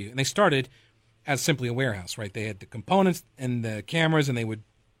 SCW. And they started as simply a warehouse, right? They had the components and the cameras, and they would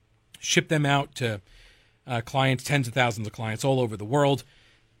ship them out to clients, tens of thousands of clients all over the world.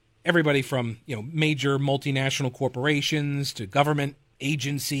 Everybody from major multinational corporations to government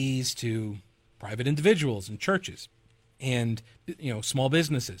agencies to private individuals and churches and small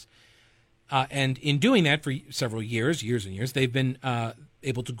businesses. And in doing that for several years and years, they've been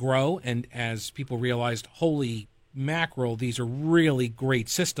able to grow. And as people realized, holy mackerel, these are really great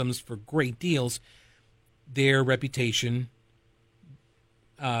systems for great deals, their reputation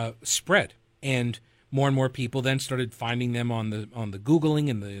spread. And more people then started finding them on the Googling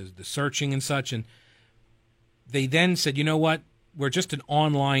and the searching and such. And They then said, you know what? We're just an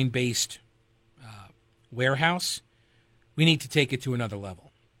online-based warehouse. We need to take it to another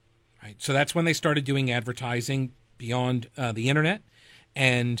level. Right? So that's when they started doing advertising beyond the internet,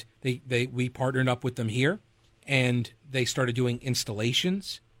 and we partnered up with them here, and they started doing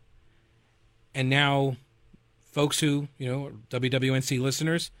installations. And now, folks who, WWNC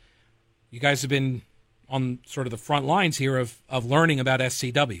listeners, you guys have been on sort of the front lines here of learning about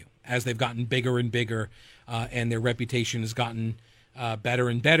SCW as they've gotten bigger and bigger, and their reputation has gotten better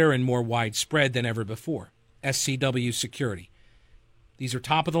and better and more widespread than ever before. SCW Security. These are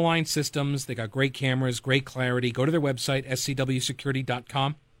top-of-the-line systems. They got great cameras, great clarity. Go to their website,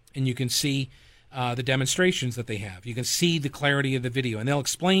 scwsecurity.com, and you can see the demonstrations that they have. You can see the clarity of the video, and they'll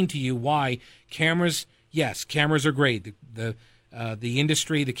explain to you why cameras, yes, cameras are great. The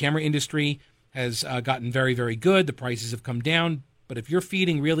industry, the camera industry has gotten very, very good. The prices have come down. But if you're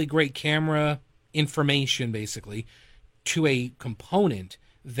feeding really great camera information, basically, to a component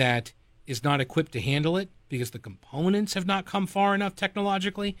that is not equipped to handle it because the components have not come far enough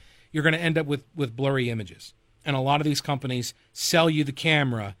technologically, you're going to end up with blurry images. And a lot of these companies sell you the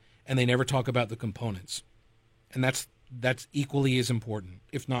camera and they never talk about the components. And that's equally as important,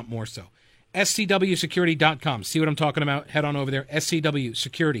 if not more so. scwsecurity.com. See what I'm talking about? Head on over there,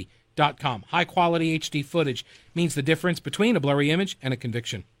 scwsecurity.com. High-quality HD footage means the difference between a blurry image and a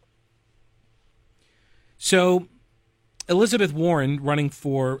conviction. So Elizabeth Warren, running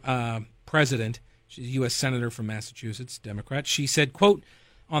for president, she's a U.S. Senator from Massachusetts, Democrat, she said, quote,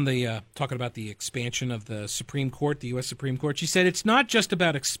 on the talking about the expansion of the Supreme Court, the U.S. Supreme Court, she said, it's not just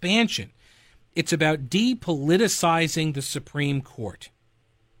about expansion. It's about depoliticizing the Supreme Court.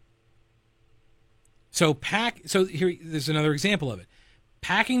 So here, there's another example of it.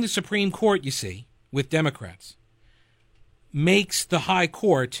 Packing the Supreme Court, you see, with Democrats, makes the high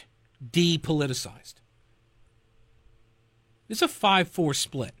court depoliticized. It's a 5-4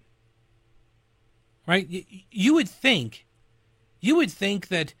 split, right? You would think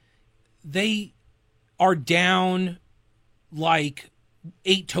that they are down like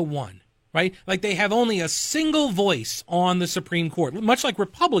 8-1, right? Like they have only a single voice on the Supreme Court, much like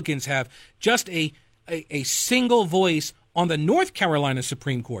Republicans have just a single voice on the North Carolina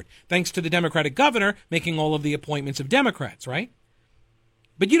Supreme Court, thanks to the Democratic governor making all of the appointments of Democrats, right?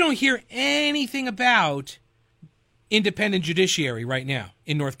 But you don't hear anything about independent judiciary right now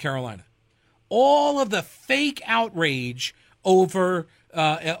in North Carolina. All of the fake outrage over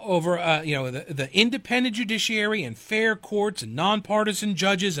the independent judiciary and fair courts and nonpartisan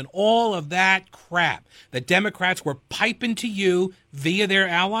judges and all of that crap that Democrats were piping to you via their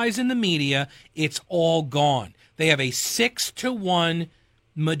allies in the media, it's all gone. They have a 6-1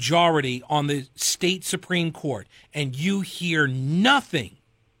 majority on the state Supreme Court, and you hear nothing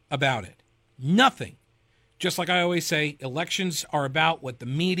about it. Nothing. Just like I always say, elections are about what the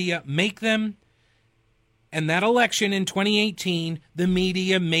media make them. And that election in 2018, the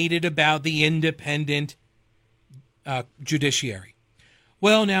media made it about the independent judiciary.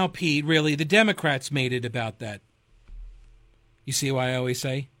 Well, now, Pete, really, the Democrats made it about that. You see why I always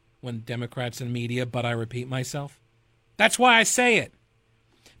say, when Democrats and media, but I repeat myself? That's why I say it.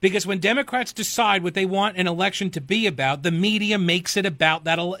 Because when Democrats decide what they want an election to be about, the media makes it about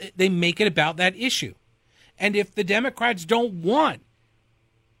that. They make it about that issue. And if the Democrats don't want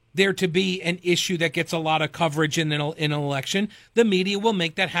there to be an issue that gets a lot of coverage in an election, the media will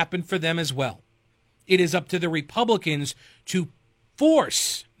make that happen for them as well. It is up to the Republicans to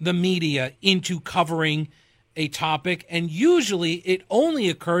force the media into covering a topic, and usually it only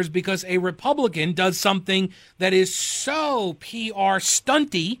occurs because a Republican does something that is so PR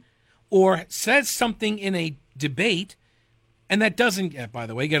stunty or says something in a debate, and that doesn't, by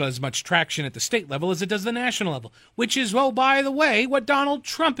the way, get as much traction at the state level as it does the national level, which is, oh, by the way, what Donald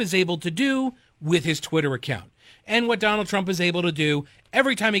Trump is able to do with his Twitter account, and what Donald Trump is able to do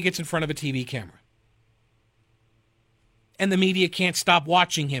every time he gets in front of a TV camera. And the media can't stop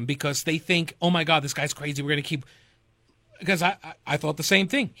watching him because they think, oh, my God, this guy's crazy. We're going to keep... Because I thought the same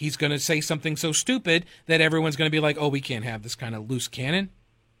thing. He's going to say something so stupid that everyone's going to be like, oh, we can't have this kind of loose cannon.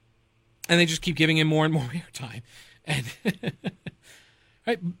 And they just keep giving him more and more airtime. And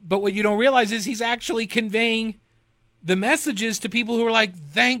right? But what you don't realize is he's actually conveying the messages to people who are like,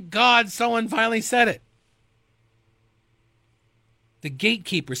 thank God someone finally said it. The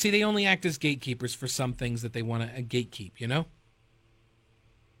gatekeepers. See, they only act as gatekeepers for some things that they want to gatekeep, you know?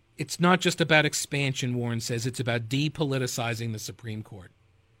 It's not just about expansion, Warren says. It's about depoliticizing the Supreme Court.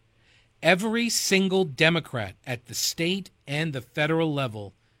 Every single Democrat at the state and the federal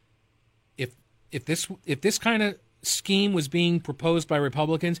level, if this kind of scheme was being proposed by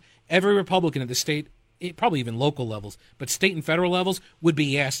Republicans, every Republican at the state probably even local levels, but state and federal levels would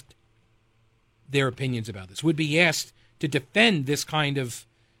be asked their opinions about this, would be asked to defend this kind of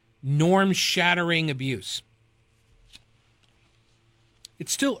norm-shattering abuse.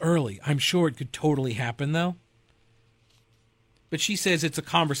 It's still early. I'm sure it could totally happen, though. But she says it's a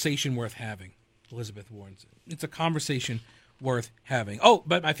conversation worth having, Elizabeth Warren said. It's a conversation worth having. Oh,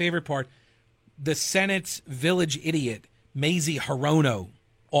 but my favorite part, the Senate's village idiot, Mazie Hirono,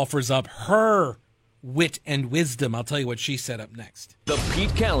 offers up her wit and wisdom. I'll tell you what she set up next. The Pete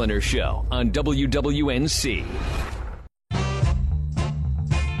Kaliner Show on WWNC.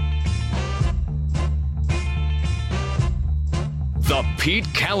 The Pete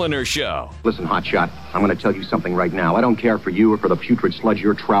Kaliner Show. Listen, hotshot, I'm going to tell you something right now. I don't care for you or for the putrid sludge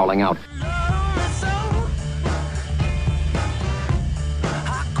you're troweling out.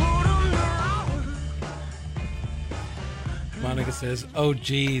 Monica says, oh,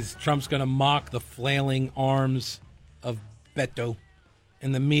 geez, Trump's going to mock the flailing arms of Beto,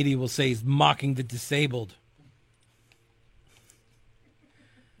 and the media will say he's mocking the disabled.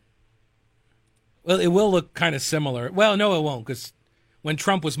 Well, it will look kind of similar. Well, no, it won't, because when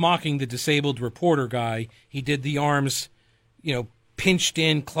Trump was mocking the disabled reporter guy, he did the arms, pinched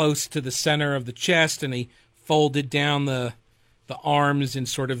in close to the center of the chest, and he folded down the arms in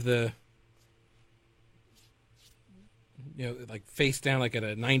sort of the, like face down, like at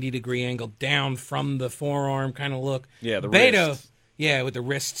a 90-degree angle down from the forearm kind of look. Yeah, the Beto, wrists. Yeah, with the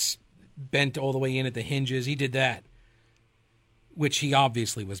wrists bent all the way in at the hinges. He did that, which he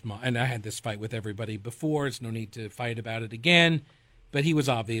obviously was. And I had this fight with everybody before. It's no need to fight about it again. But he was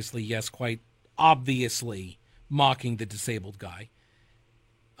obviously, yes, quite obviously mocking the disabled guy.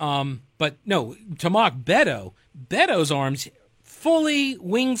 But no, to mock Beto's arms fully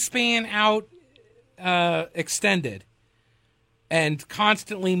wingspan out, extended, and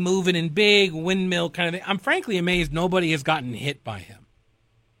constantly moving in big windmill kind of thing. I'm frankly amazed nobody has gotten hit by him.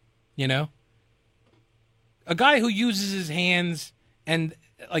 A guy who uses his hands and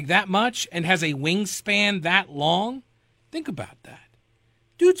like that much and has a wingspan that long, think about that.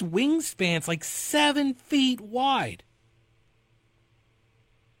 Dude's wingspan's like 7 feet wide.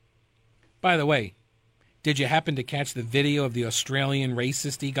 By the way, did you happen to catch the video of the Australian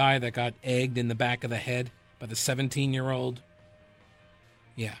racist-y guy that got egged in the back of the head by the 17-year-old?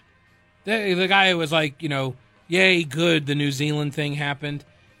 Yeah. The guy was like, yay, good, the New Zealand thing happened.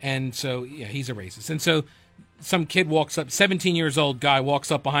 And so, yeah, he's a racist. And so some kid walks up, 17 years old guy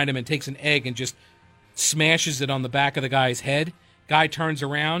walks up behind him and takes an egg and just smashes it on the back of the guy's head. Guy turns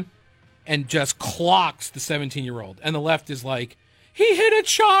around and just clocks the 17-year-old. And the left is like, he hit a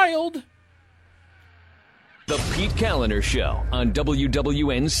child. The Pete Kaliner Show on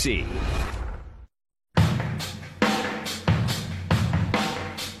WWNC.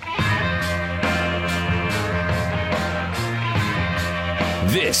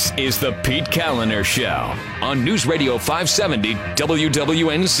 This is the Pete Kaliner Show on News Radio 570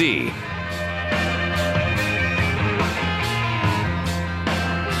 WWNC.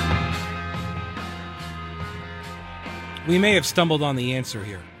 We may have stumbled on the answer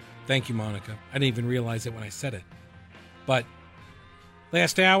here. Thank you, Monica. I didn't even realize it when I said it. But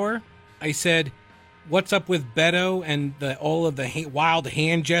last hour, I said, what's up with Beto and all of the wild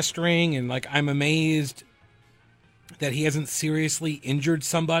hand gesturing, and like I'm amazed that he hasn't seriously injured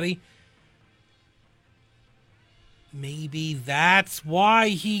somebody. Maybe that's why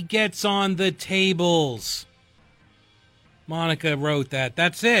he gets on the tables. Monica wrote that.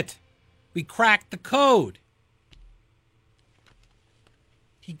 That's it. We cracked the code.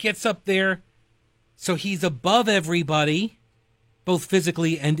 He gets up there, so he's above everybody, both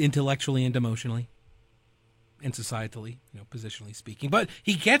physically and intellectually and emotionally and societally, positionally speaking. But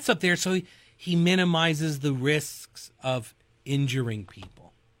he gets up there so he minimizes the risks of injuring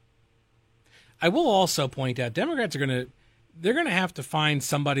people. I will also point out, Democrats they're going to have to find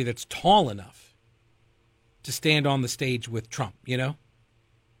somebody that's tall enough to stand on the stage with Trump, because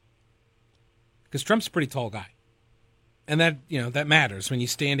Trump's a pretty tall guy. And that, that matters when you're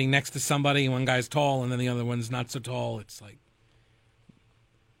standing next to somebody, one guy's tall and then the other one's not so tall. It's like,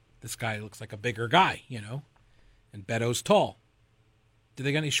 this guy looks like a bigger guy, and Beto's tall. Do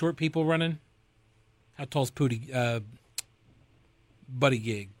they got any short people running? How tall's Booty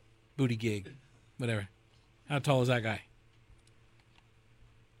Gig, whatever. How tall is that guy?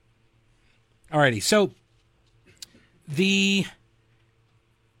 Alrighty, so the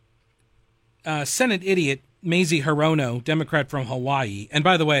Senate idiot, Mazie Hirono, Democrat from Hawaii. And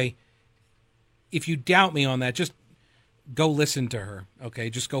by the way, if you doubt me on that, just go listen to her,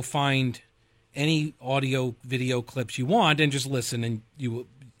 okay? Just go find any audio, video clips you want and just listen, and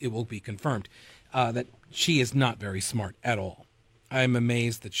it will be confirmed. that she is not very smart at all. I'm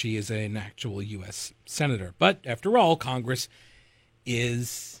amazed that she is an actual U.S. senator. But after all, Congress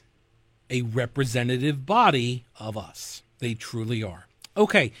is a representative body of us. They truly are.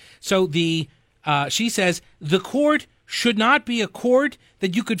 Okay, so she says the court should not be a court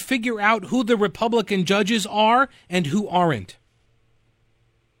that you could figure out who the Republican judges are and who aren't.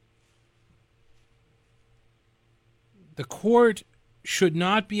 The court should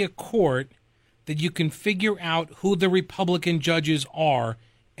not be a court that you can figure out who the Republican judges are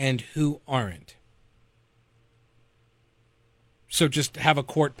and who aren't. So just have a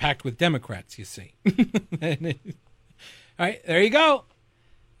court packed with Democrats, you see. All right, there you go.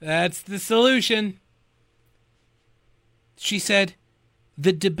 That's the solution. She said,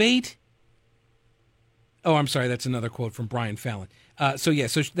 the debate... Oh, I'm sorry, that's another quote from Brian Fallon. So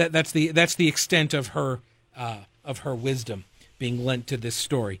that's the extent of her wisdom being lent to this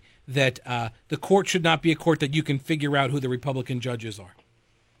story, that the court should not be a court that you can figure out who the Republican judges are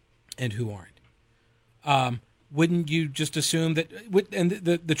and who aren't. Wouldn't you just assume that, and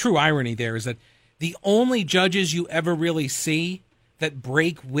the true irony there is that the only judges you ever really see that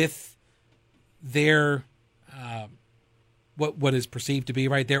break with their, what is perceived to be,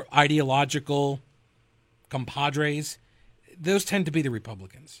 right, their ideological compadres, those tend to be the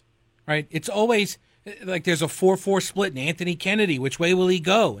Republicans, right? It's always like there's a 4-4 split in Anthony Kennedy. Which way will he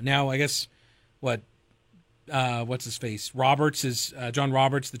go? Now, I guess, what's his face? Roberts is, John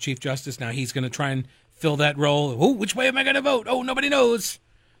Roberts, the Chief Justice. Now he's going to try and fill that role. Oh, which way am I going to vote? Oh, nobody knows.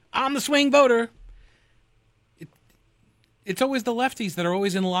 I'm the swing voter. It's always the lefties that are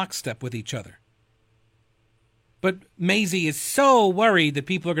always in lockstep with each other. But Mazie is so worried that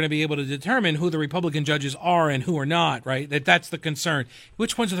people are going to be able to determine who the Republican judges are and who are not, right? That's the concern.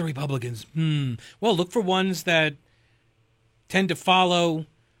 Which ones are the Republicans? Well, look for ones that tend to follow,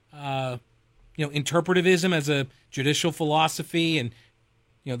 interpretivism as a judicial philosophy, and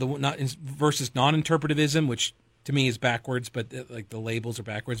versus non-interpretivism, which to me is backwards, but like the labels are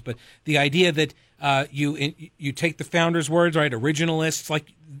backwards. But the idea that you take the founders' words, right? Originalists,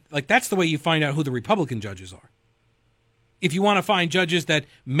 like that's the way you find out who the Republican judges are. If you want to find judges that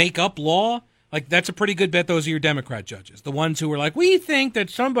make up law, like that's a pretty good bet those are your Democrat judges. The ones who are like, we think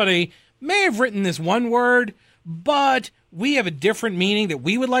that somebody may have written this one word, but we have a different meaning that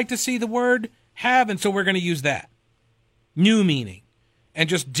we would like to see the word have, and so we're going to use that. New meaning. And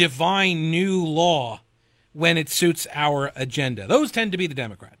just divine new law when it suits our agenda. Those tend to be the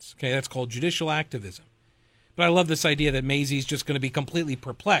Democrats. Okay, that's called judicial activism. But I love this idea that Mazie's just going to be completely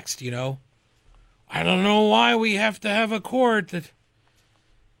perplexed, I don't know why we have to have a court that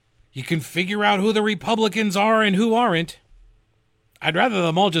you can figure out who the Republicans are and who aren't. I'd rather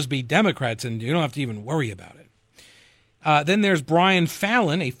them all just be Democrats and you don't have to even worry about it. Then there's Brian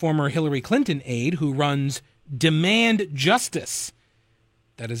Fallon, a former Hillary Clinton aide who runs Demand Justice.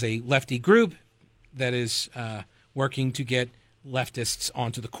 That is a lefty group that is working to get leftists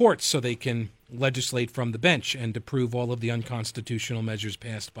onto the courts so they can legislate from the bench and approve all of the unconstitutional measures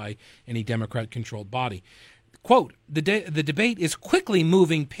passed by any Democrat-controlled body. Quote, the debate is quickly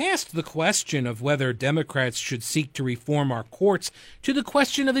moving past the question of whether Democrats should seek to reform our courts to the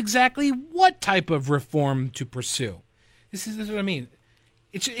question of exactly what type of reform to pursue. This is what I mean.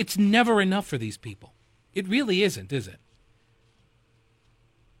 It's never enough for these people. It really isn't, is it?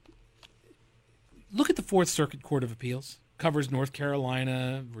 Look at the Fourth Circuit Court of Appeals. Covers North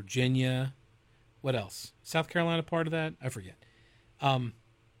Carolina, Virginia. What else? South Carolina part of that? I forget.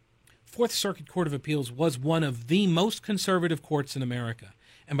 Fourth Circuit Court of Appeals was one of the most conservative courts in America.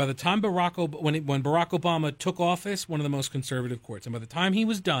 And by the time when Barack Obama took office, one of the most conservative courts. And by the time he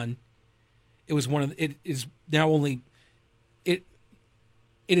was done, it was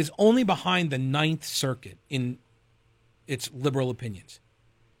it is only behind the Ninth Circuit in its liberal opinions.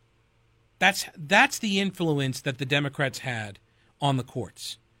 That's the influence that the Democrats had on the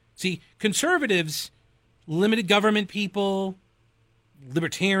courts. See, conservatives, limited government people,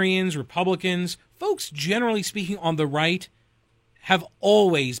 libertarians, Republicans, folks generally speaking on the right have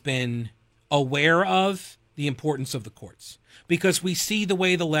always been aware of the importance of the courts because we see the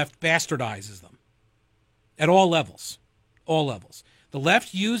way the left bastardizes them at all levels. All levels. The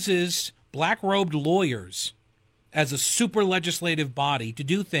left uses black-robed lawyers as a super legislative body to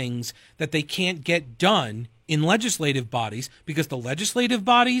do things that they can't get done in legislative bodies because the legislative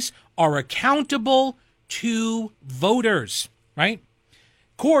bodies are accountable to voters, right?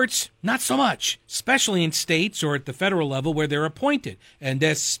 Courts, not so much, especially in states or at the federal level where they're appointed, and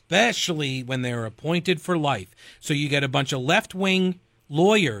especially when they're appointed for life. So you get a bunch of left-wing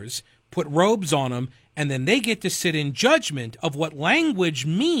lawyers, put robes on them, And then they get to sit in judgment of what language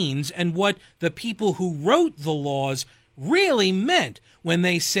means and what the people who wrote the laws really meant when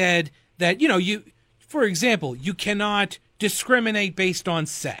they said that, for example, you cannot discriminate based on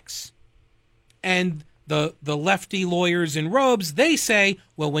sex. And the lefty lawyers in robes, they say,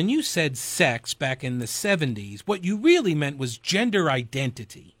 well, when you said sex back in the 70s, what you really meant was gender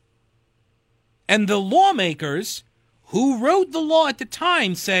identity. And the lawmakers who wrote the law at the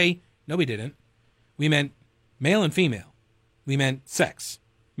time say, no, we didn't. We meant male and female. We meant sex,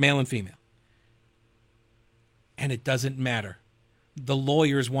 male and female. And it doesn't matter. The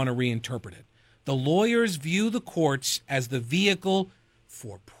lawyers want to reinterpret it. The lawyers view the courts as the vehicle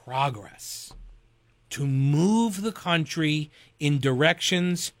for progress, to move the country in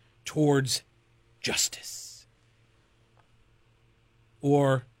directions towards justice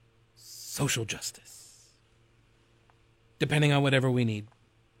or social justice, depending on whatever we need.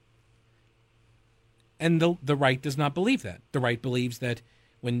 And the right does not believe that. The right believes that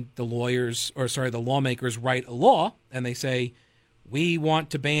when the lawmakers write a law and they say, we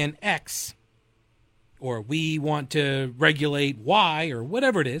want to ban X, or we want to regulate Y, or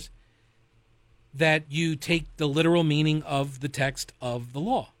whatever it is, that you take the literal meaning of the text of the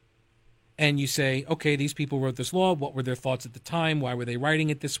law. And you say, okay, these people wrote this law. What were their thoughts at the time? Why were they writing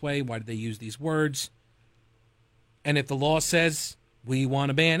it this way? Why did they use these words? And if the law says we want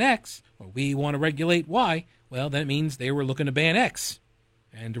to ban X, or we want to regulate Y, well, that means they were looking to ban X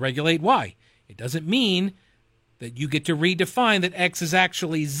and to regulate Y. It doesn't mean that you get to redefine that X is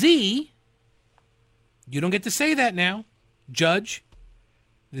actually Z. You don't get to say that now, Judge.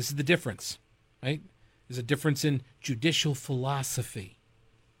 This is the difference, right? There's a difference in judicial philosophy.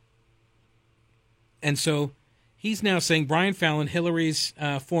 And so he's now saying, Brian Fallon, Hillary's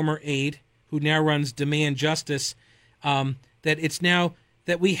former aide, who now runs Demand Justice, that it's now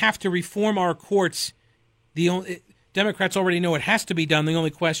that we have to reform our courts. Democrats already know it has to be done. The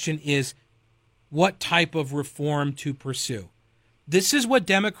only question is what type of reform to pursue. This is what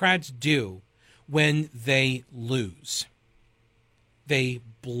Democrats do when they lose. They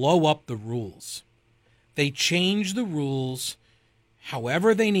blow up the rules. They change the rules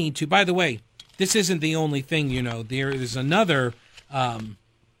however they need to. By the way, this isn't the only thing, There is another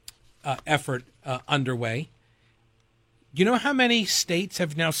effort underway. You know how many states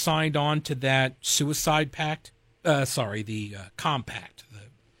have now signed on to that suicide pact? The compact, the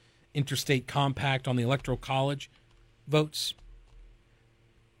interstate compact on the Electoral College votes.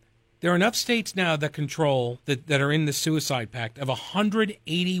 There are enough states now that control, that are in the suicide pact, of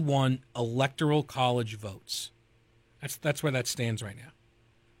 181 Electoral College votes. That's where that stands right now.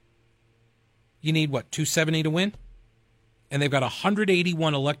 You need, 270 to win? And they've got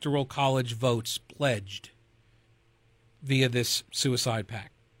 181 Electoral College votes pledged via this suicide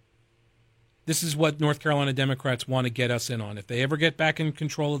pact. This is what North Carolina Democrats want to get us in on. If they ever get back in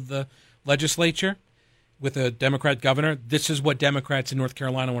control of the legislature with a Democrat governor, this is what Democrats in North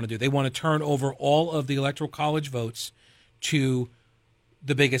Carolina want to do. They want to turn over all of the Electoral College votes to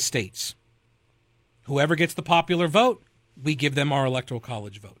the biggest states. Whoever gets the popular vote, we give them our Electoral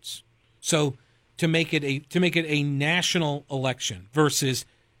College votes. So to make it a national election versus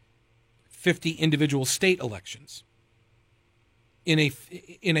 50 individual state elections, in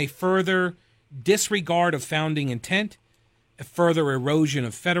a further disregard of founding intent, a further erosion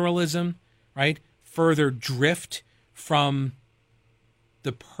of federalism, right? Further drift from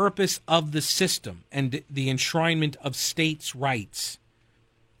the purpose of the system and the enshrinement of states' rights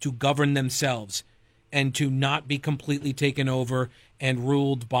to govern themselves and to not be completely taken over and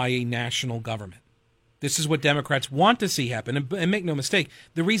ruled by a national government. This is what Democrats want to see happen. And make no mistake,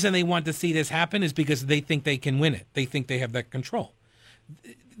 the reason they want to see this happen is because they think they can win it. They think they have that control.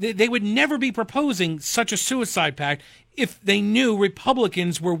 They would never be proposing such a suicide pact if they knew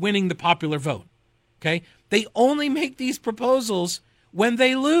Republicans were winning the popular vote. Okay? They only make these proposals when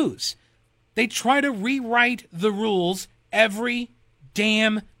they lose. They try to rewrite the rules every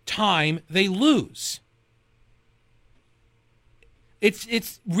damn time they lose.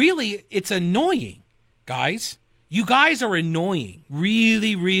 It's really annoying, guys. You guys are annoying.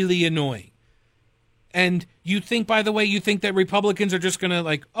 Really, really annoying. And you think, by the way, that Republicans are just going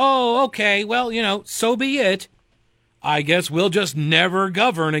to oh, okay, well, so be it. I guess we'll just never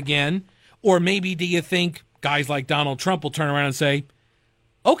govern again. Or maybe do you think guys like Donald Trump will turn around and say,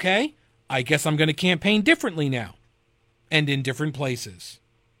 okay, I guess I'm going to campaign differently now and in different places.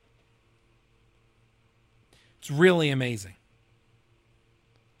 It's really amazing.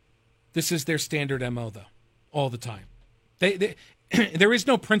 This is their standard MO, though, all the time. There is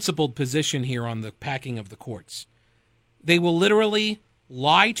no principled position here on the packing of the courts. They will literally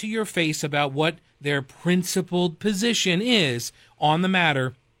lie to your face about what their principled position is on the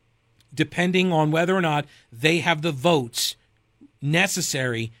matter, depending on whether or not they have the votes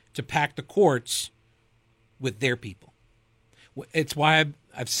necessary to pack the courts with their people. It's why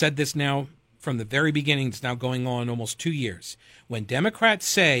I've said this now from the very beginning. It's now going on almost 2 years. When Democrats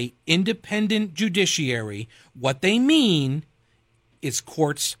say independent judiciary, what they mean is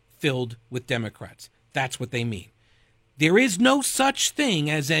courts filled with Democrats. That's what they mean. There is no such thing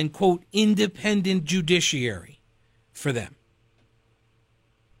as an, quote, independent judiciary for them.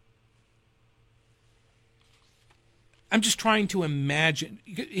 I'm just trying to imagine.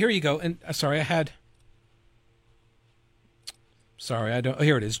 Here you go. And sorry, here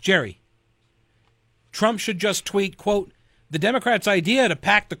it is. Jerry. Trump should just tweet, quote, the Democrats' idea to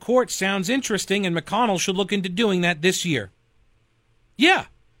pack the court sounds interesting, and McConnell should look into doing that this year. Yeah.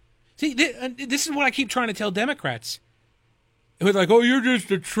 See, this is what I keep trying to tell Democrats. They're like, oh, you're just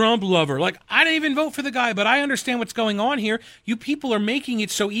a Trump lover. Like, I didn't even vote for the guy, but I understand what's going on here. You people are making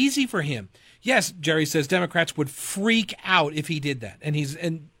it so easy for him. Yes, Jerry says Democrats would freak out if he did that.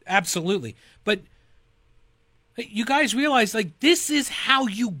 And absolutely. But you guys realize, like, this is how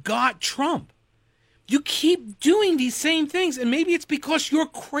you got Trump. You keep doing these same things, and maybe it's because you're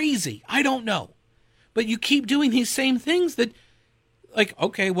crazy. I don't know. But you keep doing these same things that, like,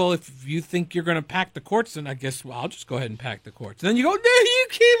 okay, well, if you think you're going to pack the courts, then I guess, well, I'll just go ahead and pack the courts. And then you go, no, you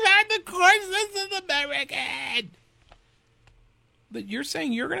keep packing the courts. This is American. But you're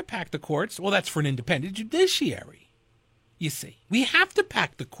saying you're going to pack the courts. Well, that's for an independent judiciary. You see, we have to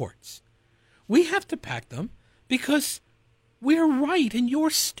pack the courts. We have to pack them because we're right and you're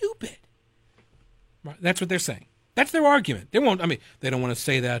stupid. That's what they're saying. That's their argument. They don't want to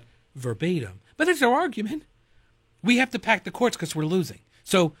say that verbatim, but that's their argument. We have to pack the courts because we're losing.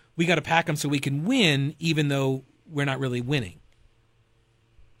 So we got to pack them so we can win, even though we're not really winning.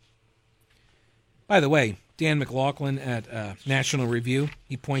 By the way, Dan McLaughlin at National Review,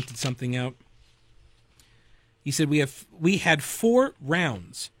 he pointed something out. He said we had 4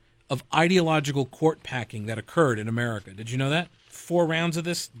 rounds of ideological court packing that occurred in America. Did you know that? 4 rounds of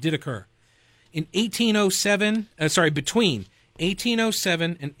this did occur. In between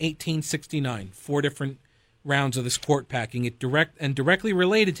 1807 and 1869, 4 different rounds of this court packing. Directly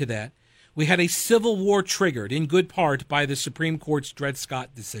related to that, we had a civil war triggered in good part by the Supreme Court's Dred Scott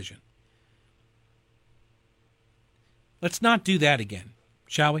decision. Let's not do that again,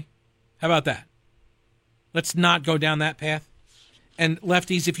 shall we? How about that? Let's not go down that path. And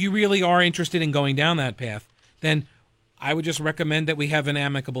lefties, if you really are interested in going down that path, then I would just recommend that we have an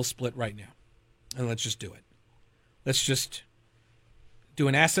amicable split right now. And let's just do it. Let's just do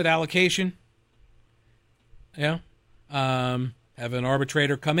an asset allocation. Yeah. Have an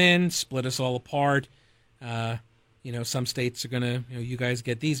arbitrator come in, split us all apart. Some states are going to, you guys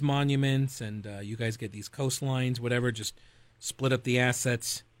get these monuments and you guys get these coastlines, whatever. Just split up the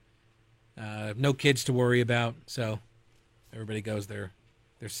assets. No kids to worry about. So everybody goes their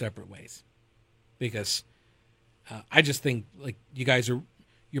separate ways. Because I just think, like,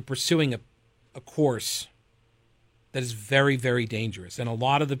 you're pursuing a course that is very, very dangerous. And a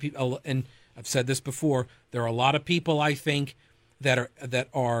lot of the people, and I've said this before, there are a lot of people, I think, that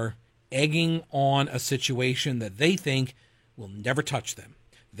are egging on a situation that they think will never touch them.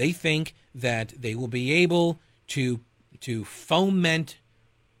 They think that they will be able to foment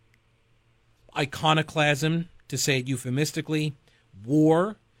iconoclasm, to say it euphemistically,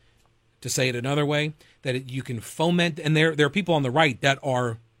 war, to say it another way, that you can foment, and there are people on the right that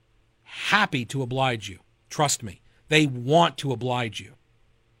are happy to oblige you. Trust me. They want to oblige you.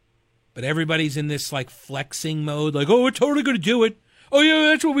 But everybody's in this, like, flexing mode, like, oh, we're totally going to do it. Oh, yeah,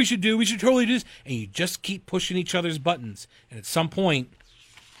 that's what we should do. We should totally do this. And you just keep pushing each other's buttons. And at some point,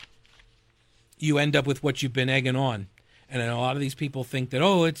 you end up with what you've been egging on. And then a lot of these people think that,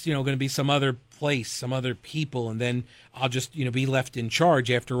 oh, it's, going to be some other place, some other people, and then I'll just, be left in charge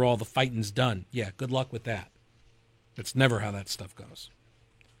after all the fighting's done. Yeah, good luck with that. That's never how that stuff goes.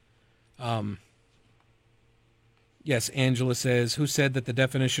 Yes, Angela says, who said that the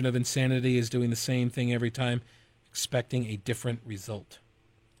definition of insanity is doing the same thing every time, expecting a different result?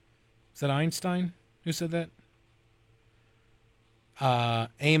 Is that Einstein who said that?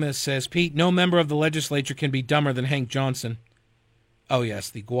 Amos says, Pete, no member of the legislature can be dumber than Hank Johnson. Oh, yes,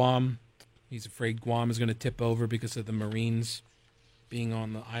 the Guam. He's afraid Guam is going to tip over because of the Marines being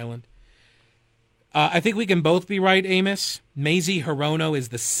on the island. I think we can both be right, Amos. Mazie Hirono is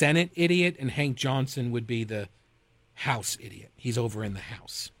the Senate idiot, and Hank Johnson would be the House idiot. He's over in the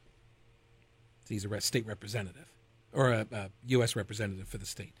House. He's a state representative, or a U.S. representative for the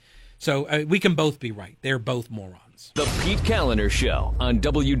state. So we can both be right. They're both morons. The Pete Kaliner Show on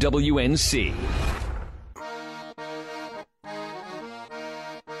WWNC.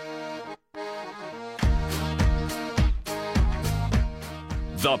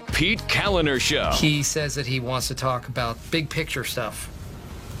 The Pete Kaliner Show. He says that he wants to talk about big picture stuff.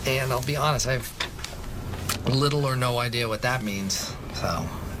 And I'll be honest, I have little or no idea what that means. So,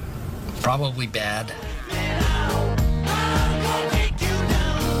 probably bad.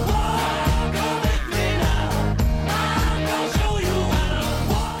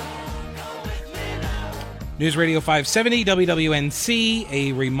 News Radio 570, WWNC.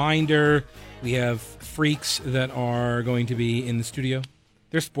 A reminder, we have freaks that are going to be in the studio.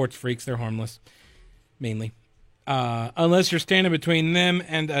 They're sports freaks. They're harmless, mainly. Unless you're standing between them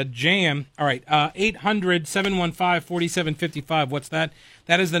and a jam. All right, 800-715-4755. What's that?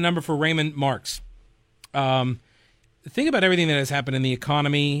 That is the number for Raymond Marks. Think about everything that has happened in the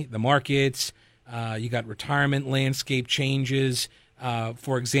economy, the markets. You got retirement landscape changes.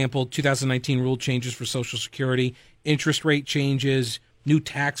 For example, 2019 rule changes for Social Security, interest rate changes, new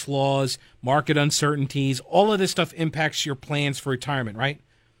tax laws, market uncertainties. All of this stuff impacts your plans for retirement, right?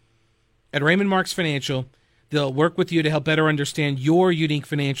 At Raymond Marks Financial, they'll work with you to help better understand your unique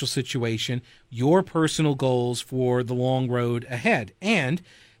financial situation, your personal goals for the long road ahead. And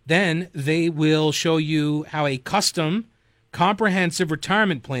then they will show you how a custom, comprehensive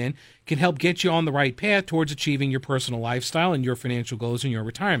retirement plan can help get you on the right path towards achieving your personal lifestyle and your financial goals in your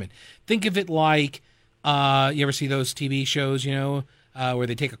retirement. Think of it like, you ever see those TV shows, where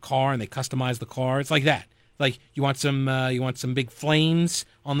they take a car and they customize the car? It's like that. Like you want some big flames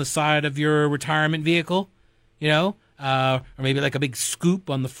on the side of your retirement vehicle, or maybe like a big scoop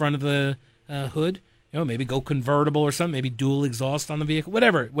on the front of the hood. Maybe go convertible or something. Maybe dual exhaust on the vehicle.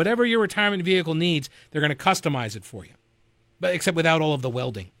 Whatever your retirement vehicle needs, they're going to customize it for you, but except without all of the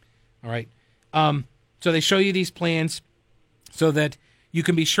welding. All right. So they show you these plans so that you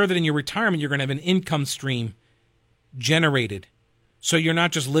can be sure that in your retirement you're going to have an income stream generated. So you're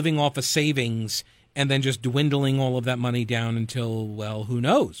not just living off of savings and then just dwindling all of that money down until, well, who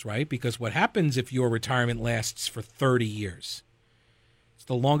knows, right? Because what happens if your retirement lasts for 30 years? It's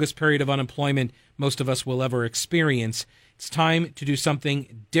the longest period of unemployment most of us will ever experience. It's time to do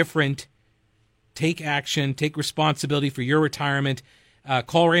something different. Take action. Take responsibility for your retirement.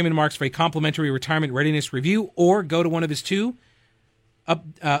 Call Raymond Marks for a complimentary retirement readiness review, or go to one of his two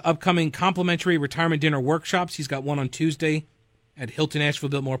upcoming complimentary retirement dinner workshops. He's got one on Tuesday at Hilton Asheville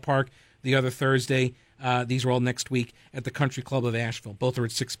Biltmore Park, the other Thursday. These are all next week at the Country Club of Asheville. Both are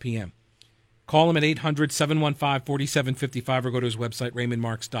at 6 p.m. Call him at 800-715-4755 or go to his website,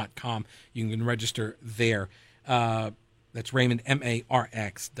 raymondmarks.com. You can register there. That's Raymond,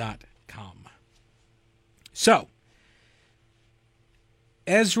 MARX.com. So,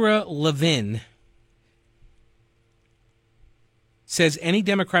 Ezra Levin says any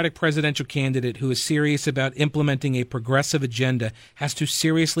Democratic presidential candidate who is serious about implementing a progressive agenda has to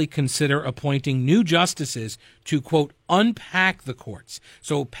seriously consider appointing new justices to, quote, unpack the courts.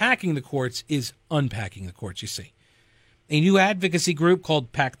 So packing the courts is unpacking the courts, you see. A new advocacy group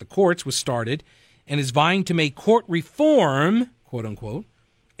called Pack the Courts was started and is vying to make court reform, quote unquote,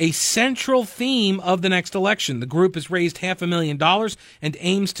 a central theme of the next election. The group has raised $500,000 and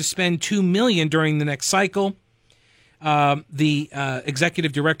aims to spend $2 million during the next cycle. The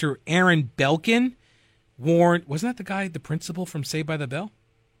executive director, Aaron Belkin, warned, wasn't that the guy, the principal from Saved by the Bell?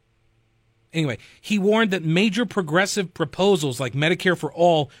 Anyway, he warned that major progressive proposals like Medicare for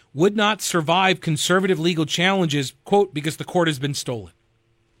All would not survive conservative legal challenges, quote, because the court has been stolen.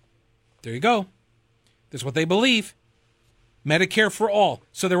 There you go. That's what they believe. Medicare for All.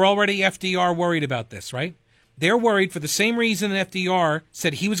 So they're already FDR worried about this, right? They're worried for the same reason that FDR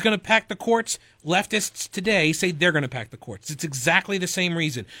said he was going to pack the courts. Leftists today say they're going to pack the courts. It's exactly the same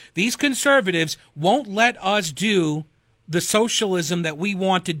reason. These conservatives won't let us do the socialism that we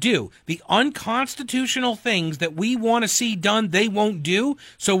want to do. The unconstitutional things that we want to see done, they won't do.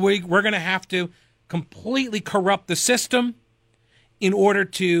 So we're going to have to completely corrupt the system in order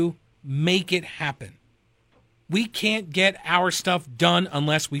to make it happen. We can't get our stuff done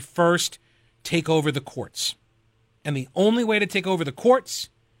unless we first take over the courts. And the only way to take over the courts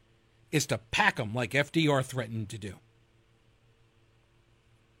is to pack them like FDR threatened to do.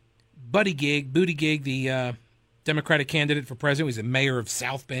 Buttigieg, the Democratic candidate for president, he's the mayor of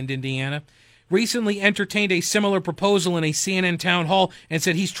South Bend, Indiana, recently entertained a similar proposal in a CNN town hall and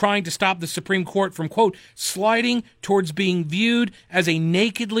said he's trying to stop the Supreme Court from, quote, sliding towards being viewed as a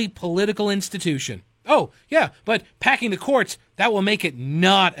nakedly political institution. Oh, yeah, but packing the courts, that will make it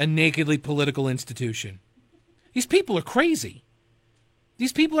not a nakedly political institution. These people are crazy.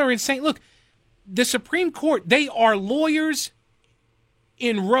 These people are insane. Look, the Supreme Court, they are lawyers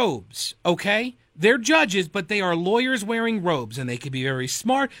in robes, okay? They're judges, but they are lawyers wearing robes, and they could be very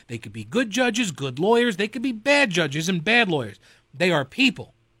smart. They could be good judges, good lawyers. They could be bad judges and bad lawyers. They are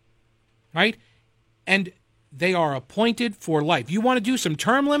people, right? And they are appointed for life. You want to do some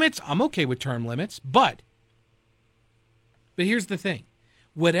term limits? I'm okay with term limits, but here's the thing.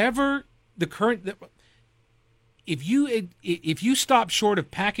 Whatever the current... If you stop short of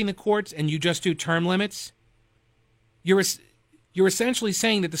packing the courts and you just do term limits, you're essentially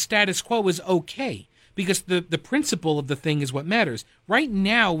saying that the status quo is okay, because the principle of the thing is what matters. Right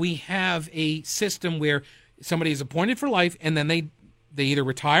now, we have a system where somebody is appointed for life, and then they either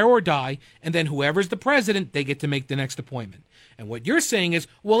retire or die, and then whoever's the president, they get to make the next appointment. And what you're saying is,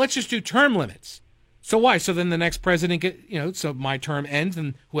 well, let's just do term limits. So why? So then the next president so my term ends,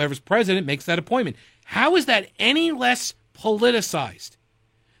 and whoever's president makes that appointment. How is that any less politicized?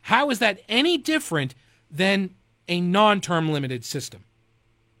 How is that any different than a non-term limited system?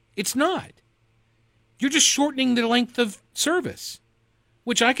 It's not. You're just shortening the length of service,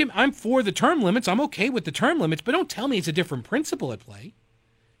 which I'm for the term limits. I'm okay with the term limits, but don't tell me it's a different principle at play.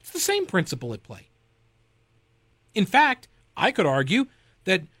 It's the same principle at play. In fact, I could argue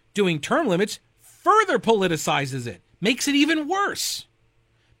that doing term limits further politicizes it, makes it even worse.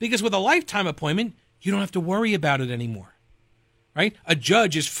 Because with a lifetime appointment, you don't have to worry about it anymore, right? A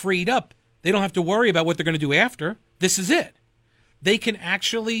judge is freed up. They don't have to worry about what they're going to do after. This is it. They can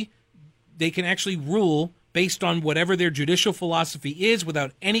actually rule based on whatever their judicial philosophy is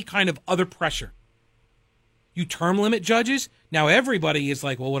without any kind of other pressure. You term limit judges, now everybody is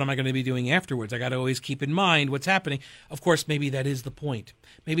like, well, what am I going to be doing afterwards? I got to always keep in mind what's happening. Of course, maybe that is the point.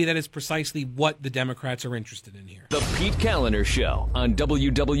 Maybe that is precisely what the Democrats are interested in here. The Pete Kaliner Show on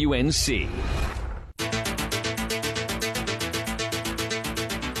WWNC.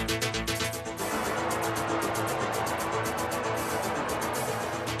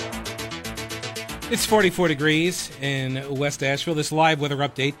 It's 44 degrees in West Asheville. This live weather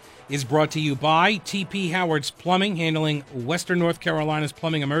update is brought to you by T.P. Howard's Plumbing, handling Western North Carolina's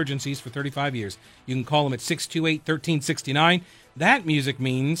plumbing emergencies for 35 years. You can call them at 628-1369. That music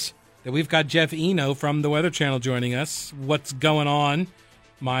means that we've got Jeff Eno from the Weather Channel joining us. What's going on,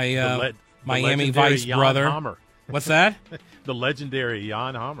 my Miami Vice Jan brother? Hammer. What's that? The legendary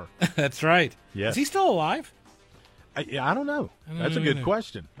Jan Hammer. That's right. Yes. Is he still alive? I don't know. That's a know good either.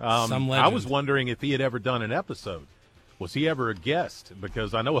 question. Some I was legend. wondering if he had ever done an episode. Was he ever a guest?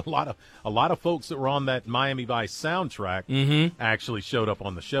 Because I know a lot of folks that were on that Miami Vice soundtrack actually showed up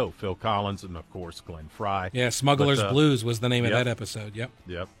on the show. Phil Collins and, of course, Glenn Fry. Yeah, Smuggler's Blues was the name of yep. that episode. Yep.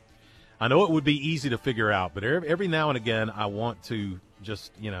 Yep. I know it would be easy to figure out, but every now and again I want to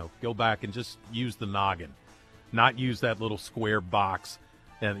just, go back and just use the noggin, not use that little square box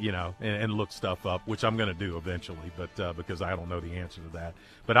and look stuff up, which I'm going to do eventually, but because I don't know the answer to that.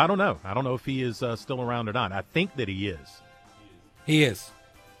 But I don't know. I don't know if he is still around or not. I think that he is. He is.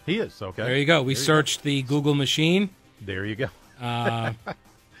 He is, okay. There you go. We searched the Google machine. There you go.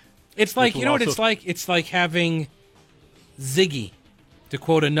 It's like, what it's like? It's like having Ziggy, to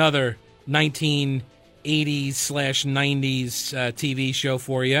quote another 1980s/90s TV show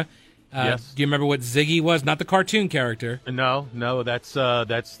for you. Yes. Do you remember what Ziggy was? Not the cartoon character. No, that's the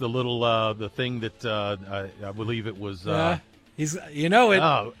little the thing that I believe it was. He's it.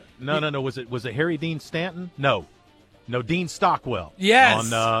 Oh no. Was it Harry Dean Stanton? No, Dean Stockwell.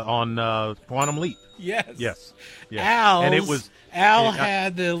 Yes. On Quantum Leap. Yes. Al. And it was Al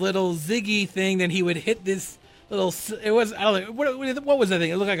had the little Ziggy thing. Then he would hit this little. It was I don't know what was that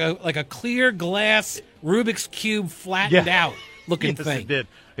thing? It looked like a clear glass Rubik's cube flattened out looking thing.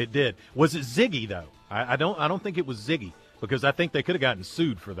 It did. Was it Ziggy though? I don't think it was Ziggy, because I think they could have gotten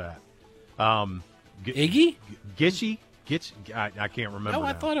sued for that. Iggy? Gitchy? I can't remember. No,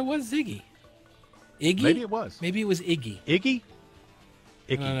 I thought it was Ziggy. Iggy? Maybe it was. Maybe it was Iggy. Iggy?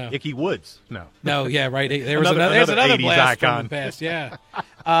 Icky Woods. No. No, yeah, right. There was another there's another 80s blast icon. from the past. Yeah.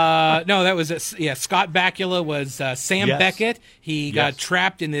 No, that was Scott Bakula was Sam Yes. Beckett. He got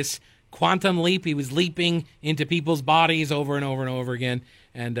trapped in this quantum leap. He was leaping into people's bodies over and over and over again,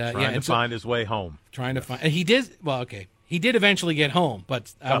 and trying to find his way home. Trying to find. And he did. Well, okay. He did eventually get home,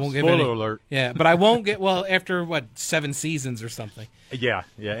 but I won't give spoiler alert. Yeah, but I won't get. Well, after 7 seasons or something. Yeah,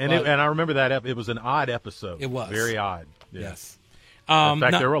 and I remember that it was an odd episode. It was very odd. Yeah. Yes. In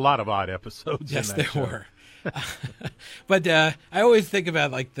fact, there were a lot of odd episodes. Yes, in that there show. were. But I always think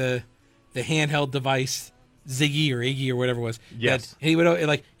about like the handheld device Ziggy or Iggy or whatever it was. Yes. That he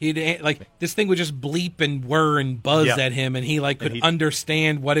would this thing would just bleep and whir and buzz at him, and he could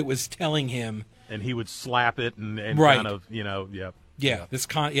understand what it was telling him. And he would slap it and Right. kind of, yep. Yeah,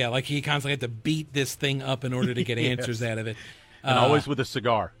 like he constantly had to beat this thing up in order to get answers out of it. And always with a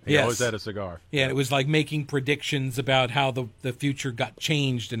cigar. He yes. always had a cigar. Yeah, it was like making predictions about how the future got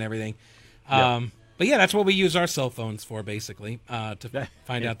changed and everything. Yep. But yeah, that's what we use our cell phones for, basically, to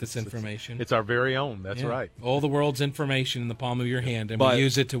find out this information. It's our very own. That's right. All the world's information in the palm of your hand, and we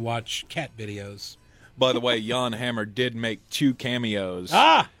use it to watch cat videos. By the way, Jan Hammer did make 2 cameos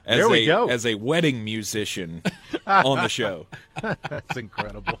there we go. as a wedding musician on the show. That's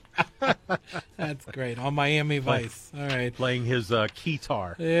incredible. That's great. On Miami Vice. All right. Playing his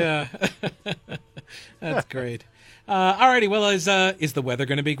keytar. Yeah. That's great. All righty. Well, is the weather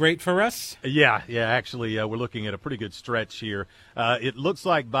going to be great for us? Yeah. Actually, we're looking at a pretty good stretch here. It looks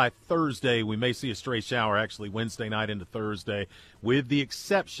like by Thursday we may see a stray shower, actually Wednesday night into Thursday, with the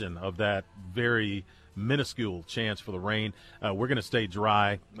exception of that very minuscule chance for the rain. We're going to stay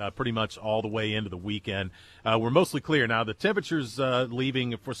dry pretty much all the way into the weekend. We're mostly clear now. The temperatures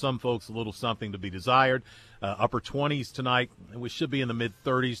leaving for some folks a little something to be desired. Upper 20s tonight. We should be in the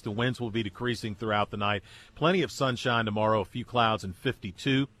mid-30s. The winds will be decreasing throughout the night. Plenty of sunshine tomorrow, a few clouds, and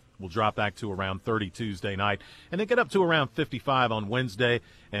 52. We'll drop back to around 30 Tuesday night, and then get up to around 55 on Wednesday,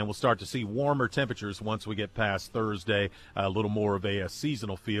 and we'll start to see warmer temperatures once we get past Thursday, a little more of a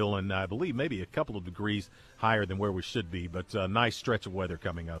seasonal feel, and I believe maybe a couple of degrees higher than where we should be, but a nice stretch of weather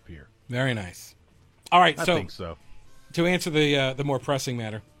coming up here. Very nice. All right, I think so. To answer the more pressing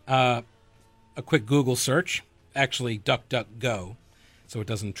matter, a quick Google search, actually DuckDuckGo, so it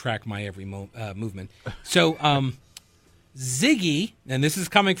doesn't track my every movement. So, Ziggy, and this is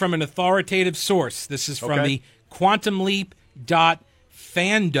coming from an authoritative source. This is from the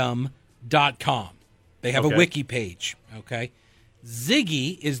quantumleap.fandom.com. They have a wiki page, okay?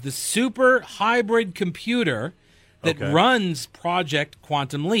 Ziggy is the super hybrid computer that runs Project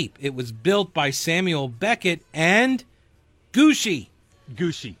Quantum Leap. It was built by Samuel Beckett and Gucci.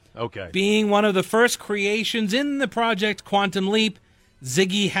 Okay. Being one of the first creations in the Project Quantum Leap,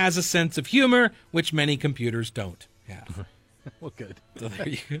 Ziggy has a sense of humor, which many computers don't. Yeah. Well, good. So there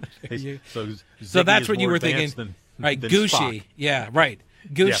you So that's what you were thinking. Right, Gucci. Spock. Yeah, right.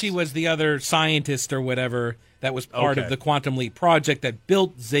 Gucci was the other scientist or whatever that was part of the Quantum Leap project that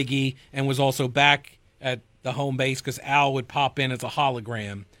built Ziggy and was also back at the home base because Al would pop in as a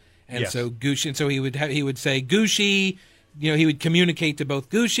hologram. And so Gucci, and so he would say Gucci, he would communicate to both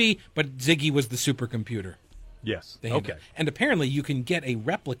Gucci, but Ziggy was the supercomputer. Yes. Okay. And apparently you can get a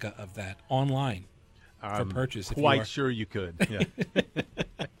replica of that online. For purchase, quite sure you could. Yeah.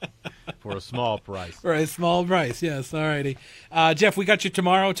 For a small price. For a small price, yes. All righty. Jeff, we got you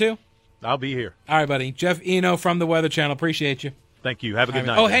tomorrow, too? I'll be here. All right, buddy. Jeff Eno from the Weather Channel. Appreciate you. Thank you. Have a good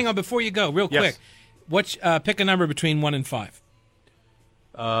night. Oh, hang on. Before you go, real quick. Pick a number between 1 and 5.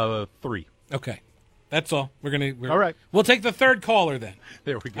 3. Okay. That's all. All right. We'll take the third caller then.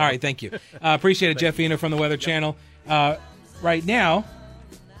 There we go. All right. Thank you. Appreciate it, Jeff Eno from the Weather Channel. Right now...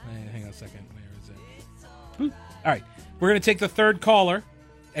 Hang on a second. All right, we're going to take the third caller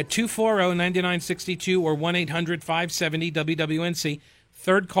at 240-9962 or 1-800-570-WWNC.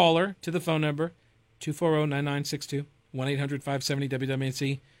 Third caller to the phone number, 240-9962,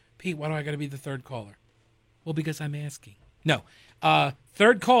 1-800-570-WWNC. Pete, why do I got to be the third caller? Well, because I'm asking. No.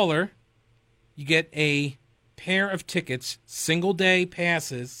 Third caller, you get a pair of tickets, single-day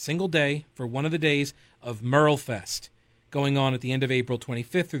passes, single day for one of the days of Merlefest, going on at the end of April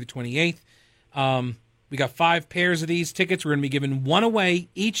 25th through the 28th. We got 5 pairs of these tickets. We're going to be giving one away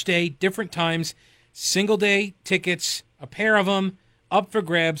each day, different times. Single day tickets, a pair of them, up for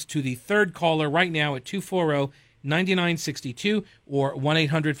grabs to the third caller right now at 240-9962 or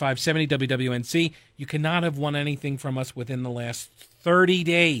 1-800-570-WWNC. You cannot have won anything from us within the last 30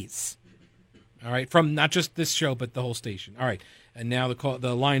 days. All right, from not just this show, but the whole station. All right, and now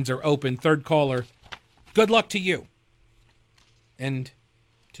the lines are open. Third caller, good luck to you. And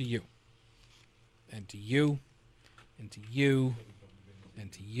to you. And to you, and to you,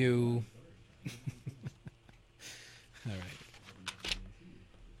 and to you.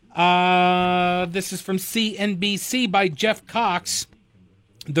 All right. This is from CNBC by Jeff Cox.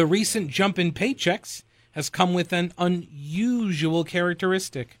 The recent jump in paychecks has come with an unusual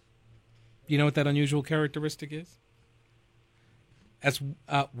characteristic. Do you know what that unusual characteristic is? As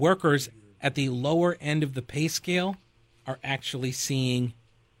workers at the lower end of the pay scale are actually seeing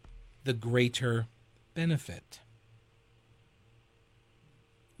the greater benefit.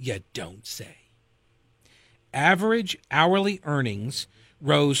 You don't say. Average hourly earnings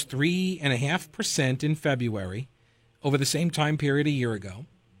rose 3.5% in February over the same time period a year ago,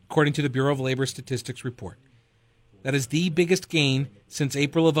 according to the Bureau of Labor Statistics report. That is the biggest gain since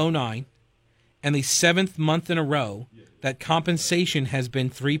April of 2009 and the 7th month in a row that compensation has been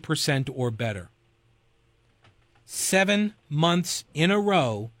 3% or better. 7 months in a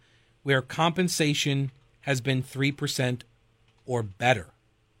row where compensation has been 3% or better.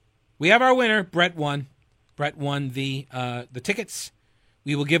 We have our winner. Brett won. Brett won the tickets.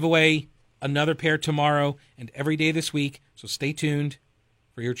 We will give away another pair tomorrow and every day this week, so stay tuned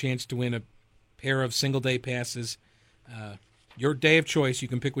for your chance to win a pair of single-day passes. Your day of choice. You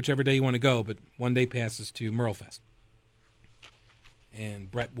can pick whichever day you want to go, but one-day passes to Merlefest.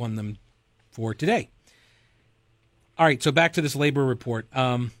 And Brett won them for today. All right, so back to this labor report.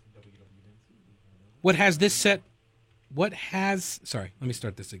 What has this set? What has... Sorry, let me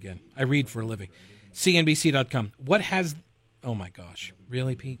start this again. I read for a living. CNBC.com. What has... Oh, my gosh.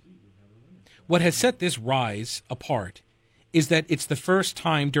 Really, Pete? What has set this rise apart is that it's the first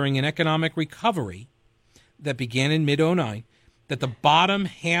time during an economic recovery that began in mid-09 that the bottom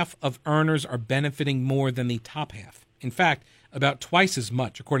half of earners are benefiting more than the top half. In fact, about twice as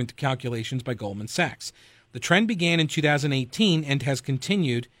much, according to calculations by Goldman Sachs. The trend began in 2018 and has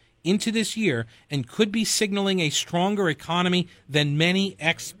continued into this year and could be signaling a stronger economy than many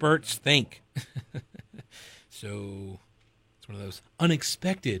experts think. So it's one of those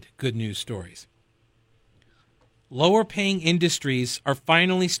unexpected good news stories. Lower-paying industries are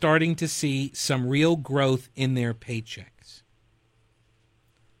finally starting to see some real growth in their paychecks.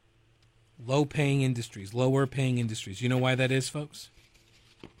 Low-paying industries, lower-paying industries. You know why that is, folks?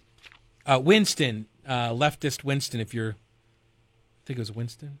 Winston, leftist Winston, if you're... I think it was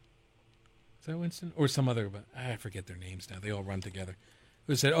Winston. Is that Winston? Or some other... But I forget their names now. They all run together.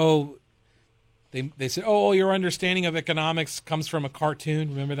 Who said, They said, your understanding of economics comes from a cartoon.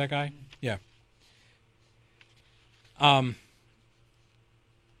 Remember that guy? Yeah.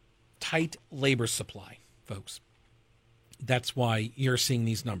 Tight labor supply, folks. That's why you're seeing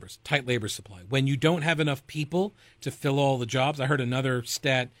these numbers. Tight labor supply. When you don't have enough people to fill all the jobs. I heard another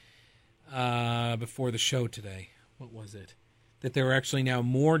stat before the show today. What was it? That there are actually now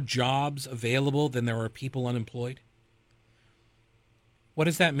more jobs available than there are people unemployed. What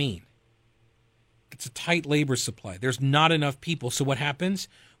does that mean? It's a tight labor supply. There's not enough people. So what happens?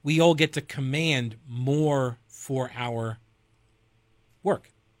 We all get to command more for our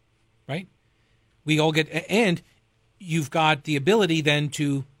work, right? We all get, and you've got the ability then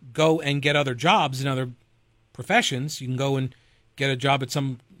to go and get other jobs in other professions. You can go and get a job at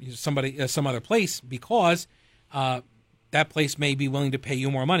some other place because that place may be willing to pay you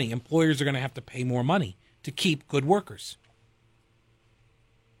more money. Employers are going to have to pay more money to keep good workers.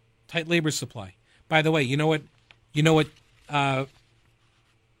 Tight labor supply. By the way, you know what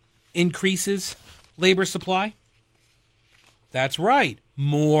increases labor supply? That's right.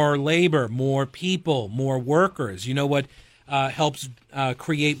 More labor, more people, more workers. You know what helps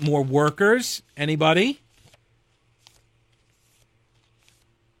create more workers? Anybody?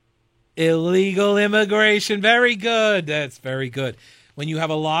 Illegal immigration. Very good. That's very good. When you have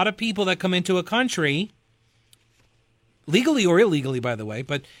a lot of people that come into a country, legally or illegally, by the way,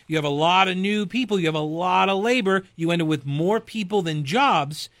 but you have a lot of new people, you have a lot of labor, you end up with more people than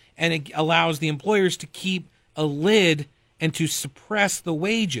jobs, and it allows the employers to keep a lid and to suppress the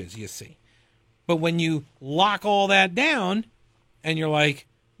wages, you see. But when you lock all that down and you're like,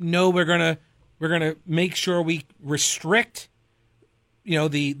 no, we're gonna make sure we restrict,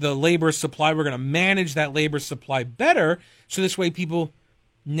 the labor supply, we're gonna manage that labor supply better, so this way people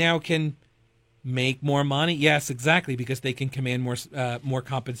now can make more money. Yes, exactly, because they can command more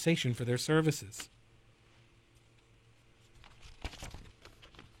compensation for their services.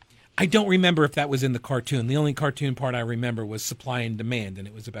 I don't remember if that was in the cartoon. The only cartoon part I remember was supply and demand, and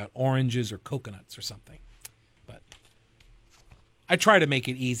it was about oranges or coconuts or something. But I try to make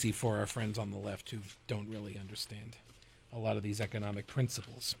it easy for our friends on the left who don't really understand a lot of these economic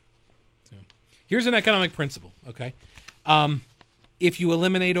principles. So, here's an economic principle, okay? If you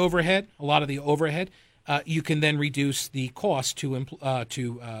eliminate overhead, a lot of the overhead, you can then reduce the cost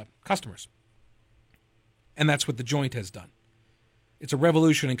to customers. And that's what The Joint has done. It's a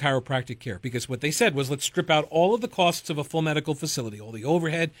revolution in chiropractic care because what they said was, let's strip out all of the costs of a full medical facility, all the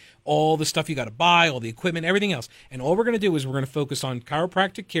overhead, all the stuff you got to buy, all the equipment, everything else. And all we're going to do is we're going to focus on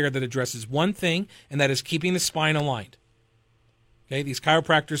chiropractic care that addresses one thing, and that is keeping the spine aligned. Okay, these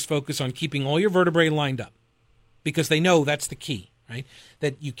chiropractors focus on keeping all your vertebrae lined up because they know that's the key. Right?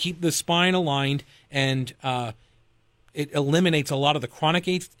 That you keep the spine aligned, and it eliminates a lot of the chronic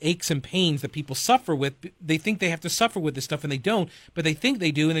aches and pains that people suffer with. They think they have to suffer with this stuff, and they don't. But they think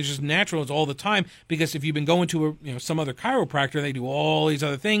they do, and it's just natural. It's all the time. Because if you've been going to some other chiropractor, they do all these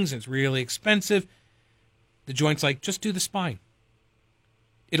other things, and it's really expensive. The Joint's like, just do the spine.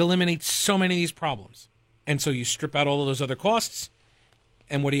 It eliminates so many of these problems. And so you strip out all of those other costs,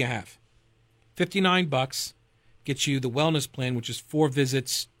 and what do you have? $59 gets you the wellness plan, which is 4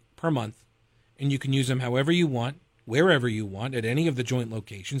 visits per month, and you can use them however you want, wherever you want, at any of the Joint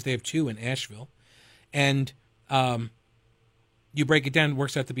locations. They have 2 in Asheville. And you break it down, it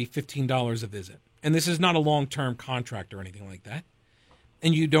works out to be $15 a visit. And this is not a long-term contract or anything like that.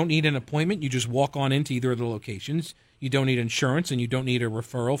 And you don't need an appointment. You just walk on into either of the locations. You don't need insurance, and you don't need a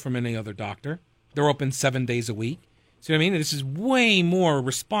referral from any other doctor. They're open 7 days a week. See what I mean? This is way more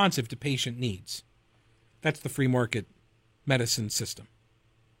responsive to patient needs. That's the free market medicine system.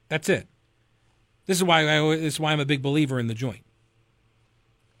 That's it. This is why I'm a big believer in the Joint.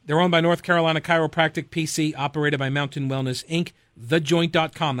 They're owned by North Carolina Chiropractic PC, operated by Mountain Wellness, Inc.,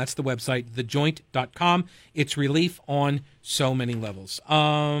 thejoint.com. That's the website, thejoint.com. It's relief on so many levels.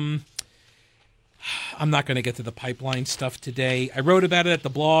 I'm not going to get to the pipeline stuff today. I wrote about it at the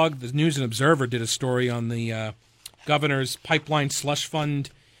blog. The News and Observer did a story on the governor's pipeline slush fund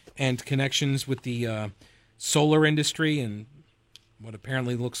and connections with the solar industry, and what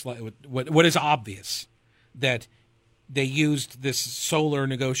apparently looks like what is obvious, that they used this solar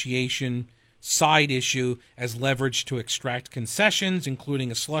negotiation side issue as leverage to extract concessions, including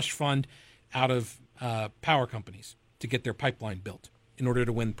a slush fund, out of power companies to get their pipeline built in order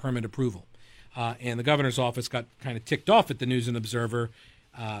to win permit approval. And the governor's office got kind of ticked off at the News and Observer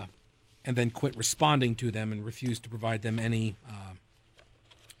and then quit responding to them and refused to provide them any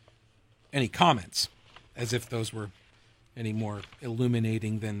comments, as if those were any more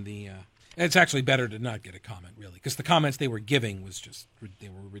illuminating than the... It's actually better to not get a comment, really, because the comments they were giving they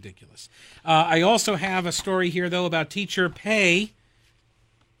were ridiculous. I also have a story here, though, about teacher pay.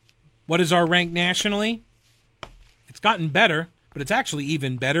 What is our rank nationally? It's gotten better, but it's actually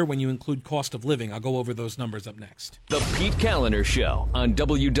even better when you include cost of living. I'll go over those numbers up next. The Pete Callender Show on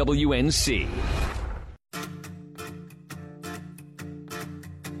WWNC.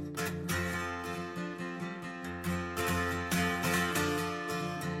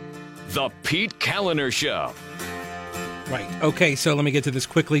 The Pete Callender Show. Right. Okay, so let me get to this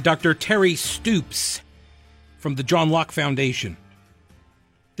quickly. Dr. Terry Stoops from the John Locke Foundation.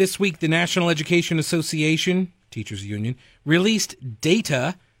 This week, the National Education Association, Teachers Union, released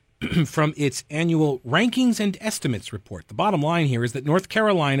data from its annual Rankings and Estimates report. The bottom line here is that North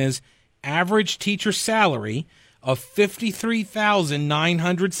Carolina's average teacher salary of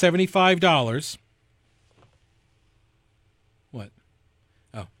 $53,975. What?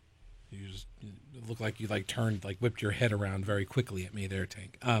 Oh, you just look like you whipped your head around very quickly at me there,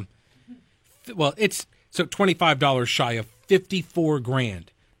 Tank. Well, it's so $25 shy of $54,000.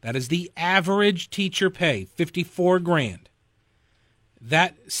 That is the average teacher pay, $54,000.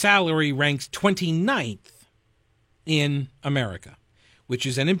 That salary ranks 29th in America, which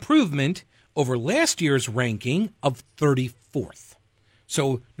is an improvement over last year's ranking of 34th.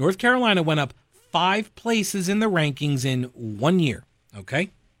 So North Carolina went up 5 places in the rankings in 1 year, okay?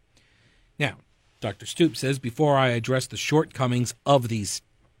 Now, Dr. Stoops says, before I address the shortcomings of this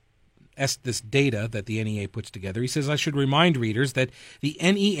data that the NEA puts together, he says, I should remind readers that the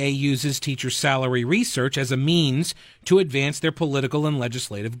NEA uses teacher salary research as a means to advance their political and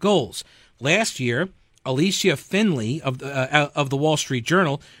legislative goals. Last year, Alicia Finley of the Wall Street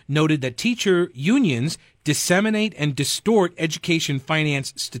Journal noted that teacher unions disseminate and distort education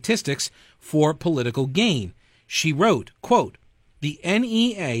finance statistics for political gain. She wrote, quote, the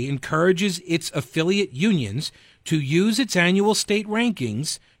NEA encourages its affiliate unions to use its annual state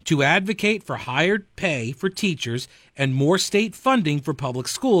rankings to advocate for higher pay for teachers and more state funding for public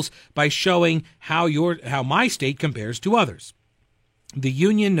schools by showing how my state compares to others. The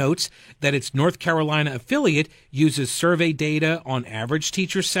union notes that its North Carolina affiliate uses survey data on average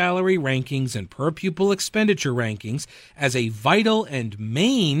teacher salary rankings and per pupil expenditure rankings as a vital and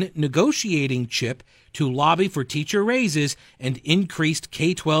main negotiating chip to lobby for teacher raises and increased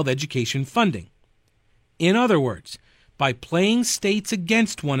K-12 education funding. In other words, by playing states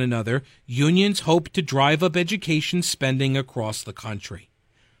against one another, unions hope to drive up education spending across the country.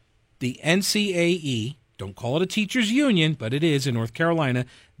 The NCAE, don't call it a teachers union, but it is in North Carolina,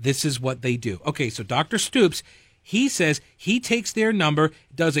 this is what they do. Okay, so Dr. Stoops, he says he takes their number,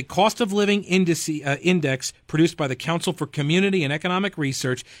 does a cost of living index produced by the Council for Community and Economic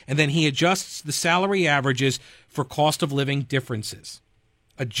Research, and then he adjusts the salary averages for cost of living differences.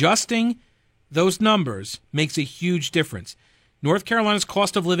 Adjusting those numbers makes a huge difference. North Carolina's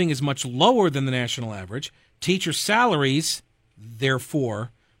cost of living is much lower than the national average. Teacher salaries,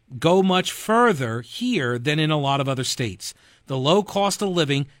 therefore, go much further here than in a lot of other states. The low cost of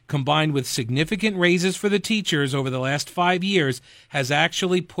living, combined with significant raises for the teachers over the last 5 years, has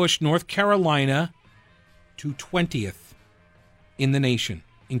actually pushed North Carolina to 20th in the nation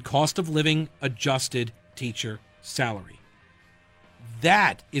in cost of living adjusted teacher salary.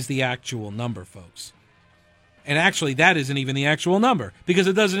 That is the actual number, folks. And actually, that isn't even the actual number because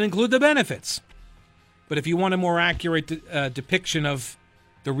it doesn't include the benefits. But if you want a more accurate depiction of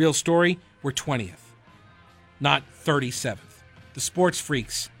the real story, we're 20th, not 37th. The Sports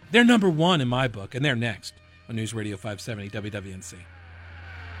Freaks, they're number one in my book, and they're next on News Radio 570 WWNC.